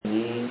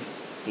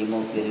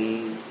timur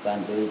kiri,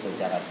 bantu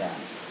bicarakan.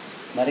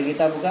 Mari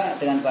kita buka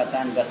dengan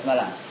bacaan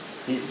basmalah.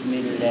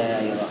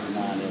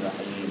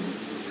 Bismillahirrahmanirrahim.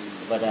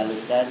 Kepada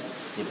Ustaz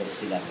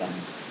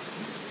dipersilakan.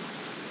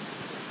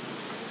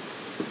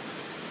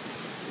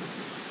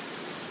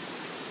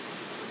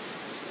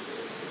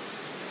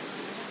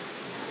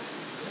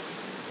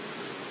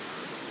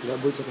 Enggak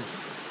bocor.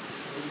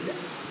 Tidak.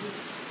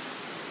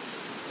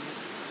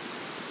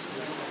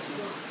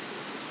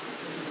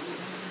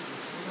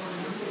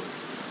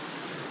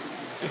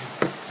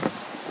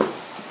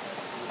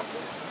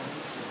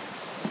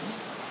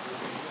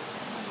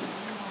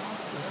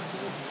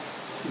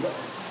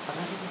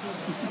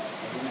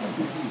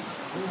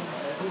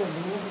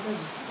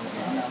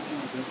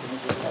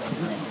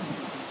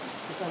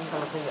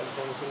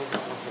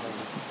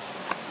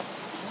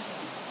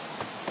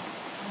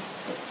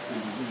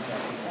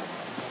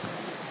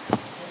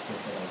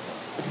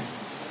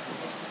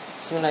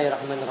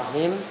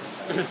 Bismillahirrahmanirrahim.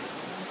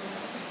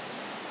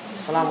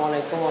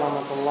 Assalamualaikum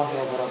warahmatullahi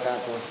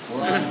wabarakatuh.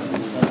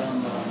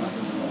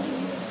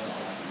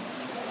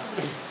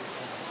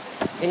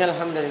 Innal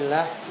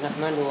hamdalillah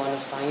nahmaduhu wa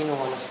nasta'inuhu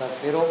wa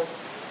nastaghfiruh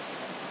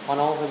wa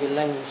na'udzu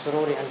billahi min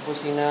shururi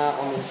anfusina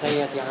wa min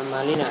sayyiati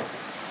a'malina.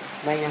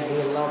 May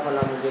yahdihillahu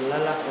fala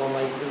mudilla lahu wa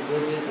may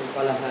yudlil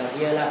fala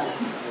hadiya lahu.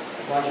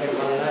 Wa asyhadu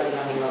an la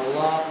ilaha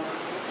illallah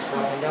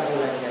wahdahu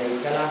la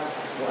syarika lahu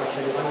wa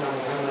asyhadu anna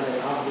Muhammadan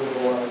abduhu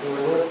wa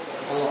rasuluh.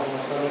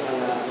 Allahumma shalli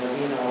ala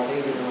nabiyyina wa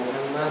sayyidina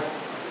Muhammad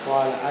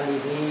wa ala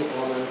alihi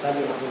wa man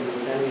tabi'ahum bi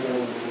ihsan ila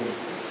yaumil din.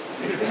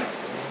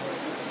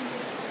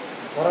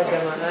 Para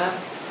jamaah,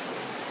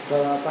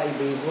 Bapak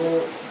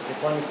Ibu-ibu,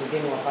 ikhwan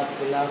fillah wa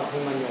akhwat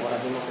rahimani wa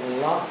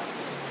rahimakumullah.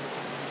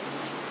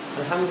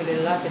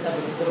 Alhamdulillah kita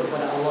bersyukur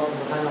kepada Allah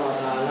Subhanahu wa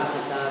taala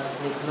atas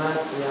nikmat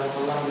yang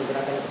Allah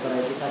memberikan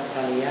kepada kita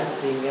sekalian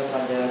sehingga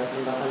pada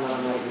kesempatan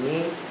malam hari ini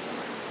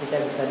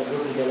kita bisa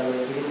duduk di dalam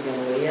majelis yang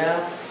mulia,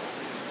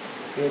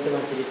 yaitu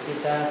majelis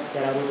kita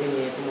secara rutin,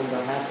 yaitu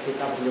membahas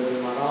kitab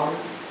Bulughul Maram,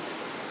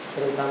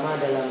 terutama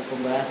dalam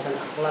pembahasan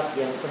akhlak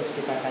yang terus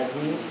kita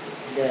kaji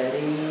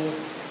dari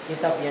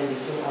kitab yang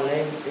disusun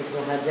oleh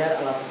Ibnu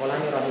Hajar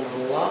Al-Asqalani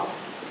rahimahullah.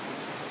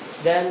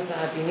 Dan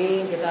saat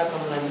ini kita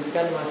akan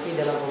melanjutkan masih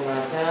dalam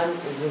pembahasan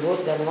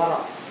Zuhud dan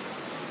Wara.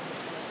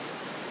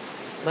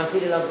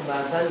 Masih dalam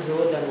pembahasan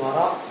Zuhud dan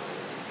Wara,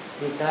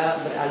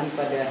 kita beralih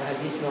pada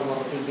hadis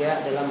nomor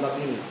 3 dalam bab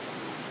ini.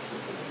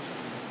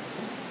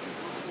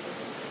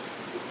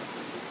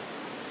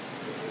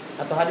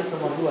 Atau hadis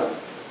nomor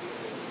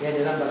 2 ya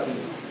dalam bab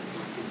ini,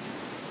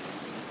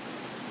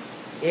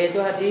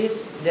 yaitu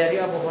hadis dari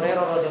Abu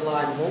Hurairah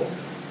radhiyallahu anhu.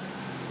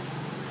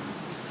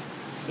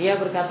 Ia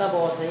berkata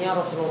bahwasanya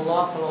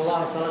Rasulullah sallallahu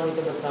alaihi wasallam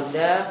itu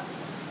bersabda,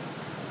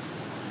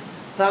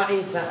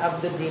 "Ta'isa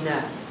abdud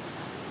dinar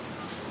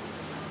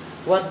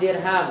wad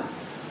dirham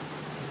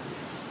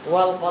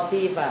wal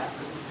qatifah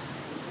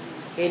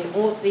in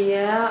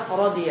utiya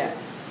radiya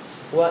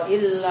wa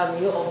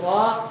illam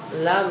yu'ta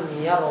lam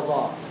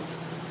yarda."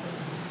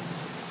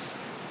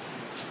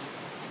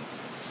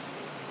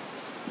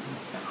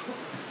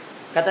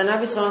 Kata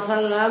Nabi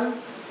SAW,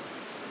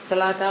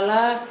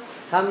 celakalah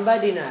hamba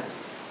dinar,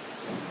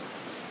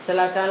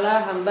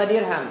 celakalah hamba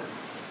dirham,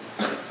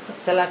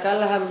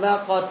 celakalah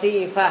hamba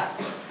qatifah,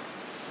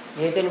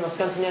 yaitu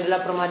dimaksudkan sini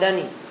adalah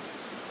permadani.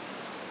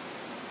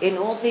 In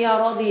utiya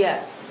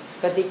radiya,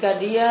 ketika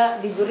dia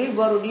diberi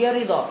baru dia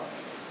ridha.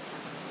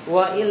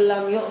 Wa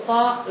illam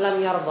yu'ta lam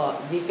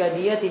yarda, jika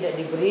dia tidak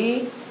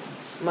diberi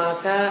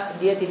maka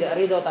dia tidak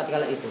ridha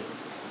tatkala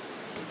itu.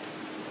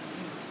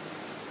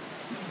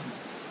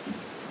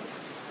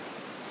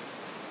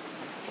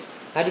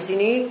 Hadis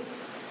ini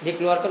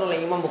dikeluarkan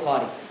oleh Imam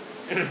Bukhari.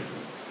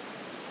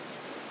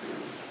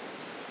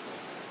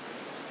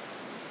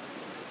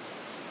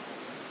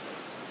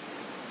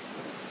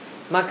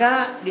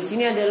 Maka di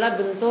sini adalah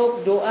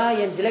bentuk doa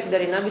yang jelek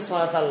dari Nabi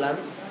SAW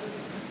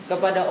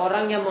kepada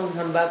orang yang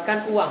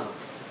menghambakan uang,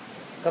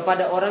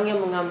 kepada orang yang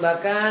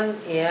menghambakan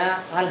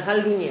ya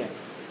hal-hal dunia.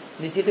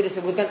 Di situ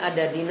disebutkan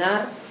ada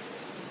dinar,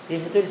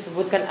 di situ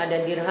disebutkan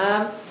ada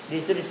dirham,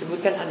 di situ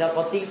disebutkan ada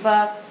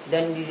qatifah,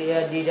 dan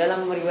di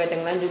dalam riwayat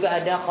yang lain juga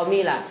ada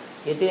qamilah.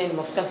 Itu yang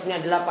dimaksudkan sini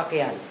adalah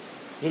pakaian.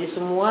 Jadi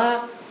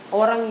semua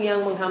orang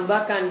yang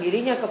menghambakan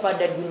dirinya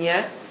kepada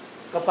dunia,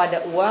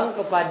 kepada uang,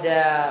 kepada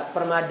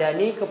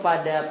permadani,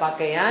 kepada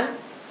pakaian,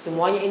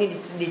 semuanya ini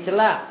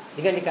dicela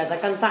dengan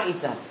dikatakan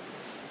ta'isa.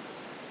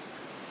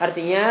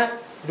 Artinya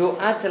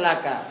doa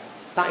celaka.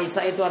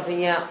 Ta'isa itu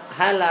artinya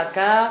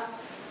halaka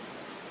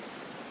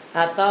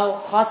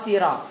atau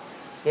khasira.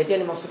 Jadi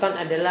yang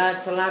dimaksudkan adalah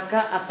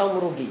celaka atau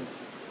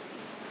merugi.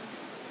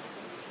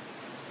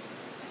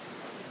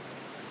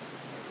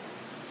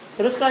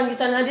 Terus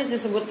kelanjutan hadis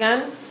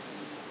disebutkan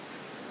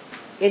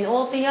in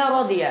utiya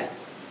radiya,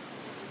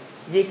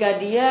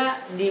 jika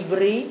dia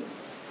diberi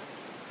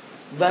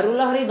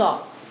barulah ridha.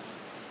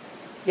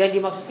 Yang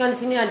dimaksudkan di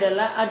sini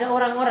adalah ada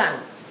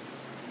orang-orang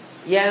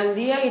yang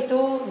dia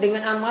itu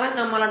dengan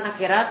amalan-amalan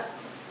akhirat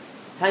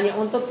hanya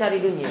untuk cari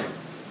dunia.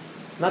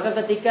 Maka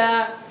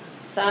ketika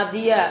saat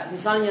dia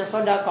misalnya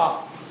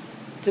sedekah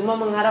cuma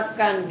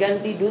mengharapkan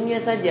ganti dunia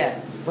saja,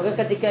 maka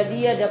ketika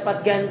dia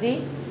dapat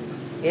ganti,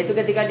 yaitu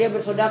ketika dia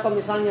bersedekah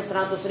misalnya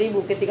 100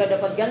 ribu, ketika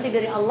dapat ganti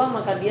dari Allah,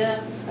 maka dia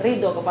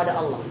ridho kepada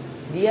Allah,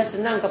 dia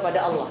senang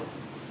kepada Allah.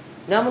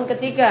 Namun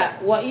ketika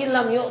wa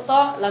ilam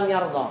yu'ta lam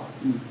yarda,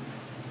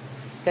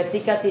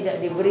 ketika tidak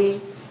diberi,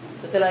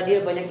 setelah dia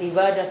banyak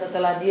ibadah,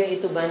 setelah dia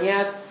itu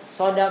banyak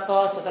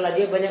sedekah, setelah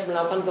dia banyak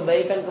melakukan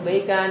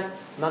kebaikan-kebaikan,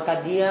 maka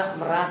dia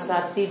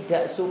merasa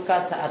tidak suka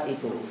saat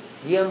itu,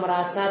 dia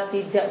merasa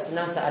tidak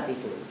senang saat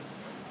itu.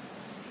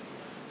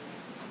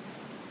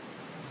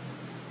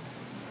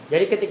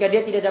 Jadi ketika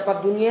dia tidak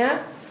dapat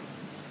dunia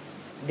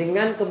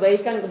dengan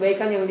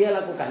kebaikan-kebaikan yang dia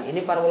lakukan,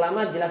 ini para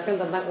ulama jelaskan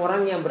tentang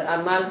orang yang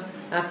beramal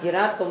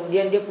akhirat,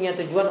 kemudian dia punya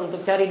tujuan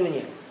untuk cari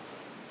dunia.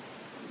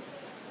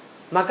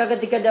 Maka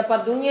ketika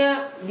dapat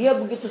dunia, dia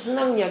begitu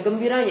senangnya,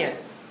 gembiranya.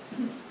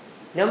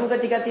 Namun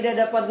ketika tidak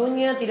dapat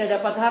dunia, tidak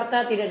dapat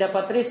harta, tidak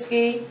dapat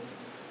rizki,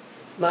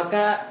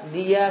 maka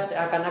dia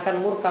seakan-akan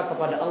murka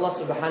kepada Allah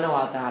Subhanahu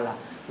wa ta'ala,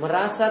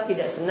 merasa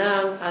tidak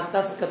senang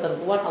atas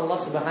ketentuan Allah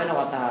Subhanahu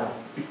wa ta'ala.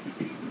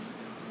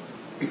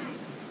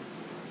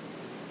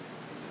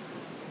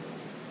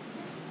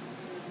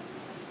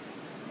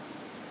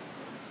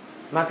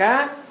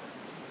 Maka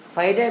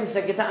faedah yang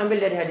bisa kita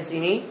ambil dari hadis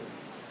ini,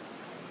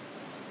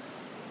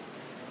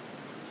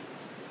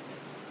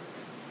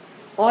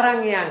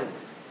 orang yang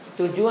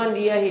tujuan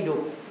dia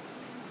hidup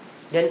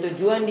dan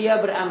tujuan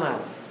dia beramal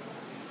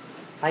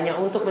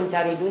hanya untuk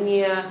mencari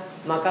dunia,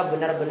 maka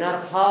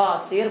benar-benar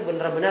khasir,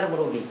 benar-benar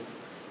merugi.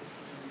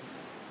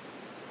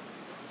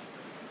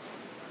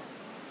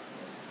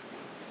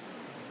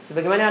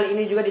 Sebagaimana hal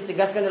ini juga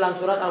ditegaskan dalam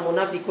surat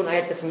Al-Munafiqun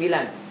ayat ke-9.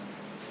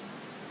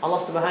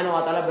 Allah Subhanahu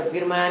wa taala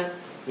berfirman,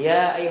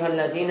 "Ya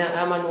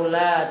ayyuhalladzina amanu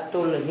la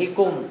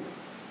tulhikum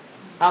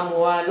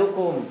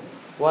amwalukum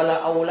wala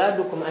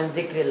auladukum an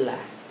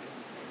dzikrillah."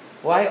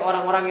 Wahai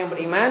orang-orang yang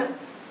beriman,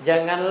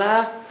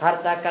 janganlah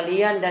harta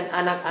kalian dan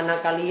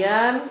anak-anak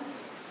kalian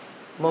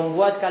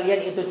membuat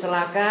kalian itu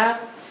celaka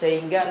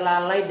sehingga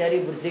lalai dari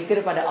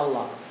berzikir pada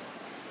Allah.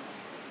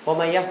 Wa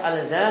may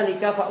yaf'al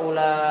dzalika fa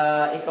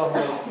ulaika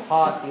humul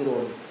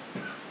khasirun.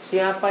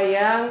 Siapa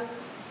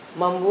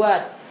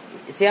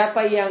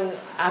yang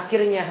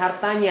akhirnya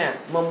hartanya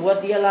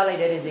membuat dia lalai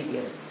dari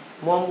zikir,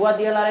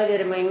 membuat dia lalai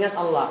dari mengingat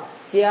Allah,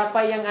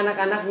 siapa yang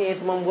anak-anaknya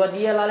itu membuat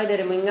dia lalai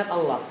dari mengingat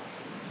Allah,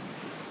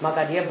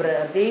 maka dia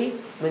berarti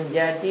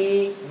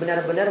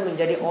benar-benar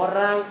menjadi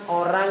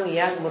orang-orang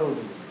yang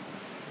merugi.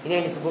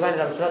 Ini yang disebutkan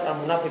dalam surat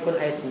Al-Munafiqun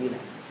ayat 9.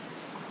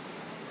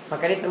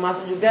 Maka ini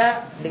termasuk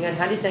juga dengan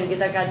hadis yang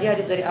kita kaji,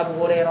 hadis dari Abu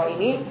Hurairah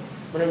ini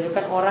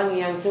menunjukkan orang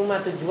yang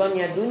cuma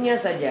tujuannya dunia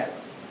saja,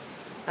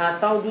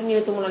 atau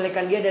dunia itu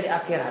melalaikan dia dari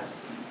akhirat,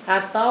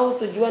 atau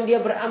tujuan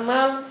dia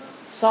beramal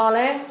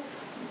soleh,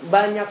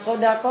 banyak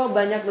sedekah,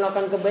 banyak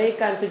melakukan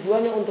kebaikan,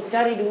 tujuannya untuk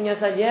cari dunia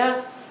saja,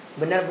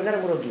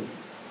 benar-benar merugi.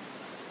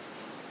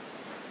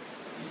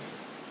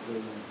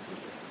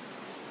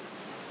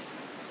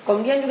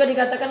 Kemudian juga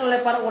dikatakan oleh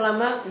para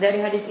ulama dari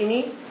hadis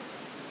ini,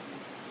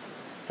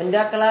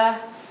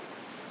 hendaklah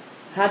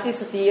hati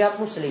setiap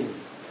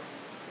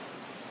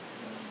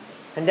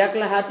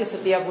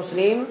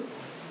muslim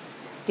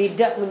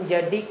tidak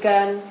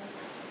menjadikan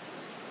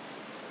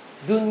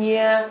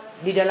dunia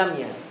di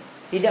dalamnya,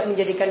 tidak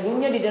menjadikan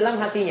dunia di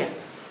dalam hatinya.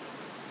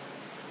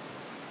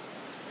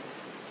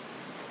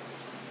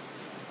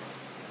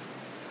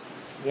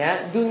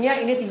 Ya, dunia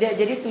ini tidak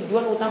jadi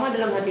tujuan utama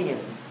dalam hatinya.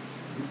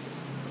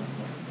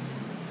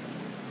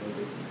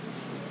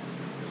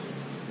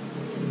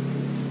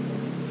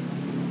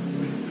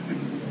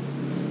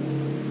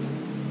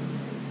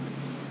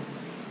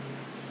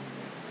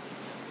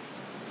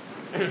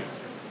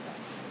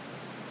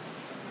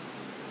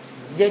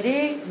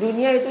 Jadi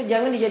dunia itu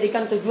jangan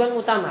dijadikan tujuan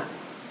utama,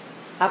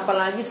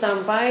 apalagi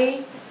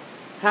sampai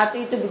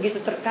hati itu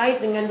begitu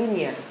terkait dengan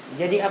dunia.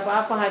 Jadi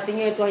apa-apa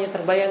hatinya itu hanya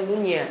terbayang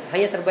dunia,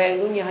 hanya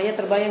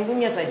terbayang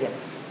dunia saja.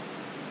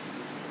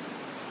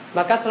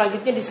 Maka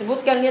selanjutnya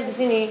disebutkan, lihat di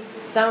sini,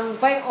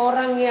 sampai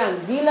orang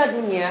yang gila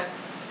dunia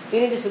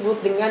ini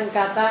disebut dengan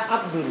kata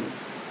abdul.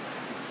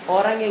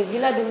 Orang yang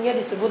gila dunia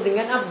disebut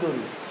dengan abdul,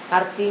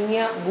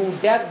 artinya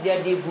budak,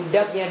 jadi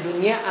budaknya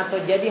dunia atau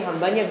jadi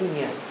hambanya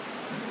dunia.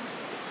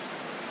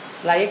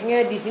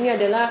 Layaknya di sini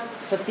adalah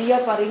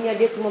setiap harinya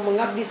dia cuma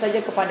mengabdi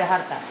saja kepada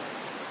harta.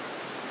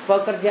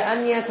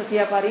 Pekerjaannya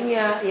setiap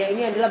harinya, ya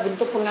ini adalah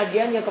bentuk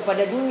pengabdiannya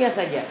kepada dunia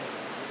saja.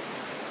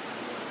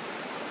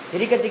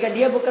 Jadi ketika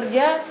dia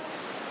bekerja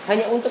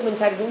hanya untuk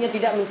mencari dunia,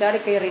 tidak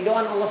mencari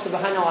keridhaan Allah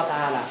Subhanahu wa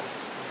taala.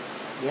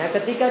 Ya,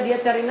 ketika dia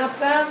cari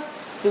nafkah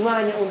cuma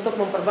hanya untuk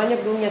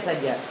memperbanyak dunia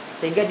saja,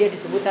 sehingga dia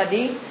disebut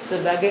tadi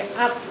sebagai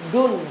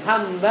abdun,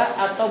 hamba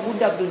atau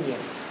budak dunia.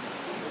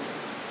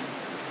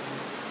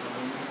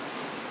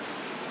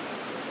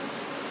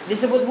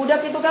 Disebut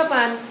budak itu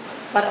kapan?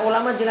 Para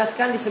ulama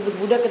jelaskan disebut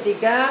budak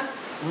ketika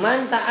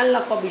man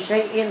ta'allaqa bi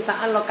syai'in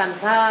ta'allaqan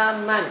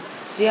taman.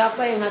 Siapa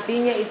yang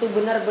hatinya itu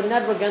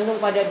benar-benar bergantung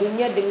pada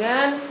dunia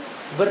dengan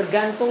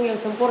bergantung yang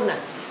sempurna.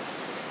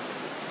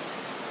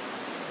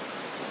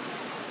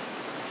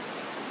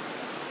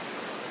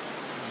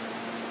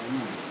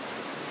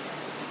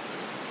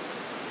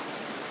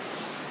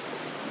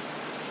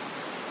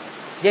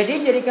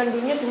 Jadi jadikan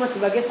dunia cuma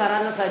sebagai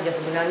sarana saja.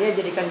 Sebenarnya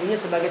jadikan dunia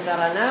sebagai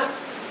sarana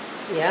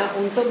ya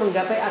untuk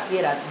menggapai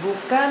akhirat.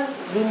 Bukan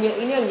dunia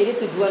ini yang jadi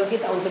tujuan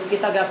kita untuk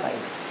kita gapai.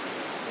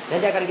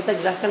 Nanti akan kita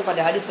jelaskan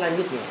pada hadis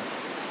selanjutnya.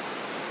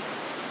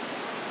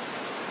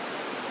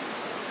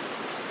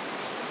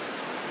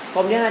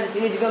 Kemudian hadis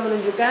ini juga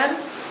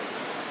menunjukkan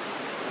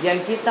yang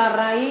kita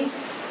raih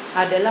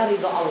adalah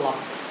ridha Allah.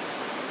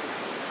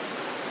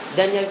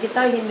 Dan yang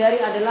kita hindari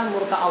adalah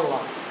murka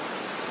Allah.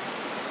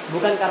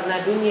 Bukan karena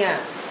dunia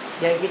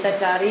yang kita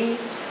cari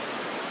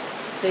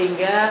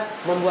sehingga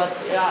membuat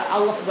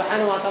Allah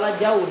Subhanahu wa taala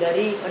jauh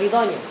dari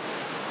ridhonya.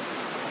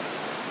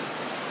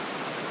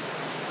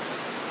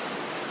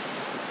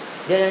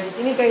 Dan di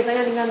sini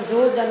kaitannya dengan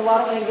zuhud dan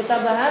wara yang kita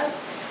bahas.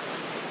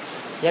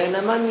 Yang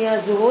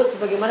namanya zuhud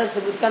sebagaimana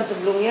disebutkan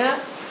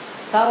sebelumnya,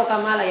 taraka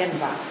ma la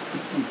yanfa,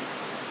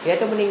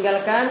 yaitu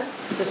meninggalkan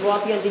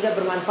sesuatu yang tidak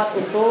bermanfaat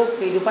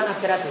untuk kehidupan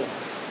akhiratnya.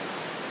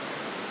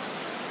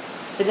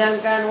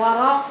 Sedangkan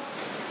wara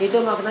itu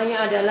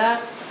maknanya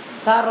adalah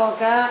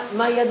taraka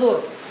ma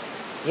yadur,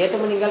 yaitu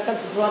meninggalkan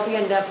sesuatu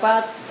yang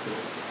dapat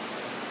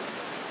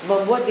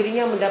membuat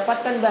dirinya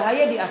mendapatkan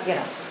bahaya di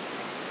akhirat.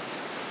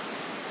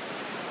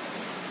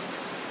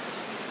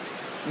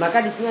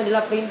 Maka di sini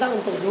adalah perintah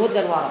untuk zuhud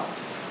dan wara.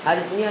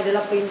 Hadis ini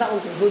adalah perintah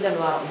untuk zuhud dan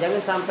wara. Jangan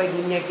sampai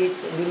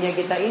dunia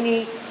kita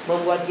ini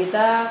membuat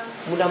kita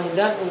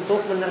mudah-mudahan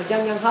untuk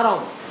menerjang yang haram.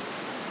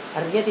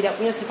 Artinya tidak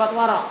punya sifat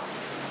wara.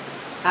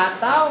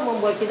 Atau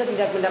membuat kita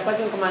tidak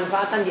mendapatkan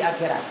kemanfaatan di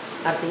akhirat.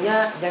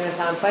 Artinya jangan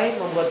sampai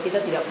membuat kita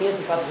tidak punya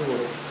sifat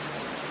zuhud.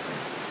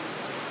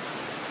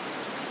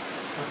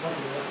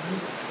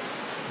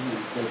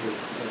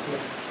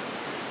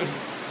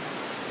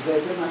 Juga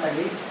itu Mas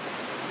Adi.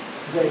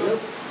 Juga itu.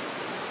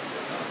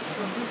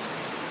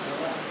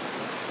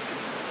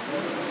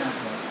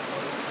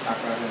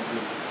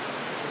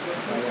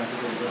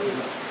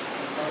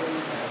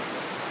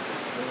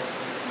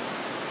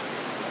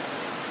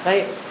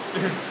 Baik.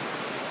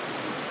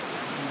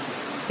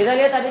 Kita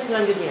lihat tadi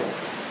selanjutnya.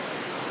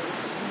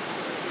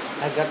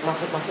 Agak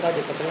masuk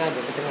aja ke tengah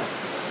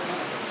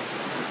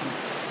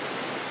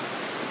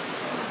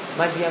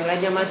Maju yang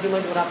lainnya maju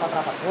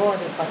rapat. Oh,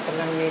 pas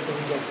tengahnya itu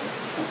hujan.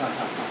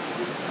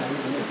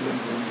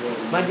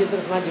 Maju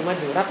terus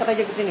maju. Rapat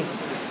aja ke sini.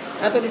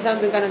 Atau di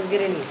samping kanan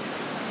kiri ini.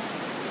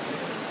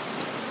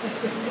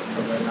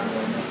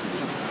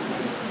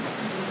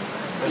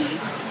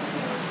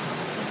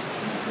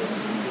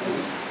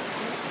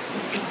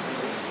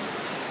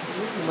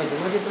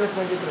 Maju terus.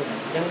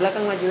 Yang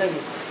belakang maju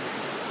lagi.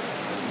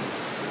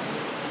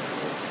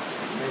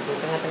 Nah, itu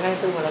tengah-tengah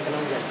itu malah kena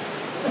hujan.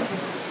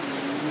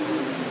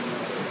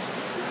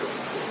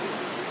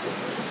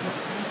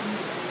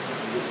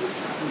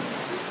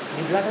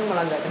 Di belakang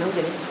malah nggak kena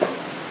hujan.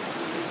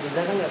 Di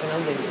belakang nggak kena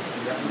hujan.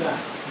 Enggak.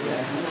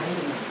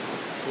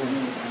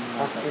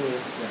 Pasti.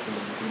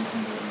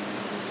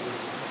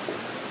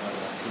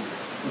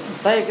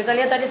 Baik, kita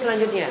lihat tadi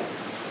selanjutnya.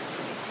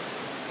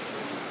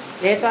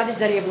 Yaitu hadis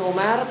dari Ibnu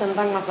Umar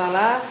tentang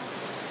masalah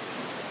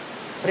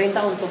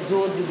perintah untuk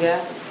zuhud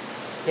juga,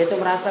 yaitu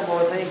merasa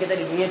bahwasanya kita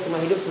di dunia cuma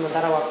hidup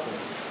sementara waktu.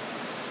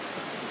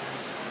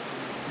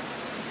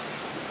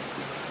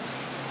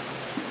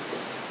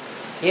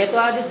 Yaitu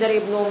hadis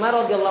dari Ibnu Umar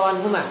radhiyallahu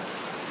anhu.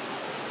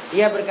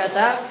 Ia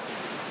berkata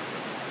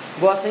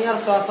bahwasanya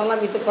Rasulullah SAW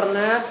itu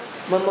pernah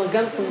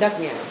memegang pundak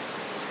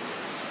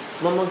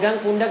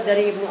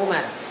dari Ibnu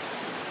Umar.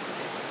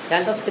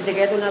 Dan terus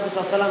ketika itu Nabi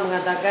SAW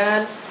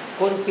mengatakan,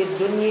 kun fid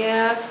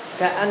dunya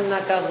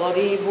ka'annaka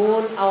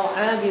gharibun aw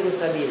 'abiru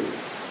sabil.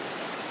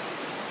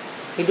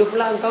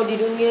 Hiduplah engkau di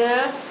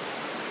dunia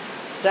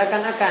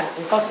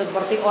seakan-akan engkau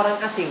seperti orang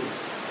asing.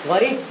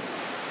 Gharib,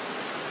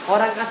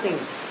 orang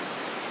asing,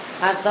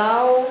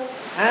 atau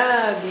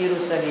 'abiru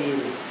sabil,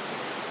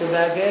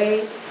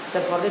 sebagai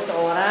seperti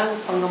seorang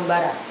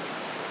pengembara.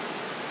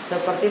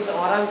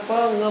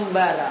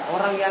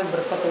 Orang yang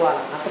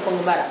berpetualang atau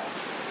pengembara.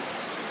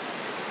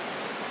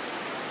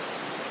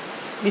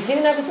 Di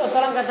sini Nabi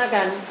SAW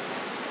katakan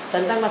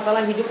tentang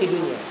masalah hidup di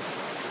dunia.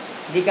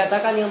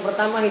 Dikatakan yang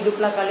pertama,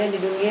 hiduplah kalian di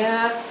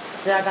dunia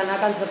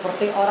seakan-akan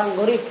seperti orang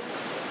gharib.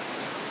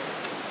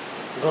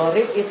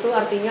 Gharib itu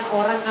artinya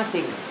orang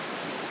asing.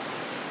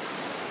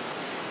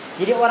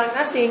 Jadi orang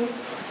asing,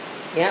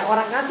 ya,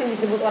 orang asing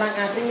disebut orang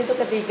asing itu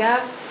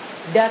ketika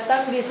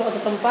datang di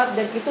suatu tempat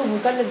dan itu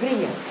bukan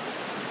negerinya.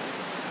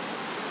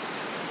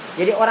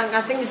 Jadi orang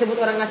asing disebut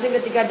orang asing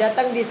ketika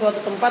datang di suatu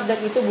tempat dan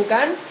itu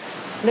bukan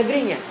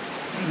negerinya.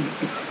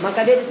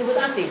 Maka dia disebut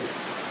asing.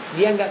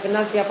 Dia nggak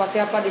kenal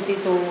siapa-siapa di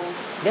situ.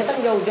 Datang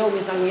jauh-jauh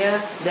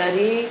misalnya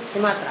dari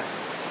Sumatera,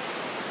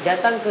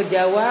 datang ke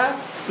Jawa,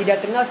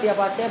 tidak kenal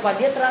siapa-siapa,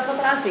 dia terasa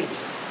terasing.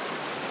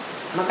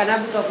 Maka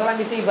Nabi SAW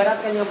itu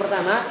ibaratkan yang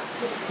pertama,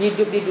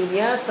 hidup di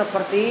dunia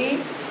seperti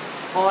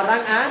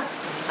orang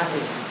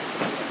asing.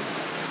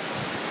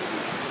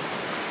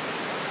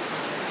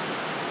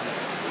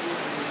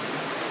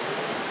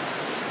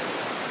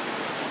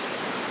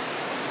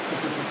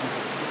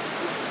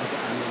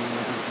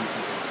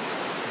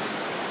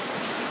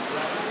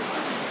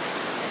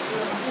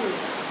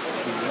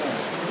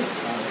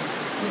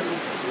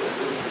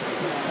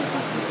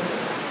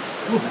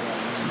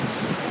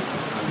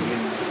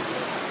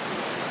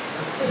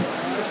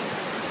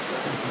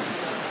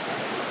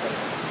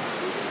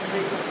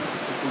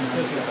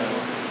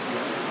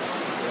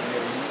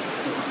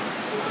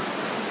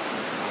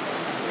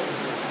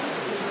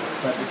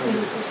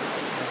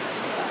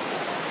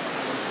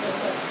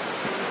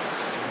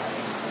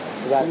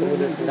 Enggak, tunggu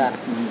dulu sebentar.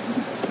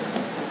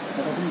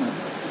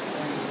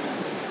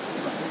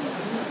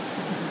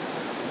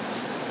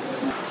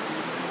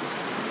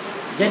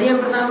 Jadi yang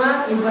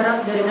pertama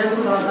ibarat dari Nabi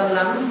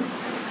SAW.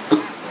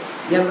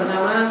 Yang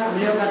pertama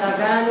beliau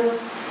katakan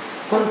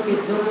kun fid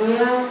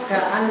dunya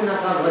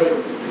ka'annaka ghaib.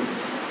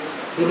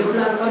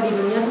 Hiduplah engkau di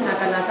dunia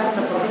seakan-akan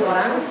seperti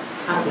orang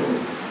asing.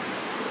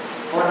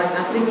 Orang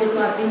asing itu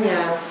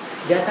artinya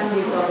datang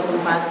di suatu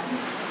tempat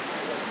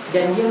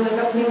dan dia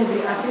menganggap ini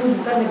negeri asing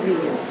bukan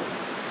negerinya.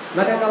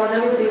 Maka kalau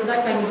Nabi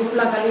perintahkan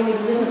hiduplah kali ini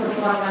dunia seperti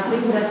orang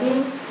asing, berarti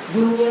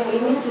dunia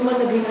ini cuma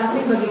negeri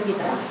asing bagi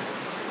kita.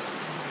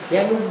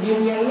 Yang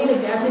dunia ini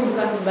negeri asing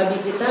bukan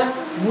bagi kita,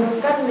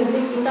 bukan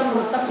negeri kita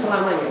menetap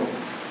selamanya.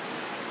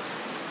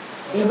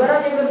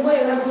 Ibarat yang kedua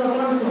yang Nabi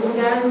SAW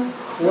sebutkan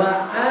wa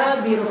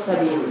abirus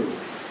sabil.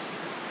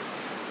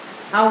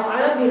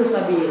 Abirus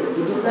sabil,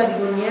 hiduplah di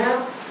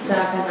dunia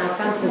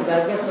seakan-akan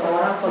sebagai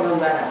seorang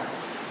pengembara.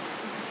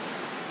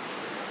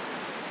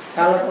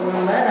 Kalau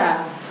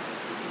pengembara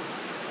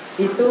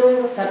itu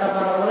kata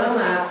para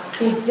ulama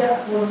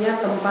tidak punya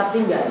tempat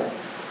tinggal.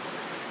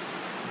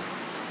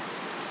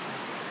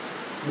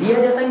 Dia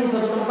datang di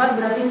suatu tempat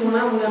berarti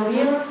cuma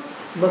mengambil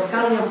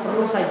bekal yang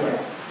perlu saja.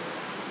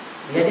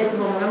 Dia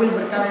cuma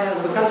mengambil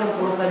bekal yang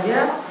perlu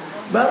saja,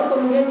 baru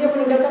kemudian dia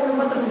meninggalkan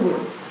tempat tersebut.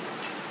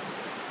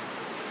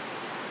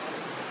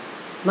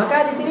 Maka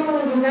di sini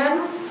menunjukkan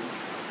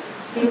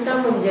kita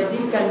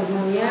menjadikan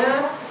dunia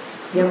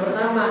yang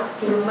pertama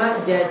cuma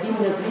jadi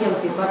negeri yang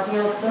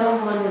sifatnya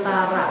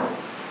sementara,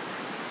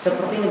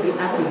 seperti negeri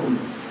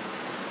asing.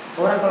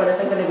 Orang kalau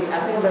datang ke negeri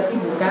asing berarti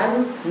bukan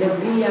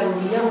negeri yang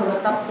dia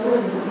menetap terus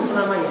di situ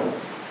selamanya.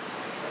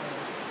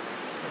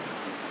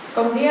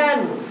 Kemudian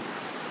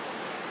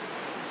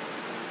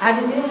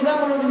hadis ini juga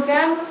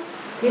menunjukkan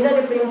kita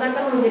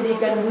diperintahkan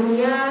menjadikan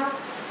dunia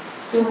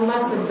cuma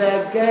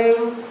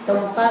sebagai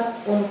tempat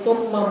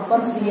untuk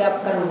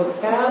mempersiapkan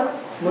bekal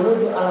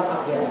menuju alam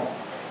akhirat.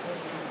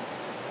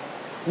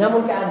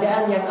 Namun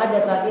keadaan yang ada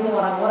saat ini,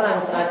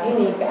 orang-orang saat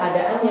ini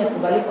keadaannya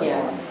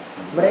sebaliknya.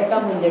 Mereka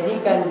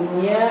menjadikan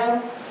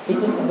dunia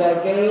itu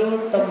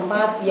sebagai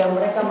tempat yang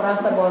mereka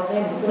merasa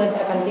bahwasanya di situ nanti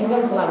akan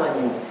tinggal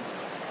selamanya.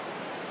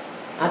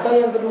 Atau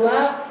yang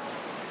kedua,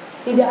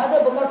 tidak ada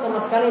bekal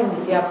sama sekali yang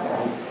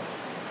disiapkan.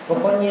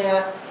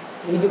 Pokoknya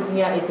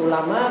hidupnya itu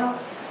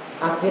lama,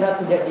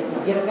 akhirat tidak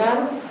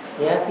dipikirkan,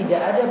 ya,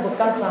 tidak ada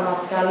bekal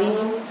sama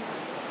sekali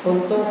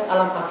untuk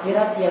alam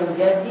akhirat yang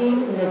jadi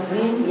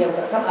negeri yang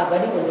kekal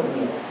abadi untuk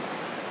dia.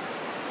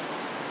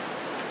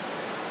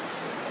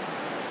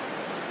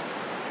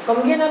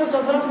 Kemudian Nabi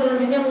SAW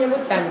selanjutnya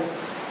menyebutkan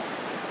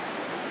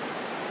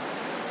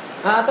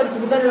atau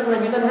disebutkan dalam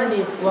lanjutan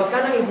hadis, wa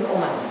kana Ibnu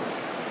Umar.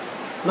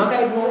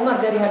 Maka Ibnu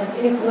Umar dari hadis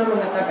ini pernah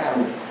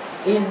mengatakan,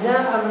 iza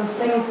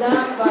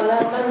amsayta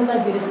fala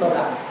tantazir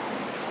shalah.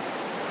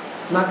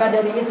 Maka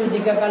dari itu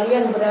jika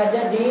kalian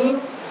berada di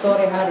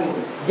sore hari,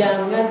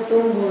 jangan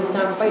tunggu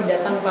sampai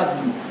datang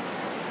pagi.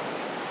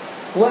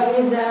 Wa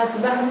iza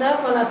asbahta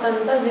fala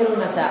tantazir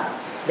masa.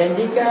 Dan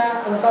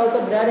jika engkau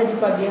berada di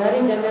pagi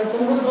hari, jangan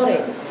tunggu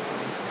sore.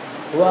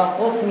 Wa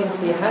khudh min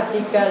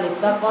sihatika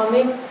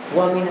lisaqamik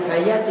wa min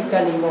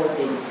hayatika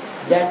limautik.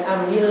 Dan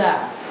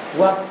ambillah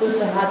waktu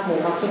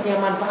sehatmu, maksudnya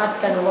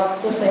manfaatkan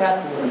waktu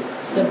sehatmu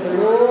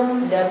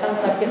sebelum datang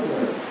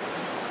sakitmu.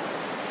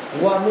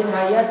 Wa min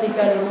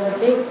hayatika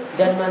limautik,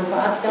 dan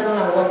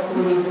manfaatkanlah waktu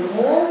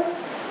hidupmu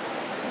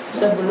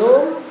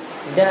sebelum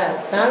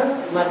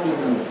datang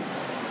matimu.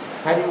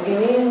 Hadis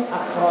ini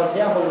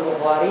akhrajahul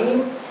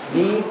Bukhari,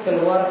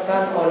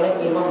 dikeluarkan oleh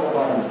Imam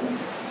Bukhari.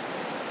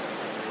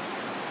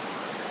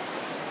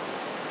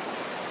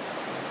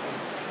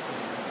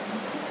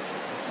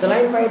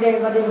 Selain faedah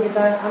yang tadi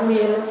kita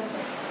ambil,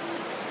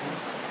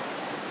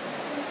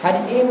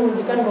 hadis ini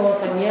menunjukkan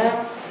bahwasanya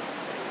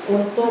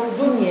untuk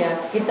dunia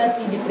kita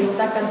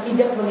diperintahkan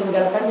tidak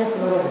meninggalkannya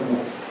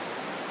seluruhnya.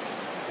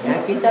 Ya,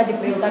 kita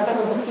diperintahkan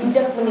untuk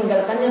tidak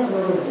meninggalkannya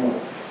seluruhnya.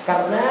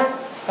 Karena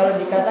kalau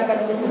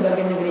dikatakan ini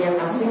sebagai negeri yang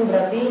asing,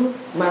 berarti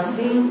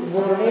masih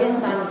boleh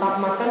santap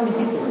makan di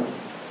situ.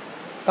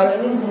 Kalau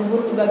ini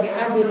disebut sebagai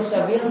abirus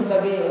sabil,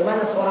 sebagai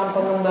mana seorang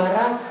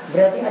pengembara,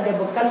 berarti ada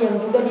bekal yang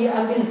juga dia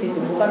ambil di situ.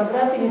 Bukan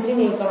berarti di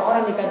sini kalau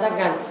orang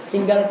dikatakan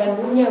tinggalkan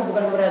dunia,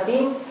 bukan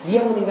berarti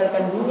dia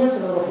meninggalkan dunia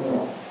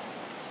seluruhnya.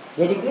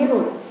 Jadi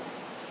keliru.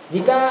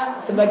 Jika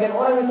sebagian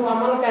orang itu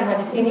amalkan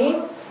hadis ini,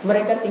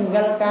 mereka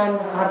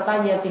tinggalkan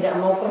hartanya, tidak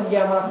mau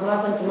kerja,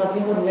 malas-malasan, cuma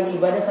sibuk dengan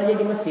ibadah saja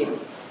di masjid.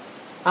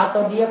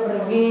 Atau dia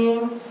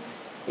pergi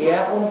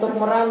ya untuk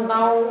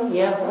merantau,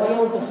 ya pokoknya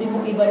untuk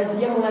sibuk ibadah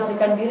saja,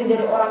 mengasihkan diri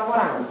dari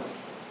orang-orang.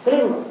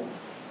 Keliru.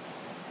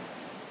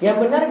 Yang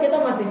benar kita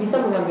masih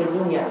bisa mengambil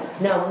dunia,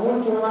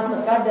 namun cuma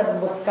sekadar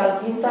bekal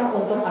kita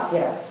untuk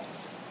akhirat.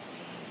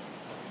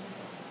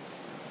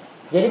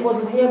 Jadi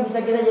posisinya bisa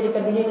kita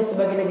jadikan dunia ini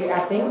sebagai negeri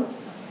asing,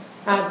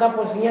 atau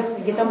posisinya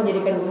kita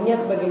menjadikan dunia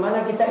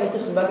sebagaimana kita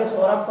itu sebagai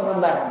seorang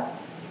pengembara.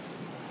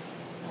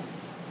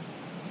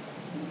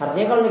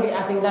 Artinya kalau negeri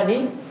asing tadi,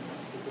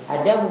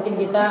 ada mungkin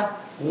kita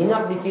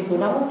nginap di situ,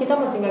 namun kita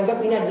masih menganggap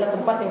ini adalah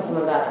tempat yang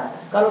sementara.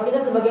 Kalau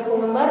kita sebagai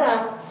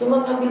pengembara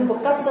cuma ngambil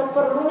bekal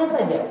seperlunya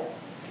saja.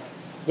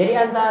 Jadi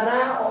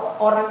antara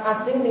orang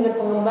asing dengan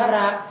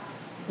pengembara,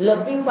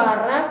 lebih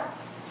parah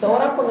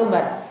seorang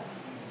pengembara.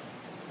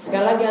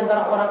 Sekali lagi,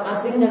 antara orang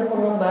asing dan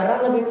pengembara,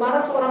 lebih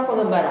parah seorang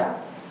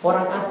pengembara.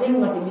 Orang asing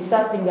masih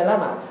bisa tinggal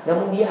lama,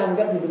 namun dia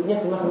anggap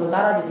hidupnya cuma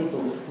sementara di situ.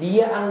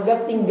 Dia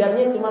anggap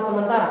tinggalnya cuma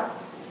sementara.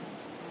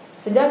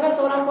 Sedangkan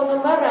seorang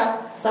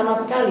pengembara sama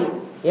sekali,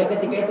 ya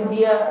ketika itu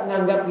dia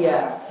menganggap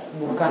ya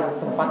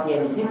bukan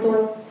tempatnya di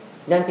situ.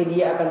 Nanti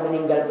dia akan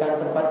meninggalkan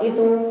tempat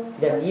itu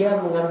dan dia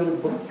mengambil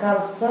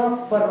bekal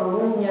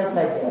seperlunya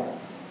saja.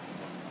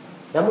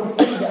 Namun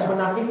saya tidak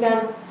menafikan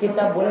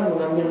kita boleh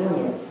mengambil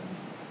dunia.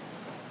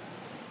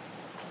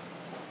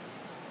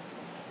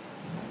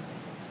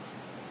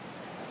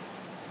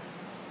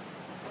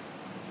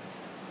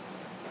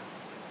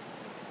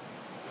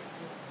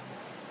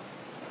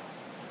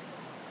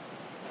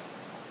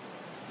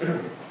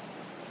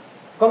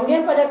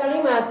 Kemudian pada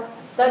kalimat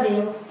tadi,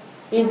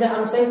 iza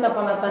amsayta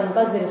fala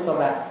tantazir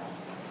sobat,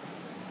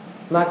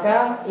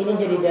 maka ini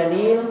jadi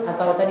dalil,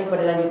 atau tadi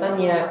pada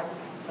lanjutannya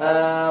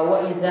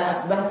wa iza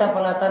asbahta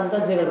fala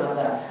tantazir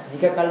masa,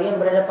 jika kalian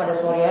berada pada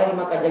sore hari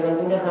maka jangan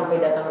tunda sampai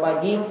datang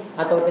pagi,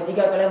 atau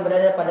ketika kalian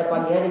berada pada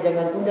pagi hari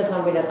jangan tunda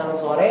sampai datang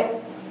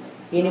sore.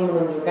 Ini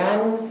menunjukkan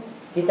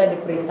kita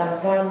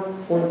diperintahkan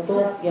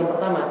untuk yang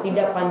pertama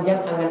tidak panjang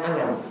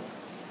angan-angan.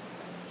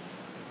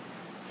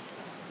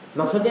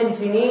 Maksudnya di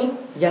sini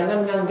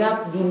jangan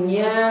menganggap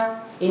dunia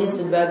ini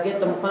sebagai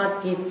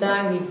tempat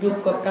kita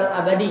hidup kekal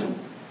abadi.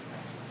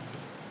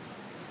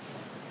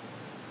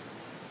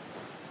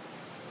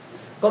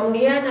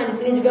 Kemudian di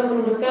sini juga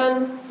menunjukkan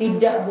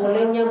tidak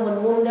bolehnya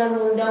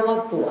menunda-nunda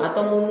waktu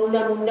atau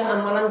menunda-nunda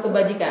amalan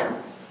kebajikan.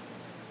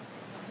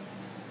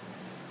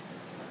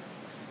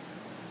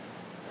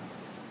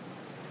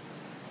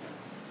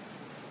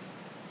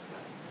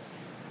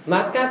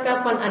 Maka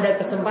kapan ada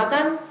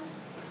kesempatan,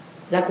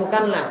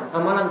 lakukanlah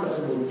amalan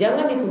tersebut,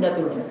 jangan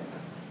ditunda-tunda.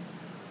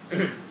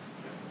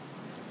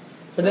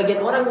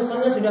 Sebagian orang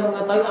misalnya sudah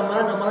mengetahui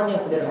amalan-amalan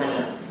yang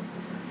sederhana,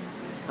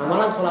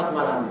 amalan sholat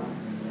malam,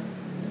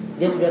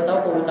 dia sudah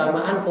tahu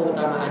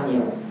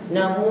keutamaan-keutamaannya,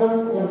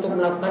 namun untuk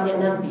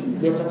melakukannya nanti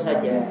besok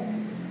saja,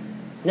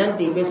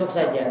 nanti besok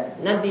saja,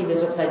 nanti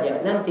besok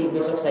saja, nanti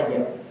besok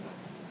saja.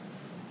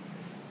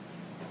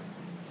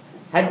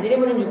 Hadis ini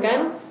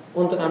menunjukkan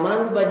untuk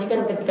amalan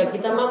kebajikan ketika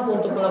kita mampu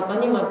untuk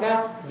melakukannya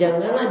maka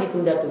janganlah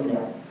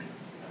ditunda-tunda.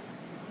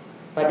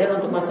 Padahal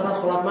untuk masalah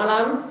sholat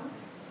malam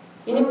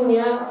ini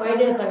punya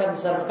faedah yang sangat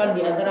besar sekali.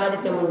 Di antara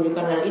hadis yang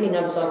menunjukkan hal ini,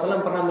 Nabi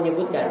SAW pernah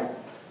menyebutkan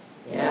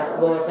ya,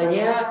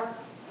 bahwasanya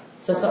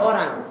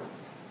seseorang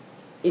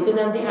itu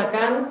nanti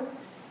akan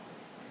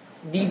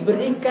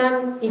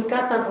diberikan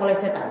ikatan oleh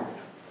setan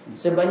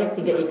sebanyak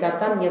 3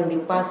 ikatan yang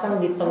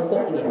dipasang di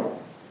tengkuknya.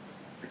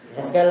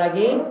 Ya, sekali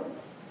lagi,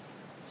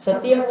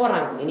 setiap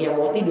orang, ini yang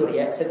mau tidur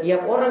ya,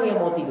 setiap orang yang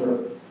mau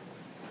tidur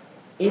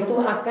itu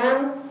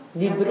akan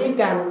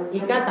diberikan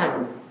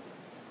ikatan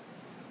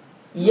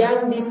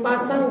yang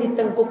dipasang di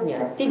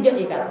tengkuknya,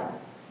 3 ikatan.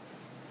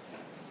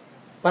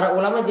 Para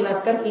ulama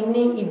jelaskan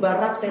ini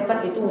ibarat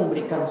setan itu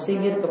memberikan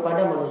sihir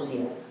kepada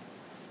manusia.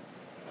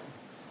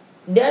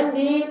 Dan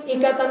di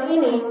ikatan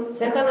ini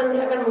setan nanti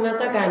akan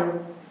mengatakan,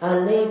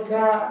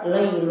 alaika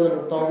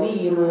lailun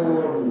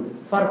tawilun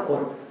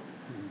farqud,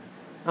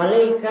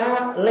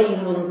 alaika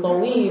lailun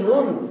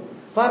tawilun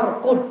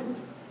farqud,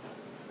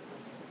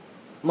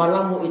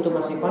 malammu itu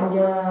masih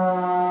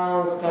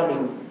panjang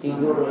sekali,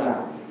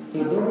 tidurlah,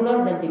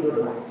 tidurlah dan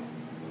tidurlah.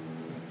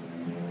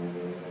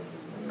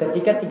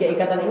 Ketika 3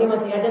 ikatan ini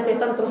masih ada,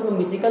 setan terus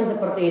membisikkan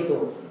seperti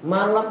itu,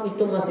 malam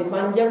itu masih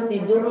panjang,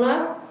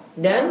 tidurlah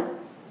dan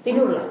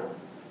tidurlah.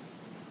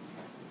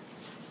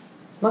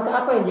 Maka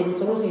apa yang jadi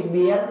solusi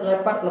biar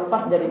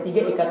lepas dari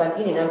 3 ikatan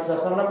ini? Nabi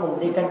SAW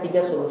memberikan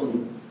 3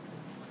 solusi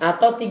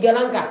atau 3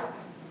 langkah.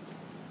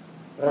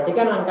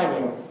 Perhatikan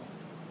langkahnya.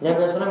 Nabi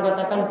SAW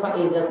katakan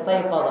fa'iza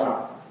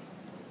staiqadha,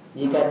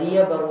 jika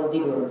dia bangun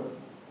tidur,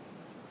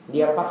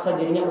 dia paksa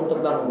dirinya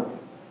untuk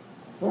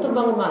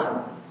bangun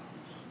malam.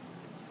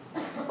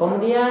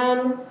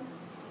 Kemudian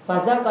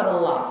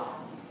fazakarallah,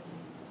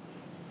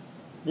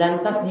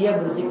 lantas dia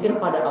berzikir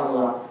pada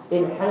Allah,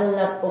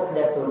 inhallat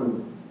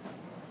uqdatun,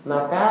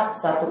 maka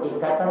 1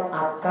 ikatan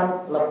akan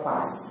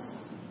lepas.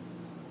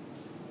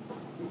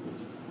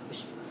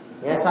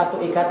 Ya, 1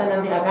 ikatan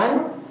nanti akan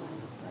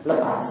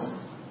lepas.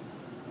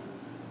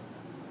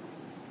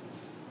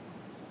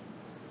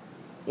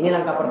 Ini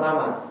langkah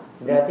pertama.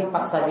 Berarti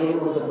paksa diri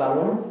untuk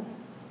bangun.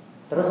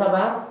 Terus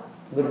apa?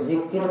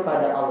 Berzikir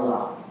pada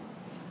Allah.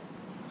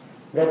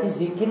 Berarti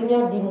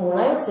zikirnya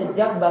dimulai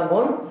sejak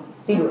bangun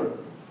tidur.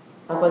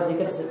 Apa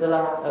zikir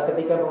setelah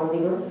ketika bangun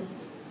tidur?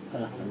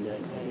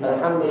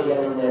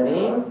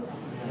 Alhamdulillahilladzi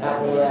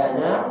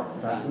ahyana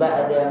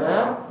ba'dama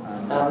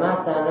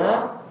amatana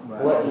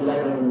wa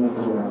ilaihil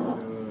nusyur.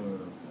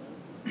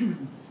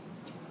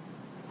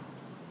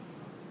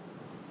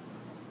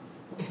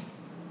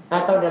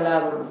 Atau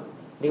dalam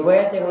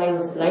Riwayat yang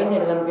lainnya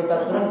dalam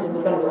kitab sunan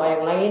disebutkan doa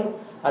yang lain,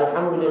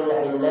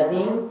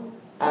 alhamdulillahilladzi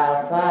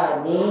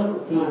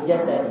afani fi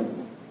jasadi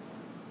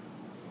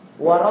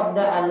wa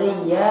radda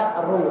alayya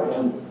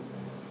ruhi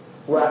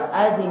wa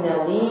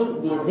adina li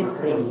bi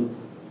zikrihi.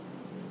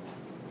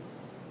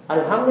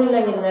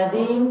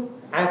 Alhamdulillahilladzi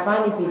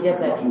afani fi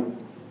jasadi.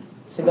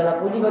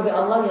 Segala puji bagi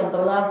Allah yang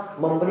telah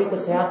memberi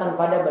kesehatan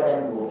pada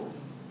badanku.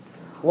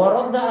 Wa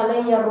radda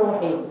alayya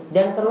ruhi,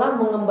 dan telah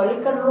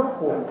mengembalikan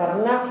ruhku,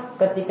 karena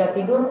ketika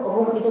tidur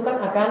ruh itu kan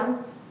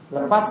akan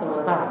lepas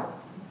sementara.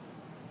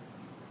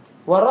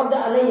 Wa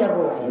radda alayya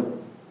ruhi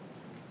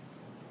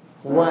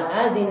wa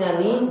adina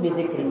li bi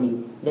zikrihi,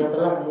 dan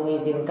telah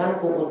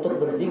mengizinkanku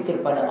untuk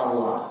berzikir pada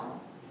Allah.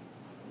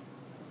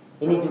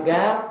 Ini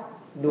juga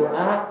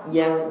doa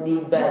yang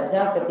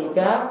dibaca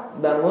ketika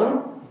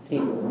bangun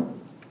tidur.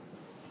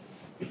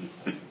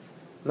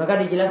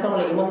 Maka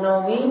dijelaskan oleh Imam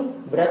Nawawi,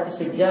 berarti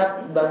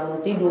sejak bangun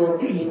tidur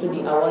itu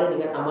diawali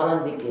dengan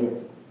amalan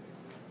zikir.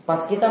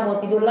 Pas kita mau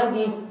tidur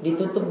lagi,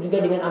 ditutup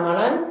juga dengan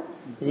amalan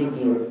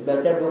zikir.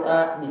 Baca doa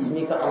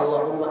bismika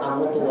Allahumma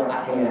amutu wa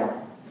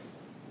ahya.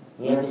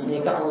 Ya,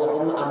 bismika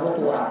Allahumma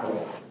amutu wa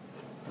ahya.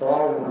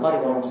 Rawahu Bukhari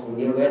wa Muslim,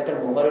 diriwayatkan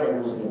Bukhari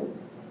dan Muslim.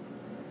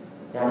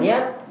 Nah,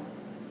 lihat,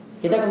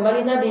 kita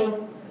kembali tadi.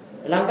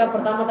 Langkah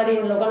pertama tadi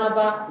dilakukan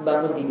apa?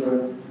 Bangun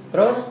tidur.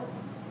 Terus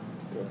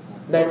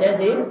baca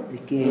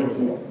zikir.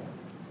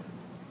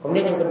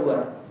 Kemudian yang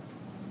kedua,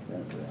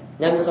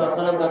 Nabi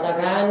SAW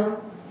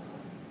katakan,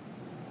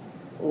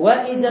 wa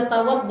iza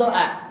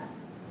tawaddo'a,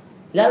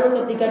 lalu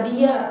ketika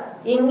dia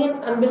ingin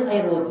ambil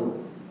air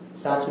wudu,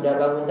 saat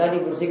sudah bangun tadi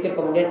berzikir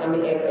kemudian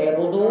ambil air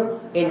wudu,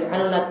 in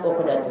halat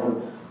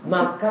uqdatun,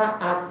 maka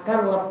akan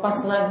lepas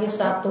lagi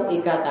satu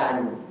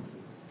ikatan.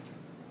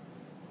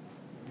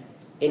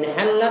 In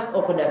halat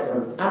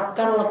uqdatun,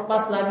 akan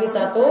lepas lagi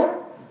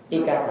satu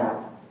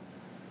ikatan.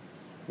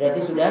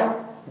 Berarti sudah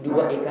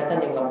dua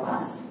ikatan yang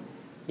lepas.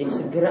 Jadi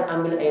segera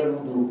ambil air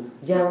wudu.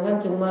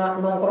 Jangan cuma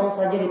nongkrong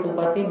saja di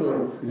tempat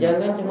tidur.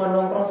 Jangan cuma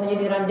nongkrong saja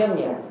di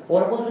ranjangnya.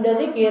 Walaupun sudah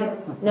zikir,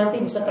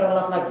 nanti bisa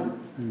terlelap lagi.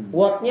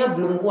 Wattnya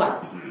belum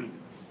kuat.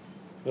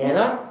 Ya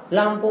kan?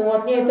 Lampu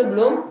wattnya itu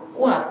belum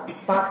kuat.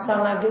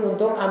 Paksa lagi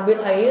untuk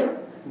ambil air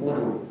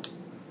wudu.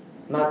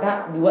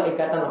 Maka dua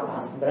ikatan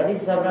lepas.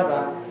 Berarti sisa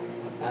berapa?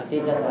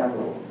 Sisa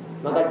satu.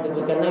 Maka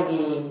disebutkan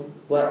lagi,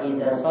 wa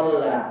iza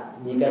shalla,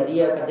 jika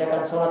dia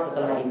kerjakan sholat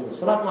setelah itu,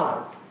 sholat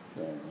malam,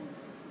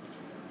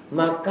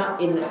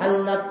 maka in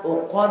halat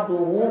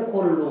uqaduhu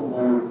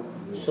kulluhu,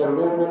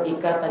 seluruh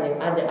ikatan yang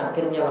ada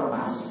akhirnya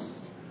lepas.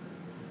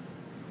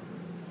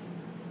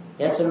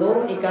 Ya,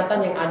 seluruh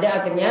ikatan yang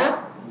ada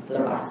akhirnya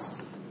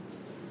lepas.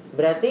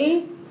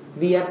 Berarti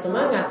biar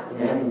semangat.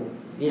 Ya,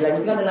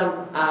 dilanjutkan dalam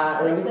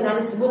lanjutan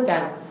hadis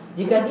disebutkan,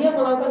 jika dia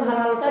melakukan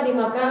hal-hal tadi,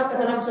 maka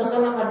kata Nabi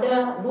SAW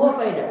ada dua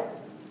faedah.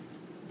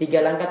 3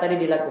 langkah tadi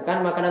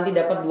dilakukan, maka nanti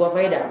dapat 2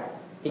 faedah.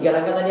 3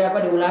 langkah tadi apa?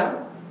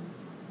 Diulang.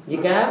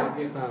 Jika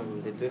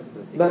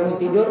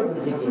bangun tidur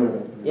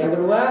berzikir. Yang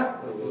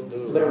kedua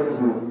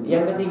berwudu.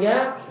 Yang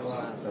ketiga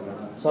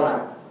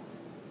sholat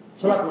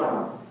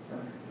malam.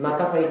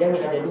 Maka faedahnya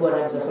ada 2.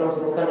 Nabi SAW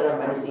sebutkan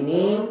dalam hadis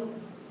ini,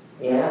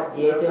 ya,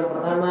 yaitu yang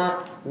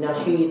pertama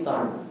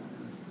nasyitan.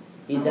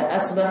 Idza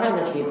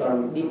asbaha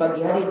nasyitan, di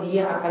pagi hari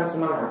dia akan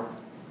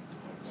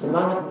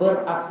semangat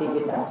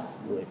beraktivitas.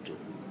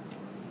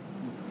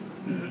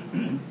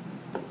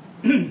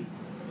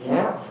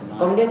 Ya.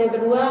 Kemudian yang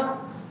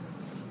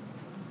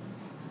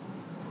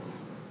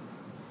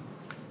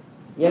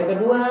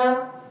kedua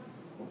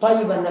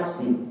thayyiban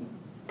nafsi,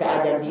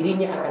 keadaan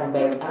dirinya akan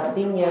baik,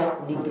 artinya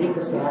diberi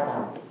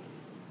kesehatan.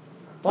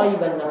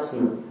 Thayyiban nafsi,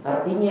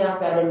 artinya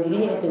keadaan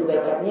dirinya itu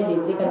baik, artinya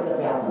diberikan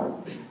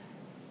kesehatan.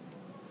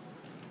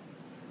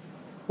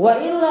 Wa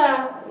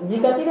illa,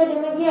 jika tidak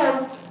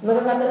demikian,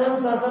 maka kata Nabi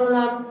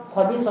SAW,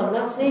 khabisun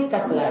nafsi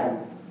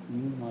kaslan.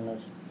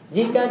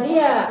 Jika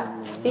dia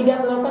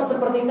tidak melakukan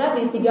seperti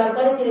tadi, 3 hal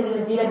tadi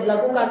tidak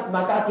dilakukan,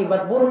 maka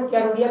akibat buruk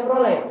yang dia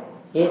peroleh,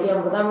 yaitu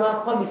yang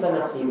pertama khabisun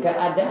nafsi,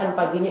 keadaan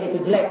paginya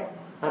itu jelek,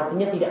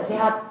 artinya tidak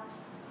sehat.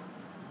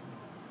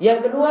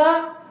 Yang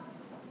kedua,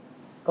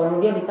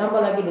 kemudian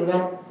ditambah lagi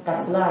dengan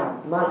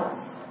kaslan,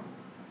 malas.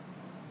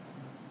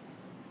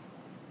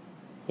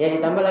 Ya,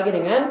 ditambah lagi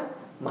dengan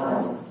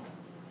malas.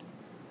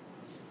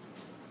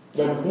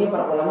 Dan di sini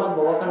para ulama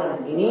membawakan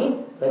hadis ini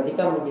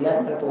ketika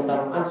menjelaskan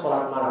keutamaan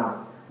sholat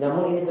malam.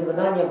 Namun ini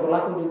sebenarnya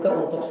berlaku juga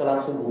untuk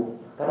sholat subuh,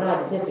 karena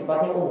hadisnya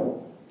sifatnya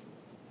umum.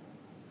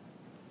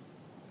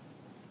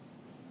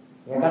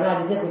 Ya, karena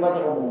hadisnya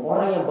sifatnya umum.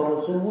 Orang yang bangun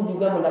subuh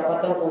juga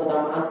mendapatkan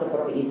keutamaan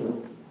seperti itu.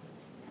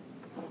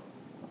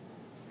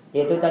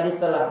 Yaitu tadi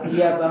setelah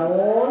dia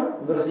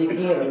bangun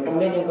berzikir,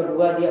 kemudian yang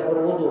kedua dia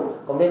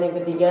berwudu, kemudian yang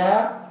ketiga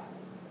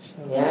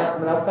ya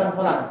melakukan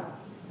sholat,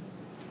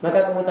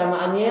 maka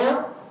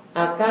keutamaannya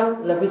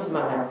akan lebih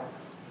semangat.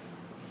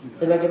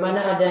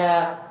 Sebagaimana ada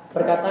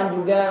perkataan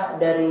juga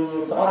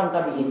dari seorang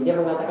tabi'in, dia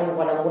mengatakan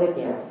kepada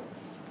muridnya,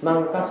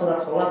 "Man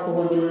kasurat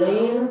sholatuhu bil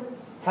lail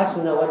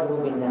hasuna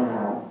wajhuhu bin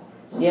nahar."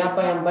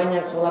 Siapa yang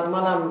banyak sholat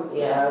malam,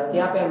 ya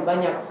siapa yang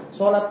banyak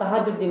sholat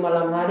tahajud di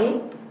malam hari,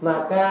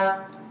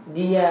 maka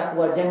dia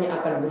wajahnya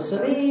akan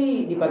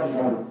berseri di pagi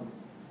hari.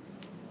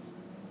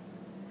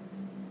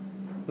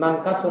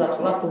 Maka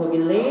sholat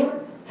bil lail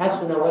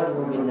hasuna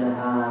wajhu bin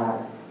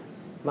nahar,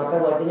 maka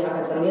wajahnya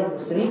akan terlihat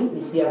berseri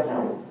di siang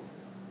hari.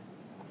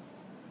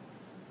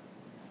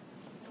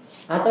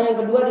 Atau yang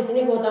kedua di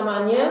sini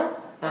keutamaannya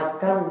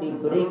akan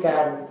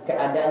diberikan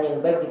keadaan yang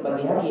baik di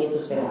pagi hari,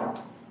 yaitu sehat.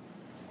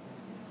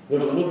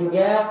 Jadi ini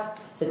juga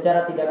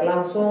secara tidak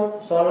langsung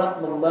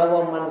sholat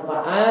membawa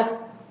manfaat,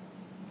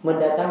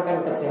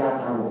 mendatangkan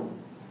kesehatan.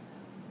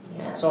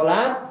 Ya,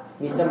 sholat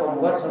bisa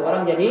membuat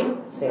seorang jadi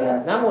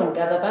sehat. Namun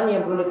catatan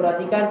yang perlu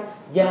diperhatikan,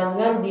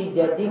 jangan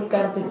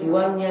dijadikan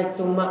tujuannya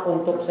cuma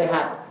untuk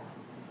sehat.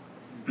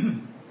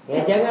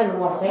 Ya jangan,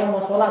 wah saya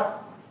mau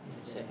sholat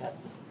sehat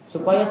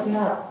supaya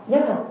sehat.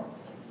 Jangan.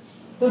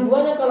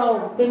 Tujuannya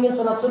kalau ingin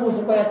sholat subuh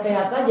supaya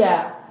sehat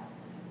saja,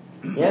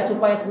 ya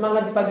supaya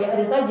semangat di pagi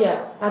hari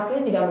saja,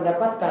 akhirnya tidak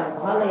mendapatkan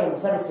pahala yang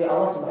besar di sisi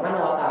Allah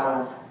Subhanahu wa taala.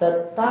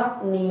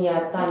 Tetap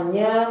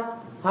niatannya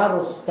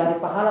harus cari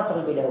pahala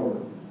terlebih dahulu.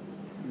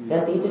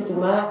 Nanti itu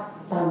cuma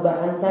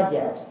tambahan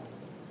saja,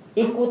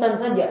 ikutan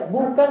saja,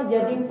 bukan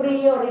jadi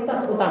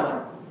prioritas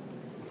utama.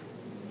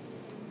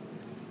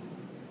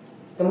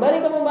 Kembali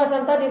ke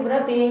pembahasan tadi,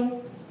 berarti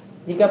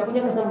jika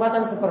punya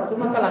kesempatan seperti itu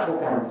maka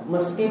lakukan.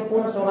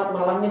 Meskipun sholat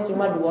malamnya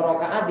cuma 2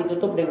 rakaat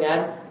ditutup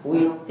dengan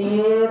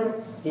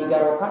witir 3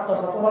 rakaat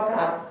atau 1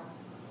 rakaat,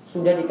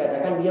 sudah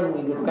dikatakan dia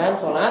menghidupkan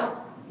sholat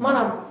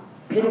malam.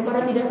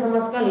 Daripada tidak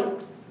sama sekali,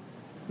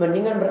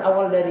 mendingan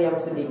berawal dari yang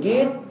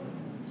sedikit,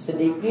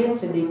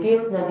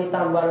 nanti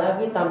tambah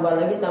lagi,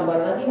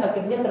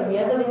 akhirnya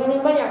terbiasa dengan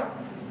yang banyak.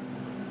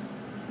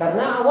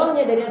 Karena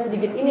awalnya dari yang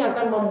sedikit ini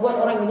akan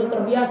membuat orang itu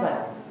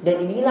terbiasa.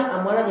 Dan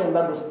inilah amalan yang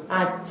bagus.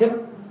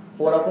 Ajab,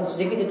 walaupun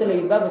sedikit itu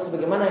lebih bagus.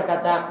 Sebagaimana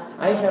kata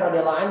Aisyah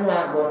radhiyallahu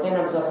anha,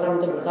 bahwasanya Nabi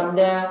SAW itu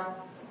bersabda,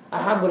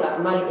 ahabul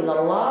a'mali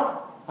ilallah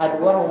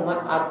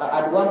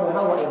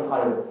adwamuha wa in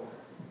qall.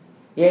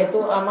 Yaitu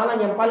amalan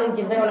yang paling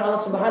cintai oleh Allah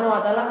Subhanahu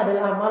wa taala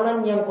adalah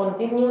amalan yang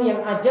kontinu,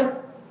 yang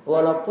ajab,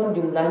 walaupun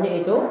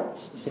jumlahnya itu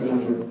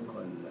sedikit.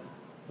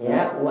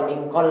 Ya, wa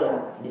in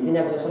qalla. Di sini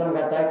Nabi SAW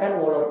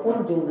katakan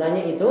walaupun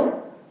jumlahnya itu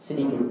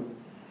sedikit.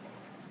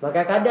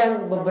 Maka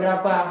kadang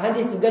beberapa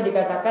hadis juga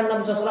dikatakan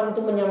Nabi SAW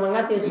itu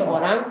menyemangati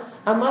seorang,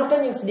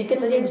 amalkan yang sedikit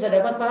saja bisa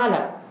dapat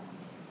pahala.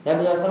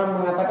 Nabi SAW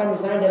mengatakan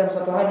misalnya dalam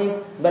satu hadis,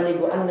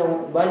 balighu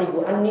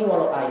anni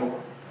walau ayat.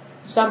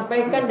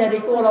 Sampaikan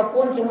dariku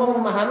walaupun cuma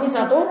memahami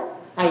 1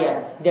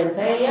 ayat. Dan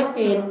saya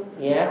yakin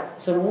ya,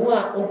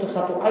 semua untuk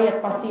 1 ayat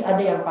pasti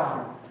ada yang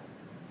paham.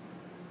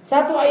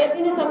 1 ayat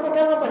ini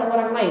sampaikanlah pada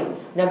orang lain.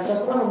 Nabi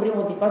SAW memberi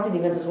motivasi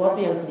dengan sesuatu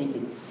yang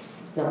sedikit,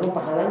 namun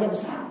pahalanya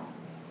besar.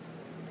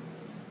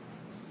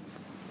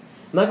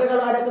 Maka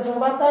kalau ada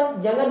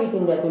kesempatan jangan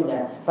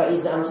ditunda-tunda. Fa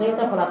iza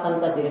amsayta fala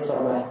tantazir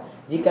shalah.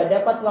 Jika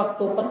dapat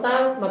waktu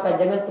petang maka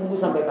jangan tunggu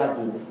sampai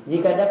pagi.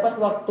 Jika dapat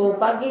waktu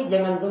pagi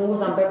jangan tunggu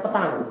sampai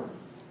petang.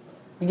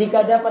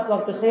 Jika dapat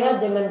waktu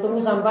sehat jangan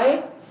tunggu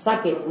sampai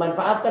sakit.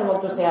 Manfaatkan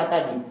waktu sehat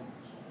tadi.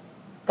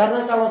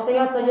 Karena kalau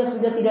sehat saja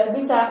sudah tidak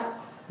bisa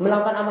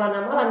melakukan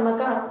amalan-amalan,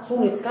 maka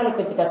sulit sekali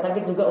ketika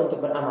sakit juga untuk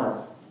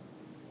beramal.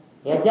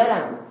 Ya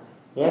jarang.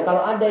 Ya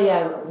kalau ada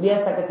yang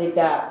biasa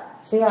ketika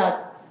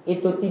sehat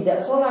itu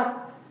tidak sholat,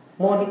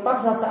 mau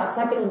dipaksa saat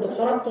sakit untuk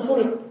sholat itu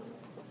sulit.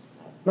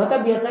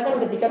 Maka biasakan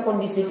ketika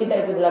kondisi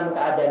kita itu dalam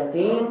keadaan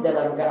fit,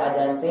 dalam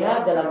keadaan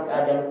sehat, dalam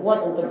keadaan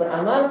kuat untuk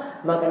beramal,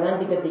 maka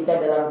nanti ketika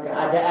dalam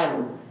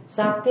keadaan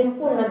sakit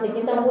pun nanti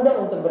kita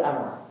mudah untuk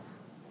beramal.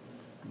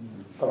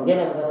 Kemudian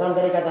Nabi SAW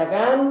tadi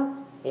katakan,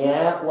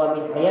 ya wa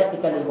min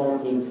hayatika li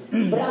mautik.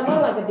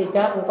 Beramallah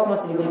ketika engkau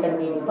masih diberikan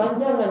kehidupan,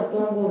 jangan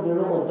tunggu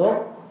dulu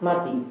untuk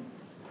mati.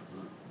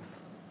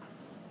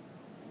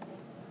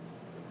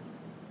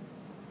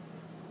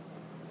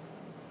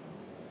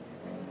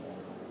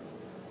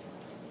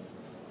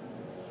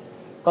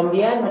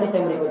 Kemudian hadis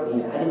yang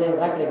berikutnya, hadis yang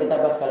terakhir kita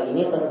bahas kali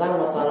ini tentang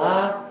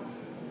masalah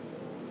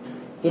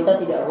kita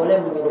tidak boleh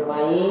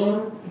menyerupai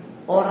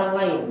orang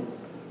lain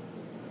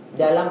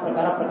dalam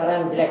perkara-perkara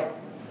yang jelek.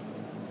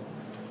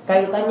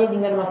 Kaitannya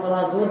dengan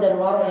masalah zuhud dan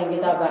wara yang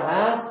kita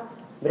bahas,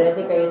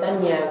 berarti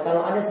kaitannya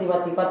kalau ada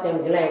sifat-sifat yang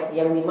jelek,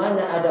 yang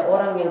dimana ada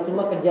orang yang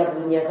cuma kejar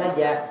dunia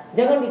saja,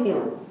 jangan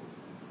ditiru.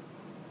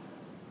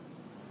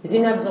 Di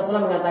sini Nabi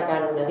SAW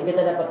mengatakan, nanti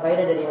kita dapat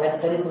faedah dari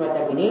hadis-hadis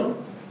semacam ini,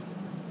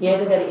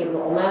 yaitu dari Ibnu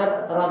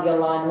Umar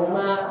radhiyallahu anhu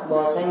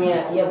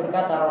bahwasanya ia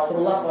berkata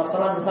Rasulullah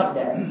SAW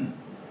bersabda,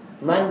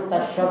 "Man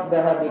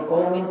tashabbaha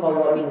biqaumin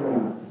fahuwa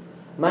minhum."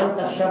 Man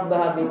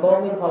tashabbaha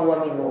biqaumin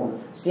fahuwa minhum.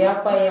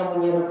 Siapa yang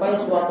menyerupai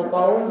suatu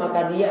kaum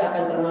maka dia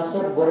akan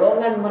termasuk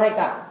golongan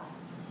mereka.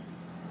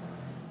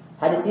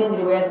 Hadis ini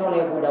diriwayatkan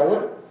oleh Abu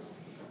Dawud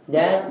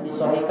dan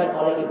disahihkan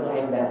oleh Ibnu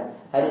Hibban.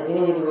 Hadis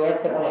ini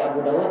diriwayatkan oleh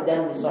Abu Dawud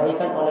dan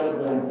disahihkan oleh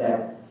Ibnu Hibban.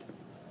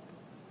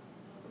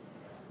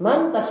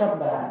 Man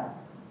tashabbaha,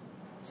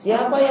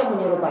 siapa yang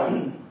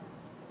menyerupai?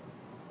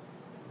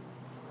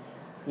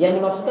 Yang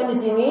dimaksudkan di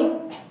sini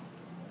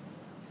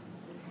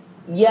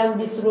yang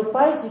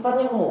diserupai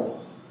sifatnya umum.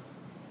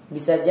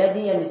 Bisa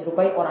jadi yang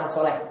diserupai orang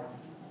soleh,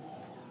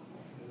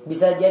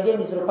 bisa jadi yang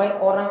diserupai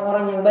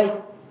orang-orang yang baik,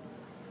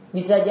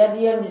 bisa jadi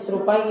yang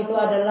diserupai itu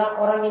adalah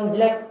orang yang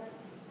jelek,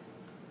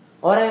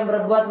 orang yang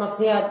berbuat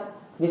maksiat.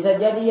 Bisa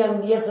jadi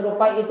yang dia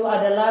serupai itu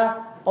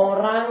adalah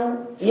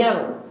orang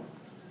yang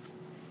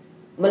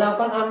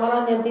melakukan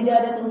amalan yang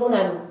tidak ada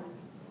tuntunan.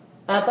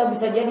 Atau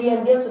bisa jadi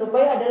yang dia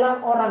serupai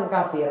adalah orang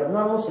kafir,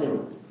 non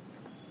muslim.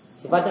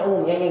 Sifatnya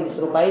umum ya, yang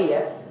diserupai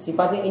ya,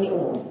 sifatnya ini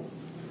umum.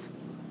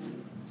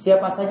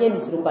 Siapa saja yang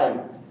diserupai.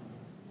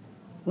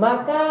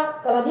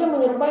 Maka kalau dia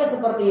menyerupai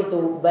seperti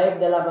itu,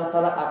 baik dalam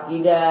masalah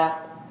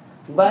akidah,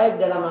 baik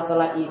dalam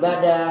masalah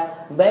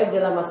ibadah, baik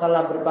dalam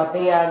masalah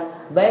berpakaian,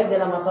 baik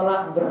dalam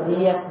masalah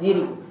berhias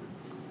diri,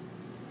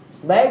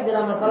 baik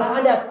dalam masalah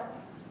adat.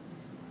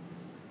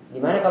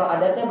 Dimana kalau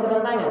adatnya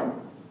bertentangan,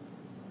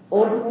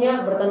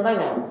 urfnya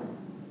bertentangan,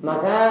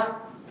 maka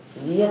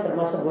dia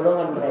termasuk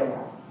golongan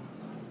mereka.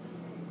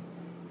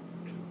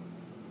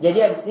 Jadi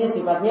di sini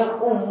sifatnya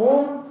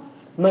umum,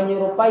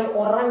 menyerupai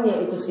orangnya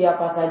itu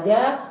siapa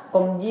saja.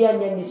 Kemudian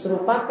yang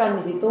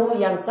diserupakan di situ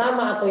yang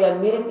sama atau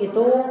yang mirip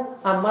itu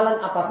amalan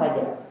apa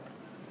saja.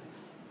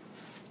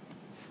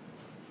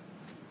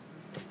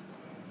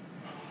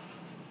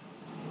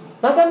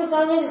 Maka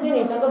misalnya di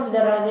sini contoh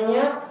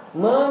sederhananya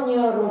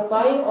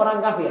menyerupai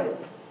orang kafir.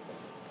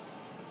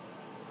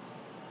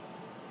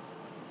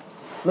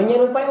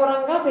 Menyerupai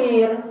orang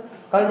kafir,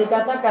 kalau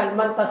dikatakan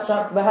man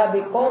tasyabbaha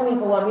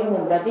biqaumin fahuwa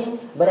minhum, berarti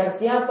barang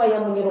siapa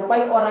yang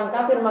menyerupai orang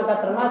kafir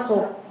maka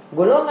termasuk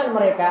golongan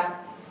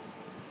mereka.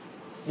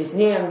 Di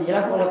sini yang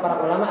dijelaskan oleh para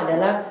ulama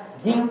adalah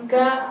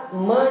jika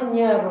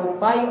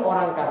menyerupai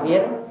orang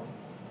kafir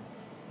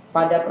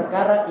pada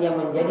perkara yang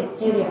menjadi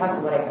ciri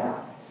khas mereka.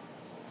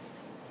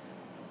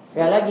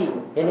 Sekali lagi,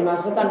 yang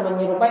dimaksudkan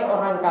menyerupai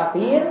orang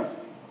kafir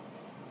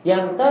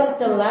yang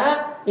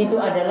tercela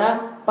itu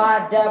adalah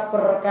pada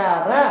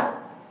perkara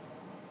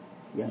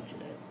yang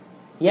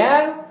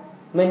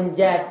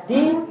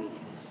menjadi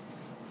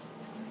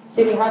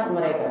ciri khas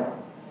mereka.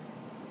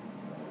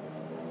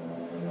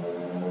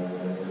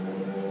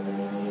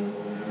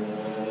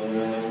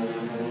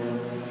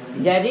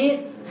 Jadi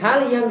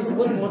hal yang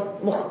disebut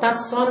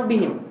mukhtasson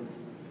bihim,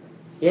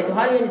 yaitu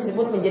hal yang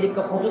disebut menjadi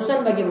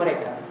kekhususan bagi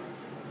mereka.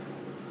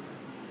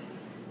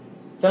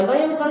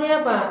 Contohnya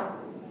misalnya apa?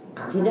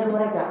 Akidah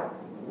mereka.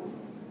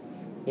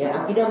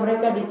 Ya, akidah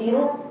mereka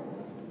ditiru.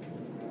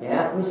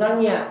 Ya,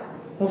 misalnya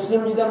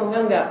Muslim juga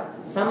menganggap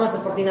sama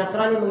seperti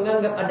Nasrani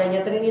menganggap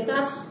adanya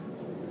Trinitas.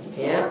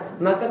 Ya,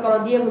 maka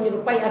kalau dia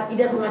menyerupai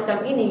akidah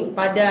semacam ini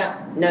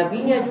pada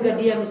nabinya juga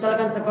dia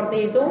misalkan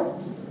seperti itu,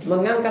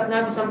 mengangkat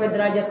Nabi sampai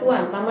derajat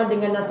Tuhan, sama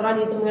dengan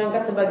Nasrani itu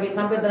mengangkat sebagai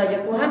sampai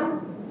derajat Tuhan,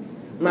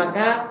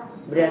 maka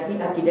berarti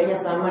akidahnya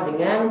sama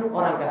dengan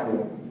orang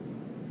kafir,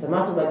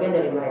 termasuk bagian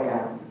dari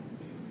mereka.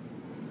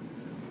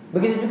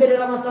 Begitu juga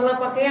dalam masalah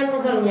pakaian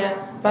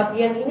misalnya,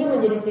 pakaian ini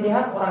menjadi ciri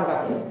khas orang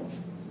kafir.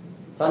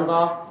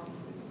 Contoh,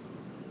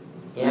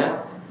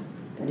 ya,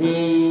 di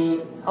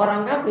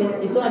orang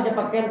kafir itu ada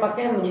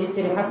pakaian-pakaian menjadi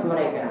ciri khas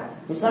mereka.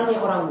 Misalnya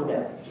orang muda.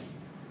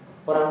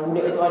 Orang muda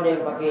itu ada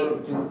yang pakai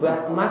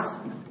jubah emas,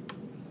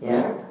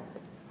 ya,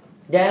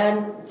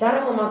 dan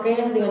cara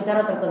memakainya dengan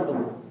cara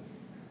tertentu.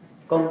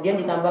 Kemudian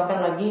ditambahkan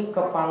lagi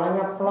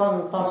kepalanya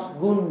plontos,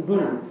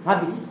 gundul,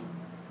 habis.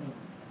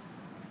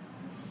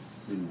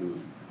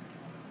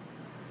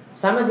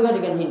 Sama juga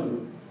dengan Hindu.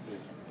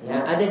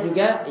 Ya, ada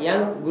juga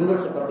yang gundul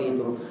seperti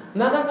itu.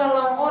 Maka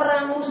kalau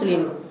orang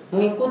Muslim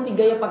mengikuti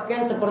gaya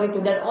pakaian seperti itu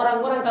dan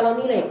orang-orang kalau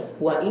nilai,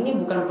 wah ini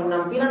bukan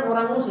penampilan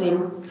orang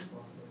Muslim,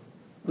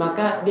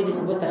 maka dia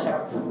disebut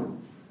tasyabbuh.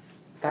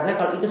 Karena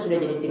kalau itu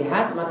sudah jadi ciri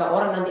khas, maka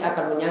orang nanti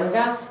akan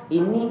menyangka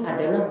ini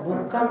adalah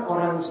bukan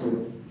orang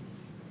Muslim.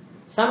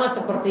 Sama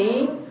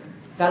seperti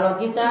kalau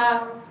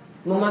kita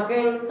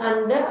memakai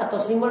tanda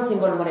atau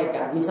simbol-simbol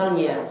mereka.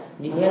 Misalnya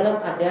di helm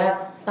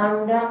ada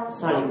tanda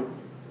salib.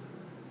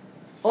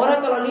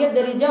 Orang kalau lihat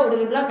dari jauh,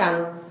 dari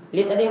belakang,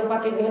 lihat ada yang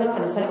pakai helm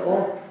ada salib,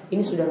 oh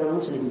ini sudah non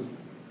Muslim.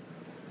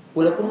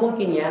 Walaupun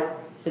mungkin ya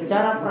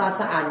secara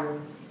perasaan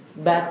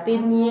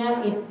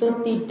batinnya itu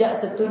tidak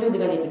setuju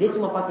dengan itu, dia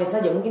cuma pakai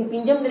saja, mungkin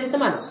pinjam dari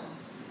teman.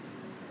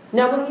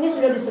 Namun ini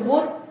sudah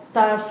disebut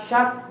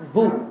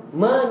tasyabbuh,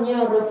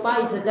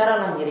 menyerupai secara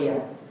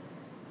lahiriah.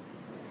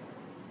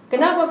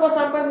 Kenapa kok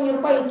sampai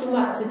menyerupai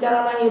cuma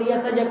secara lahiriah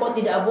saja kok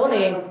tidak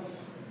boleh?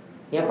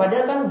 Ya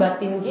padahal kan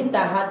batin kita,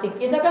 hati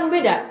kita kan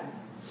beda.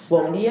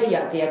 Wong dia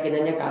ya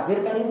keyakinannya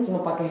kafir, kan ini cuma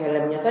pakai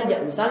helmnya saja,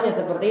 misalnya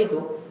seperti itu.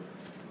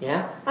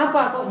 Ya,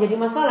 apa kok jadi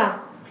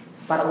masalah?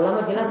 Para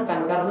ulama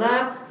jelaskan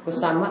karena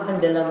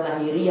kesamaan dalam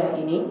lahiriah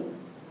ini,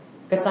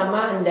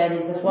 kesamaan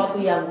dari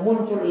sesuatu yang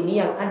muncul ini,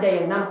 yang ada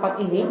yang nampak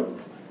ini,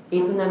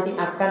 itu nanti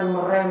akan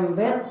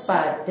merembet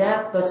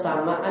pada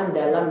kesamaan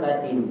dalam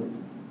batin.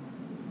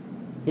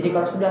 Jadi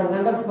kalau sudah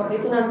menganggap seperti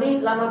itu, nanti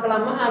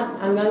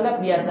lama-kelamaan menganggap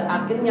biasa,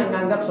 akhirnya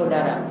menganggap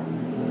saudara,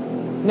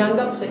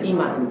 menganggap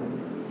seiman,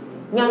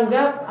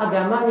 menganggap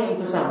agamanya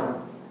itu sama.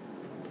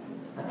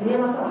 Akhirnya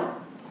masalah.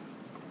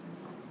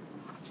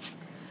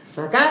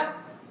 Maka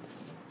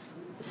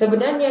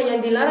sebenarnya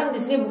yang dilarang di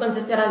sini bukan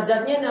secara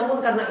zatnya,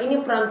 namun karena ini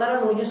perantara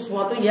menuju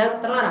sesuatu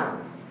yang terlarang.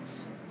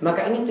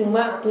 Maka ini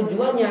cuma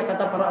tujuannya,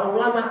 kata para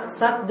ulama,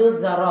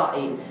 sadduz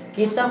zara'i.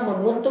 Kita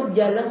menutup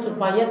jalan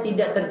supaya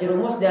tidak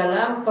terjerumus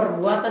dalam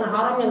perbuatan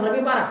haram yang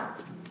lebih parah.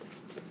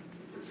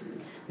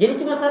 Jadi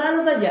cuma sarana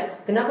saja.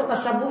 Kenapa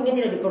tasyabuh ini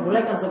tidak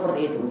diperbolehkan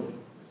seperti itu?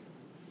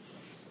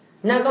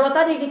 Nah, kalau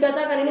tadi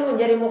dikatakan ini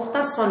menjadi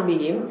mukhtasson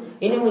bihim,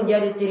 ini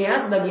menjadi ciri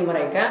khas bagi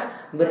mereka,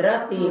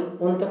 berarti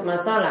untuk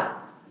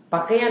masalah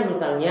pakaian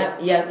misalnya,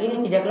 yang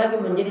ini tidak lagi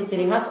menjadi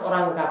ciri khas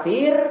orang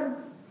kafir,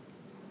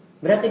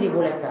 berarti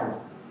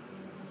dibolehkan.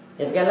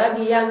 Ya, sekali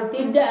lagi, yang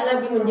tidak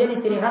lagi menjadi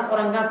ciri khas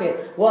orang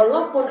kafir,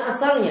 walaupun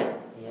asalnya,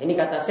 ya, ini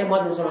kata Syekh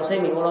Muhammad bin Shalih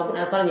Al-Utsaimin, walaupun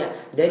asalnya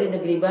dari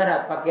negeri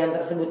barat pakaian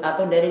tersebut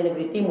atau dari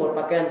negeri timur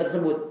pakaian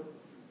tersebut,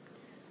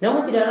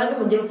 namun tidak lagi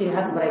menjadi ciri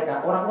khas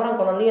mereka. Orang-orang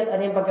kalau lihat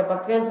ada yang pakai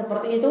pakaian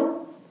seperti itu,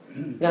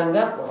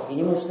 nganggap, wah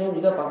ini muslim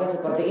juga pakai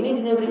seperti ini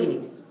di negeri ini.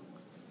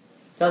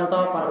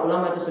 Contoh para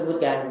ulama itu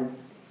sebutkan,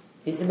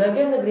 di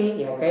sebagian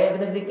negeri, ya kayak di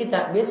negeri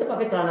kita, biasa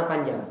pakai celana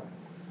panjang.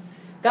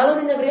 Kalau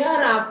di negeri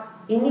Arab,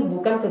 ini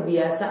bukan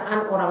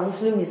kebiasaan orang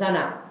muslim di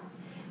sana.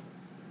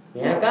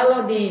 Ya,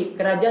 kalau di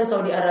kerajaan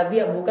Saudi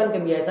Arabia bukan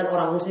kebiasaan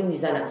orang muslim di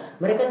sana.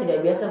 Mereka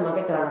tidak biasa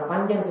memakai celana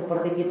panjang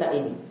seperti kita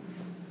ini.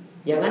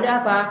 Yang ada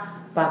apa?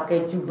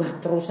 Pakai jubah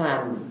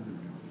terusan.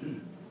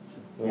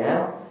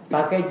 Ya,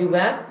 pakai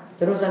jubah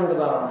terusan ke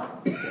bawah.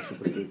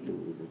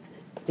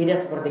 Tidak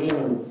seperti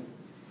ini.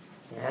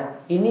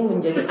 Ya, ini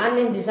menjadi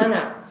aneh di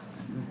sana.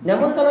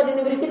 Namun kalau di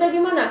negeri kita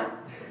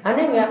gimana?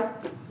 Aneh nggak?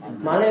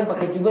 Malah yang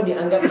pakai jubah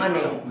dianggap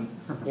aneh.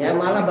 Ya,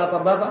 malah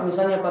bapak-bapak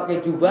misalnya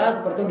pakai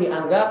jubah seperti itu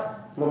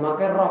dianggap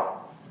memakai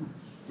rok.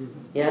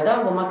 Ya,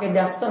 atau memakai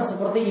daster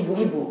seperti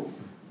ibu-ibu.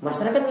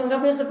 Masyarakat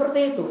menganggapnya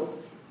seperti itu.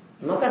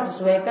 Maka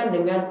sesuaikan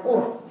dengan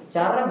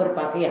cara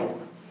berpakaian.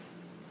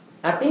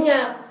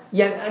 Artinya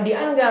yang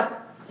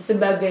dianggap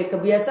sebagai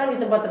kebiasaan di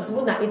tempat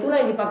tersebut, nah itulah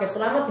yang dipakai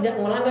selama tidak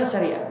melanggar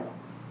syariat.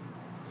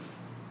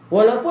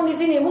 Walaupun di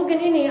sini mungkin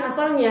ini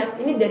asalnya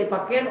ini dari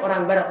pakaian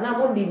orang barat,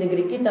 namun di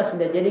negeri kita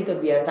sudah jadi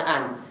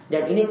kebiasaan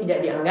dan ini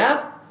tidak dianggap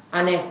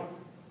aneh.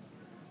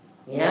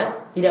 Ya,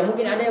 tidak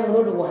mungkin ada yang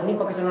menuduh, wah ini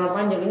pakai celana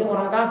panjang, ini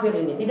orang kafir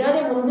ini. Tidak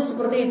ada yang menuduh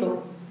seperti itu.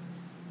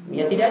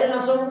 Ya, tidak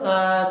ada langsung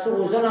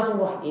suuzon langsung,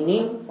 wah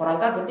ini orang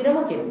kafir, tidak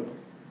mungkin.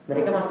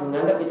 Mereka masih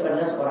menganggap itu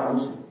adalah seorang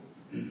muslim.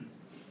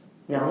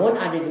 Namun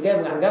ada juga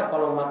yang menganggap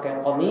kalau memakai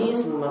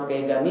komis,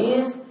 memakai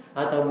gamis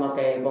atau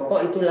memakai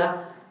koko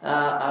itulah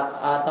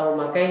atau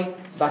memakai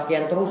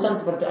pakaian terusan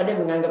seperti itu, ada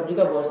yang menganggap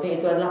juga bahwa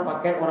itu adalah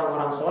pakaian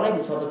orang-orang soleh di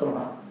suatu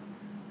tempat.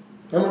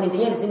 Namun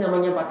intinya di sini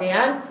namanya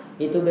pakaian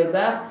itu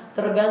bebas,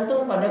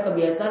 tergantung pada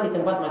kebiasaan di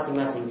tempat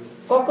masing-masing.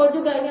 Koko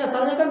juga ini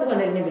asalnya kan bukan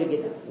dari negeri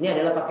kita. Ini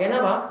adalah pakaian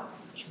apa?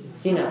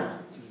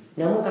 Cina.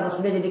 Namun karena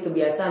sudah jadi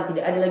kebiasaan,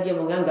 tidak ada lagi yang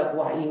menganggap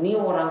wah ini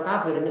orang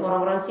kafir, ini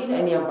orang-orang Cina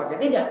ini yang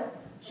pakai. Tidak,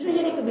 sudah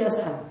jadi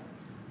kebiasaan.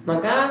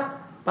 Maka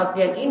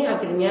pakaian ini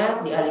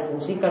akhirnya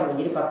dialihfungsikan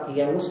menjadi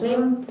pakaian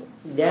muslim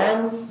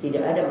dan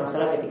tidak ada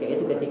masalah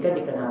ketika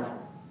dikenakan.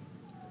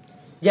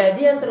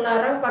 Jadi yang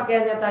terlarang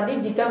pakaiannya tadi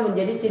jika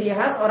menjadi ciri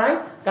khas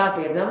orang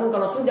kafir. Namun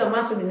kalau sudah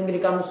masuk di negeri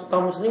kaum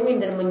muslimin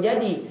dan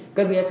menjadi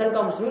kebiasaan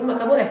kaum muslimin,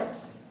 maka boleh.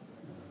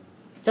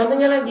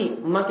 Contohnya lagi,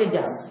 memakai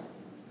jas.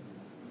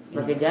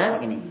 Memakai jas.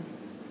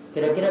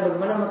 Kira-kira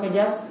bagaimana memakai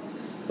jas?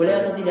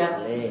 Boleh atau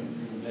tidak?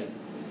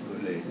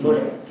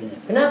 Boleh.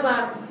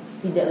 Kenapa?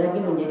 Tidak lagi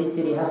menjadi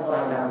ciri khas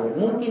orang kafir.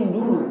 Mungkin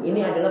dulu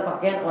ini adalah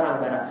pakaian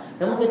orang barat.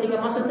 Namun ketika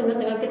masuk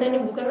tengah-tengah kita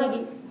ini bukan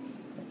lagi.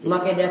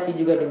 Memakai dasi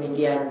juga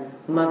demikian.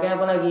 Memakai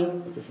apa lagi?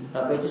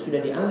 Apa itu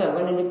sudah dianggap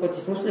kan ini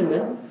pocis muslim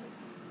kan?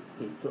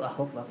 Itu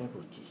Ahok pakai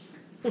pocis.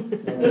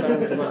 Itu kan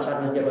cuma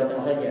karena jabatan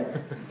saja.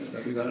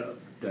 Tapi kalau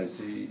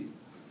dasi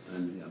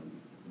yang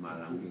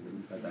Maram itu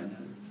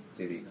katanya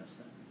ciri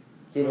khas.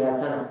 Ciri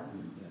khas sana.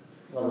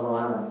 Wallahu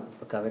a'lam.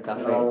 Pegawai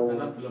kafe.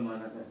 Karena belum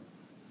ada kan?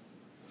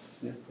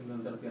 Ya, belum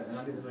terbiasa.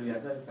 Nanti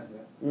terbiasa kan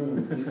ya.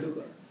 Itu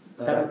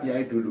para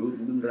kiai dulu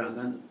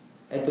menerangkan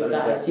itu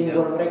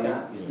simbol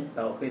mereka.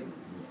 Tauhid.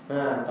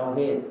 Nah,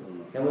 tauhid.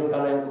 Namun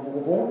kalau yang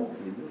kupu-kupu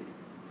itu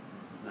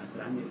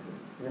Nasrani itu.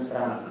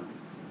 Nasrani.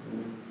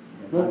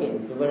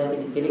 Mungkin coba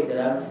nanti ditilik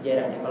dalam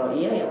sejarahnya. Kalau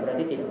iya ya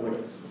berarti tidak boleh.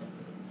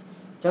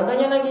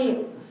 Contohnya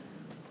lagi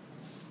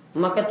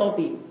memakai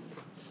topi.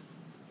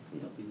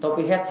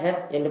 Topi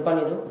head yang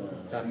depan itu.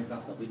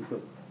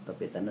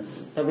 Topi tenis.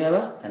 Topi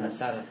apa? Tenis.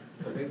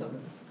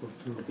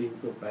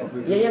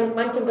 Ya yang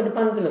mancung ke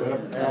depan itu loh.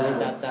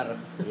 Cacar.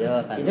 Ya,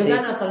 itu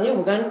kan asalnya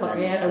bukan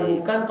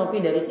bukan topi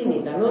dari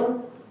sini,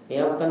 namun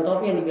ya bukan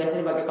topi yang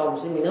biasa dipakai kaum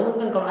muslimin. Namun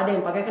kan kalau ada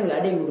yang pakai kan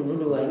nggak ada yang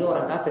nuduh-nuduh ini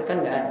orang kafir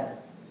kan nggak ada.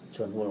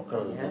 John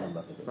Walker Ya.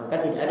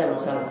 Maka tidak ada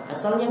masalah.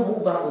 Asalnya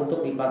mubah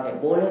untuk dipakai,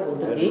 boleh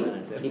untuk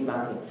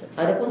dipakai.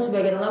 Adapun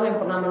sebagian ulama yang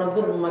pernah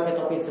menegur memakai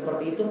topi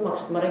seperti itu,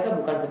 maksud mereka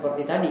bukan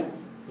seperti tadi,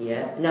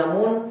 ya.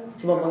 Namun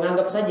cuma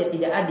menganggap saja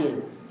tidak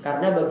adil,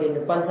 karena bagian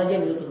depan saja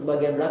ditutup,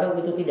 bagian belakang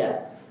itu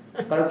tidak.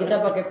 Kalau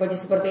kita pakai peci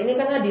seperti ini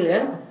kan adil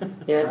kan?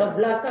 Ya, atau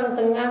belakang,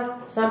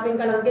 tengah,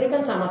 samping, kanan, kiri kan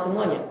sama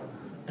semuanya.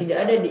 Tidak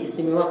ada yang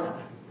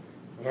diistimewakan.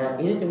 Ya,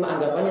 itu cuma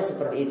anggapannya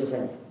seperti itu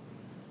saja.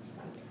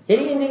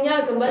 Jadi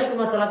intinya kembali ke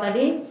masalah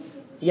tadi,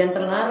 yang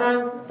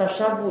terlarang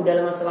tasyabuh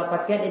dalam masalah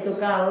pakaian itu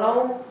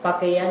kalau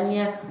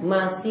pakaiannya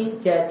masih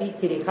jadi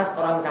ciri khas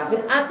orang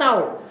kafir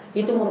atau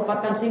itu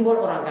merupakan simbol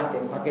orang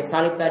kafir. Pakai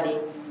salib tadi,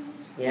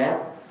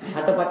 ya,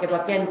 atau pakai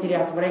pakaian ciri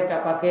khas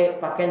mereka, pakai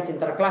pakaian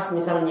sinterklas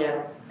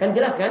misalnya, kan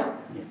jelas kan?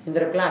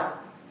 Sinterklas,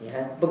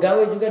 ya.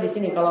 Pegawai juga di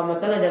sini kalau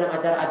misalnya dalam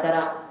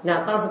acara-acara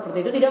Natal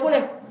seperti itu tidak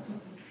boleh.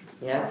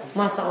 Ya,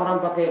 masa orang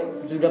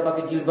sudah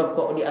pakai jilbab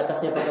kok di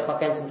atasnya pakai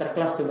pakaian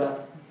sinterklas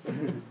coba?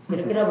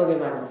 Kira-kira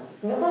bagaimana?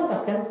 Enggak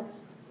pantas kan?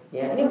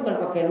 Ya, ini bukan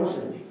pakaian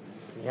muslim.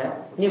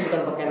 Ya, ini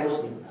bukan pakaian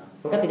muslim.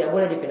 Maka tidak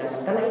boleh dikenakan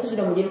karena itu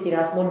sudah menjadi ciri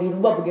khas. Mau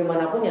dirubah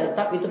bagaimanapun ya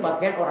tetap itu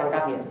pakaian orang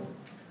kafir.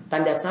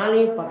 Tanda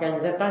salib,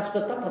 pakaian sinterklas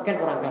tetap pakaian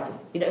orang kafir.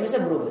 Tidak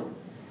bisa berubah.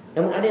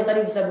 Namun ada yang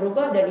tadi bisa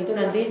berubah dan itu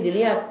nanti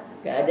dilihat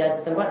keadaan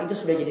setempat itu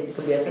sudah jadi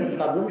kebiasaan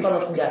kita belum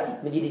kalau sudah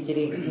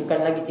menjadi bukan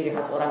lagi ciri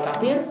khas orang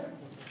kafir,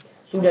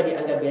 sudah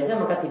dianggap biasa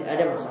maka tidak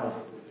ada masalah.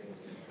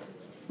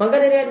 Maka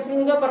dari hadis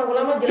ini juga para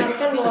ulama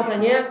jelaskan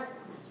bahwasanya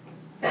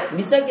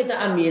bisa kita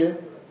ambil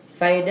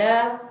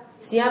kaidah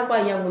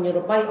siapa yang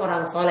menyerupai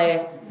orang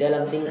soleh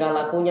dalam tingkah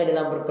lakunya,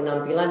 dalam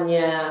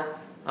berpenampilannya,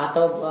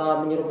 atau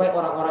menyerupai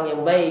orang-orang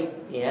yang baik,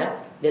 ya,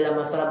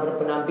 dalam masalah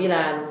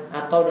berpenampilan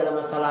atau dalam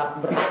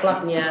masalah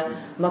berakhlaknya,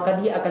 maka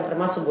dia akan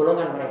termasuk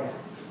golongan mereka.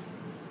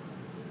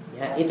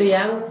 Ya, itu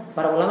yang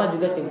para ulama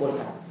juga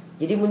simpulkan.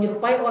 Jadi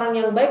menyerupai orang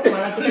yang baik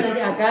malah kita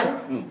nanti akan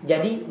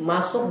jadi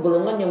masuk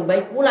golongan yang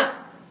baik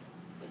pula.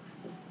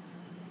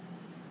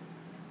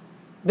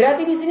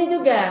 Berarti di sini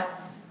juga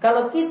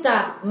kalau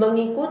kita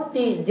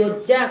mengikuti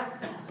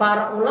jejak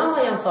para ulama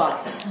yang soleh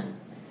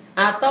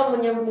atau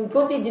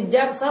mengikuti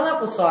jejak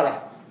salafus soleh,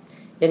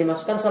 yang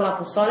dimaksudkan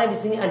salafus soleh di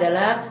sini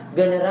adalah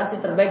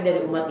generasi terbaik dari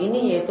umat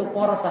ini yaitu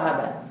para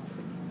sahabat.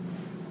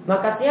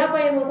 Maka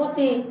siapa yang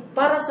mengikuti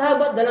para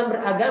sahabat dalam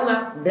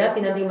beragama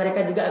berarti nanti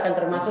mereka juga akan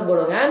termasuk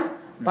golongan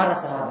para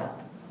sahabat.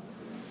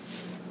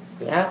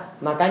 Ya,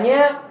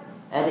 makanya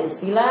ada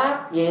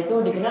istilah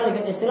yaitu dikenal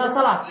dengan istilah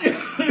salaf.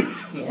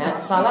 Ya,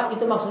 salaf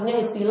itu maksudnya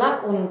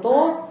istilah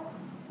untuk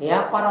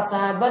ya para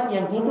sahabat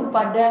yang hidup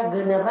pada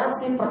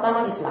generasi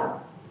pertama Islam.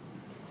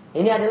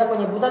 Ini adalah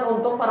penyebutan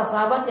untuk para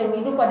sahabat yang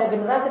hidup pada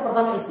generasi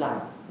pertama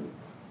Islam.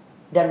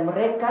 Dan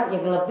mereka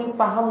yang lebih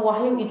paham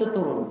wahyu itu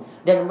turun.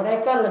 Dan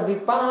mereka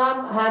lebih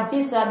paham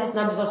hadis-hadis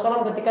Nabi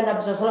SAW ketika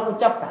Nabi SAW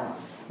ucapkan.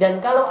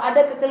 Dan kalau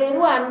ada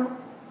kekeliruan,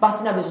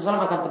 pasti Nabi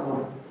SAW akan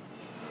tegur.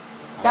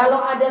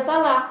 Kalau ada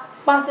salah,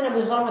 pasti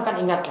Nabi SAW akan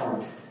ingatkan.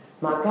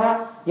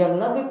 Maka yang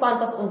lebih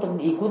pantas untuk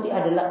diikuti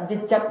adalah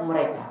jejak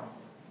mereka.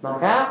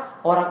 Maka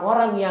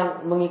orang-orang yang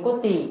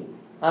mengikuti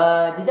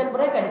jejak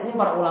mereka di sini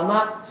para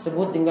ulama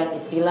sebut dengan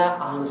istilah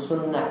ahlus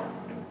sunnah.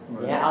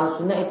 Ya, ahlus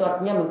sunnah itu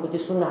artinya mengikuti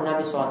sunnah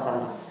Nabi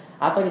SAW.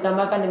 Atau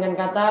ditambahkan dengan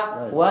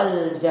kata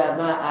wal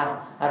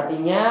jamaah,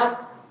 artinya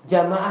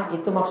jamaah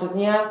itu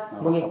maksudnya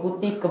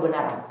mengikuti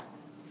kebenaran.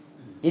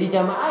 Jadi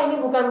jamaah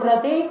ini bukan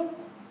berarti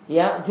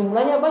ya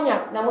jumlahnya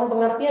banyak, namun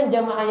pengertian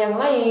jamaah yang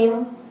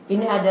lain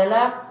ini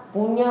adalah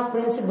punya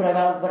prinsip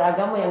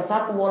beragama yang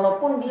satu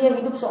walaupun dia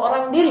hidup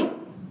seorang diri.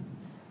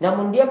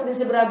 Namun dia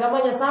prinsip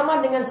beragamanya sama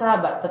dengan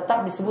sahabat,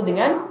 tetap disebut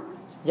dengan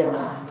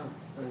jamaah.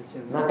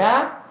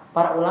 Maka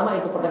para ulama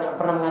itu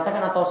pernah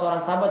mengatakan atau seorang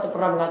sahabat itu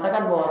pernah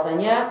mengatakan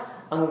bahwasanya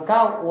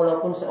engkau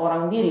walaupun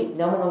seorang diri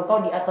namun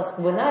engkau di atas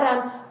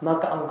kebenaran,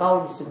 maka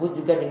engkau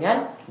disebut juga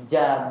dengan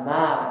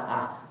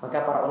jamaah. Maka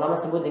para ulama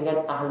sebut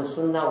dengan ahlus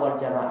sunnah wal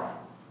jamaah.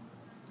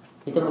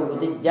 Itu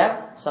mengikuti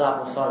jejak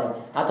salafus saleh,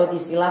 atau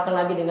diistilahkan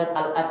lagi dengan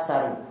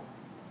al-atsari,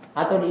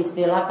 atau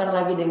diistilahkan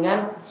lagi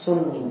dengan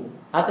sunni,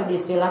 atau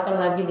diistilahkan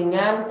lagi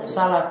dengan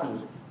salafi,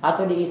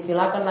 atau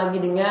diistilahkan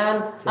lagi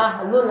dengan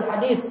ahlul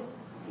hadis.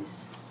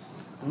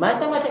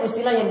 Macam-macam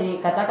istilah yang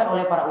dikatakan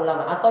oleh para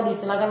ulama, atau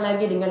diistilahkan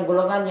lagi dengan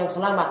golongan yang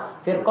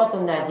selamat,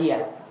 firqatun najiyah,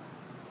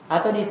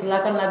 atau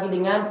diistilahkan lagi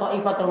dengan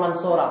thaifatul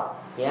mansurah,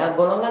 ya,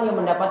 golongan yang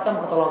mendapatkan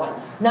pertolongan.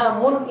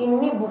 Namun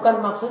ini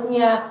bukan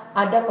maksudnya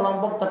ada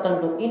kelompok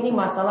tertentu. Ini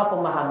masalah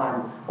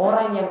pemahaman.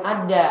 Orang yang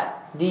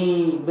ada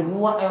di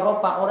benua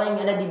Eropa, orang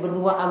yang ada di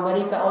benua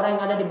Amerika, orang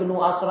yang ada di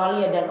benua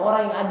Australia, dan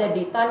orang yang ada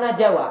di tanah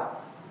Jawa,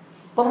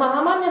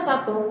 pemahamannya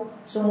satu.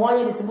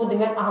 Semuanya disebut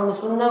dengan ahlus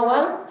sunnah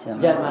wal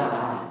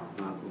jamaah.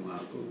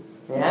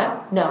 Ya,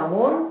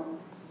 namun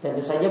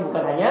tentu saja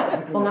bukan hanya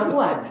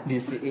pengakuan.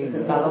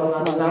 Kalau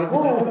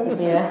mengaku-ngaku,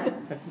 ya.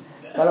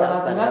 Kalau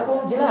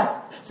ngaku-ngaku jelas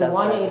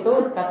semuanya itu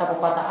kata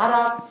pepatah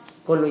Arab,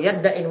 kullu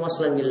yadda'in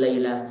waslan bil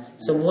laila.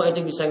 Semua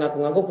itu bisa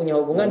ngaku-ngaku punya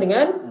hubungan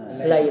dengan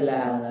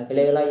Laila.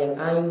 Laila yang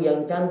ayu, yang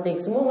cantik,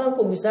 semua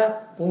ngaku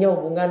bisa punya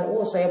hubungan.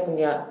 Oh, saya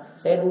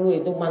dulu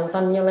itu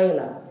mantannya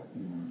Laila.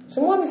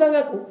 Semua bisa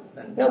ngaku.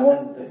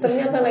 Namun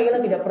ternyata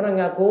Laila tidak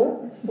pernah ngaku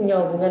punya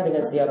hubungan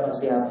dengan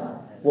siapa-siapa.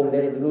 Wong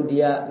dari dulu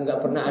dia enggak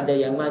pernah ada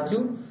yang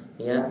maju,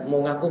 ya, mau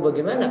ngaku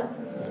bagaimana?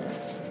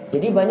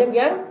 Jadi banyak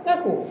yang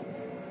ngaku.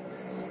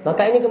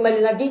 Maka ini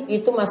kembali lagi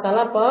itu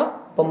masalah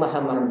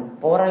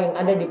pemahaman. Orang yang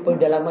ada di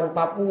pedalaman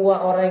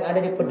Papua, orang yang ada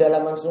di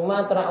pedalaman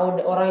Sumatera,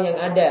 orang yang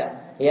ada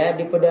ya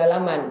di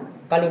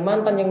pedalaman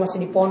Kalimantan yang masih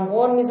di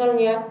pohon-pohon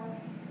misalnya.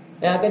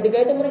 Nah, ketika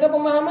itu mereka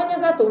pemahamannya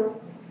satu,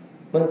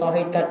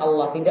 mentauhidkan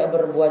Allah, tidak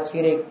berbuat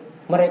syirik.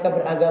 Mereka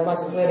beragama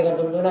sesuai dengan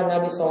tuntunan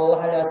Nabi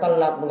SAW,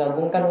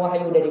 mengagungkan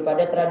wahyu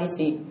daripada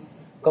tradisi.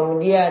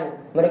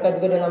 Kemudian mereka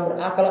juga dalam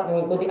berakhlak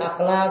mengikuti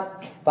akhlak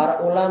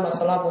para ulama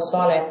salafus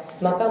saleh.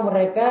 Maka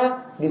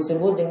mereka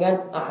disebut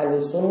dengan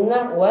ahlus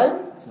sunnah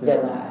wal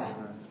jamaah.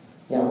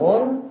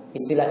 Namun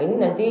istilah ini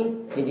nanti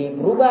jadi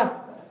berubah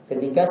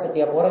ketika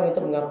setiap orang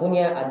itu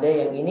mengakunya. Ada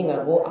yang ini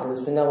ngaku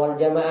ahlus sunnah wal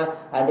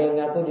jamaah, ada yang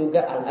ngaku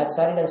juga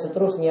al-atsari dan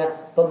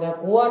seterusnya.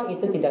 Pengakuan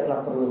itu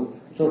tidaklah perlu.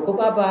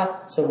 Cukup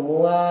apa?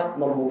 Semua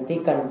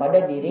membuktikan pada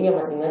dirinya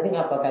masing-masing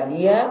apakah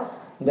dia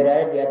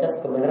berada di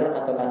atas kebenaran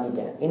atau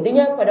tidak.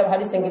 Intinya pada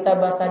hadis yang kita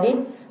bahas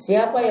tadi,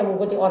 siapa yang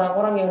mengikuti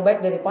orang-orang yang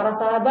baik dari para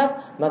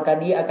sahabat, maka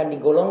dia akan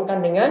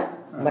digolongkan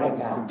dengan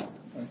mereka.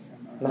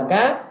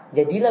 Maka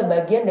jadilah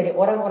bagian dari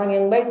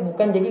orang-orang yang baik,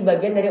 bukan jadi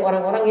bagian dari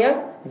orang-orang yang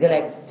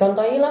jelek.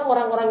 Contohilah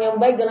orang-orang yang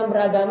baik dalam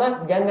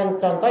beragama, jangan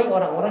contohi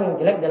orang-orang yang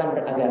jelek dalam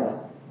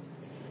beragama.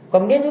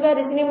 Kemudian juga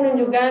di sini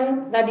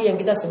menunjukkan tadi yang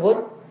kita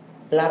sebut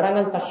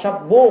larangan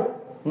tasyabbuh,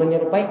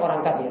 menyerupai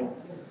orang kafir.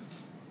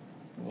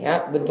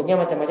 Ya,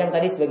 bentuknya macam-macam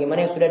tadi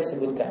sebagaimana yang sudah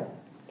disebutkan.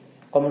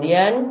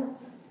 Kemudian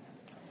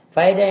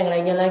faedah yang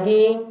lainnya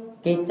lagi,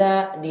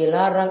 kita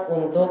dilarang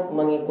untuk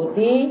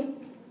mengikuti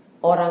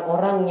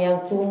orang-orang yang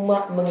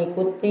cuma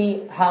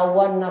mengikuti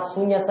hawa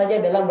nafsunya saja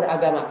dalam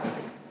beragama.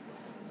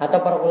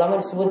 Atau para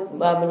ulama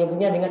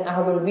menyebutnya dengan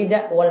ahlul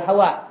bidah wal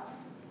hawa.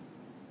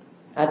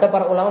 Atau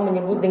para ulama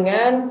menyebut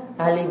dengan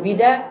ahli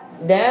bidah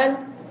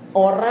dan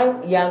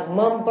orang yang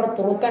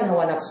memperturutkan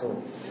hawa nafsu.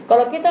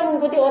 Kalau kita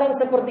mengikuti orang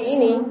seperti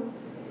ini,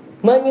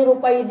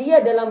 menyerupai dia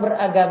dalam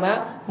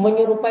beragama,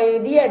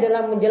 menyerupai dia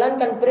dalam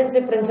menjalankan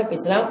prinsip-prinsip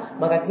Islam,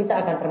 maka kita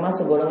akan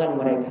termasuk golongan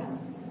mereka.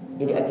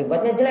 Jadi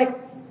akibatnya jelek.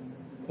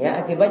 Ya,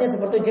 akibatnya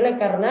seperti jelek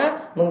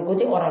karena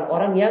mengikuti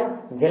orang-orang yang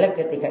jelek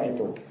ketika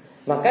itu.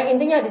 Maka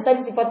intinya hadis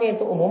tadi sifatnya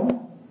itu umum.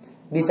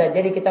 Bisa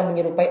jadi kita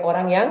menyerupai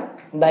orang yang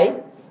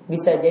baik,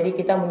 bisa jadi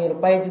kita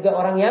menyerupai juga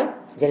orang yang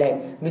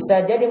jelek.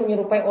 Bisa jadi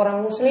menyerupai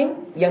orang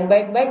muslim yang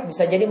baik-baik,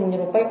 bisa jadi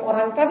menyerupai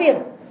orang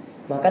kafir.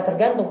 Maka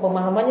tergantung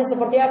pemahamannya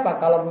seperti apa.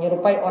 Kalau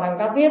menyerupai orang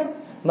kafir,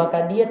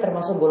 maka dia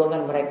termasuk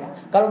golongan mereka.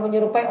 Kalau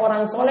menyerupai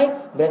orang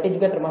soleh, berarti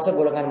juga termasuk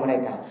golongan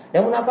mereka.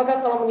 Namun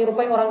apakah kalau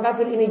menyerupai orang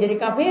kafir ini jadi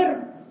kafir?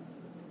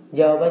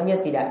 Jawabannya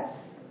tidak.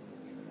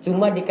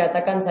 Cuma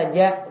dikatakan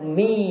saja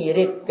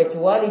mirip,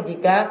 kecuali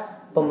jika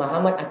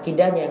pemahaman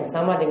akidahnya yang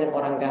sama dengan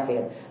orang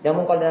kafir.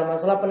 Namun kalau dalam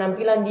masalah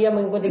penampilan dia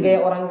mengikuti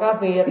gaya orang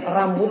kafir,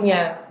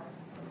 rambutnya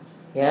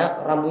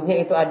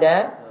itu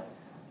ada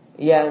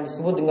yang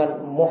disebut dengan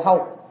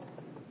mohawk.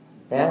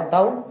 Ya,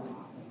 tahu?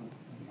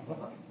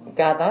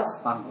 Ke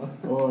atas.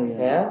 Oh iya.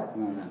 Ya.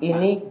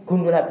 Ini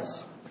gundul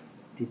habis.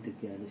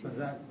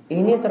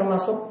 Ini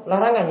termasuk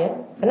larangan ya.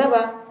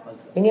 Kenapa?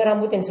 Ini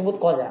rambut yang disebut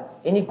koza.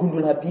 Ini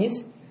gundul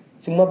habis,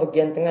 cuma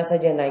bagian tengah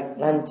saja naik,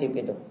 lancip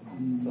itu.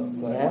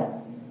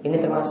 Ya. Ini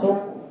termasuk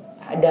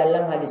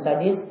dalam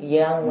hadis-hadis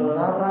yang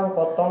melarang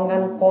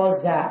potongan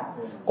koza.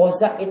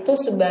 Koza itu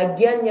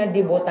sebagiannya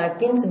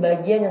dibotakin,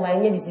 sebagian yang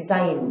lainnya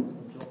disisain.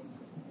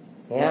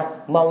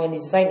 Ya, mau yang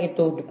disisain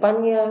itu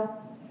depannya,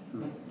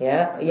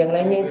 ya, yang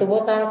lainnya itu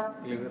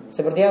botak.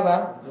 Seperti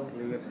apa?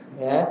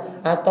 Ya,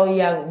 atau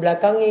yang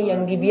belakangnya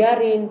yang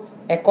dibiarin,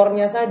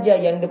 ekornya saja,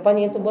 yang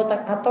depannya itu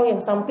botak, atau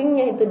yang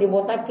sampingnya itu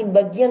dibotakin,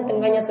 bagian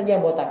tengahnya saja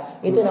yang botak.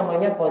 Itu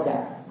namanya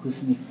koza.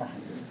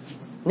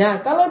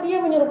 Nah, kalau dia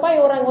menyerupai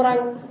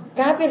orang-orang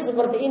kafir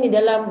seperti ini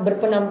dalam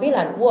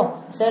berpenampilan,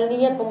 wah, saya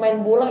lihat pemain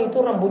bola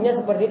itu rambutnya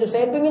seperti itu,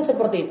 saya ingin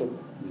seperti itu.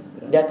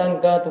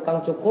 Datang ke tukang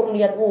cukur,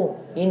 lihat,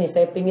 ini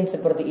saya pingin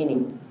seperti ini.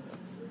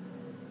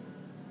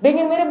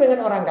 Pingin mirip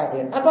dengan orang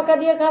kafir. Apakah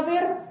dia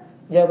kafir?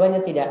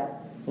 Jawabannya tidak.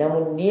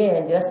 Namun dia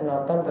yang jelas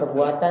melakukan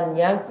perbuatan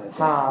yang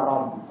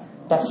haram.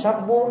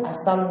 Tasyabbuh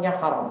asalnya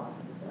haram.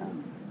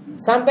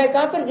 Sampai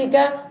kafir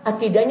jika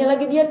akidahnya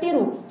lagi dia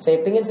tiru. Saya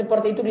pingin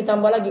seperti itu,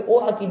 ditambah lagi,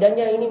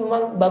 akidahnya ini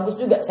memang bagus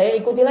juga, saya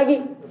ikuti lagi.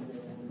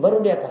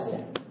 Baru dia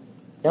kafir.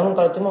 Namun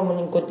kalau cuma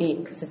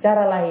mengikuti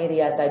secara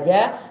lahiriah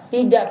saja,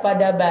 tidak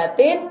pada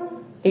batin,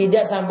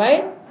 tidak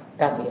sampai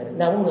kafir,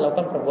 namun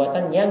melakukan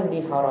perbuatan yang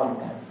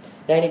diharamkan.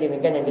 Dan ini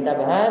demikian yang kita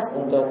bahas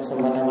untuk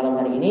kesempatan malam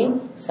hari ini,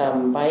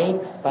 sampai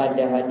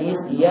pada hadis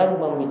yang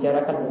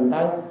membicarakan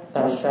tentang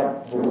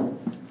tasyabbuh.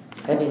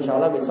 Dan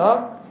insyaallah besok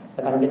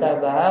akan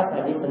kita bahas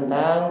hadis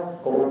tentang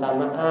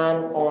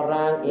keutamaan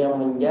orang yang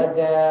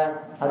menjaga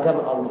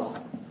agama Allah.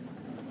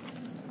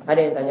 Ada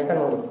yang tanyakan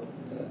mau?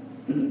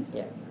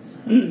 Ya.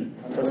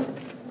 Terus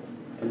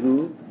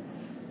dulu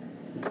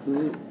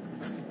itu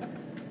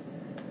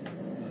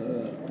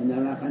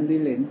menyalakan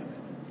lilin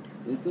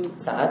itu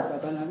saat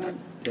katakan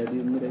dari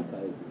mereka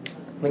itu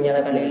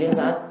menyalakan lilin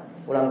saat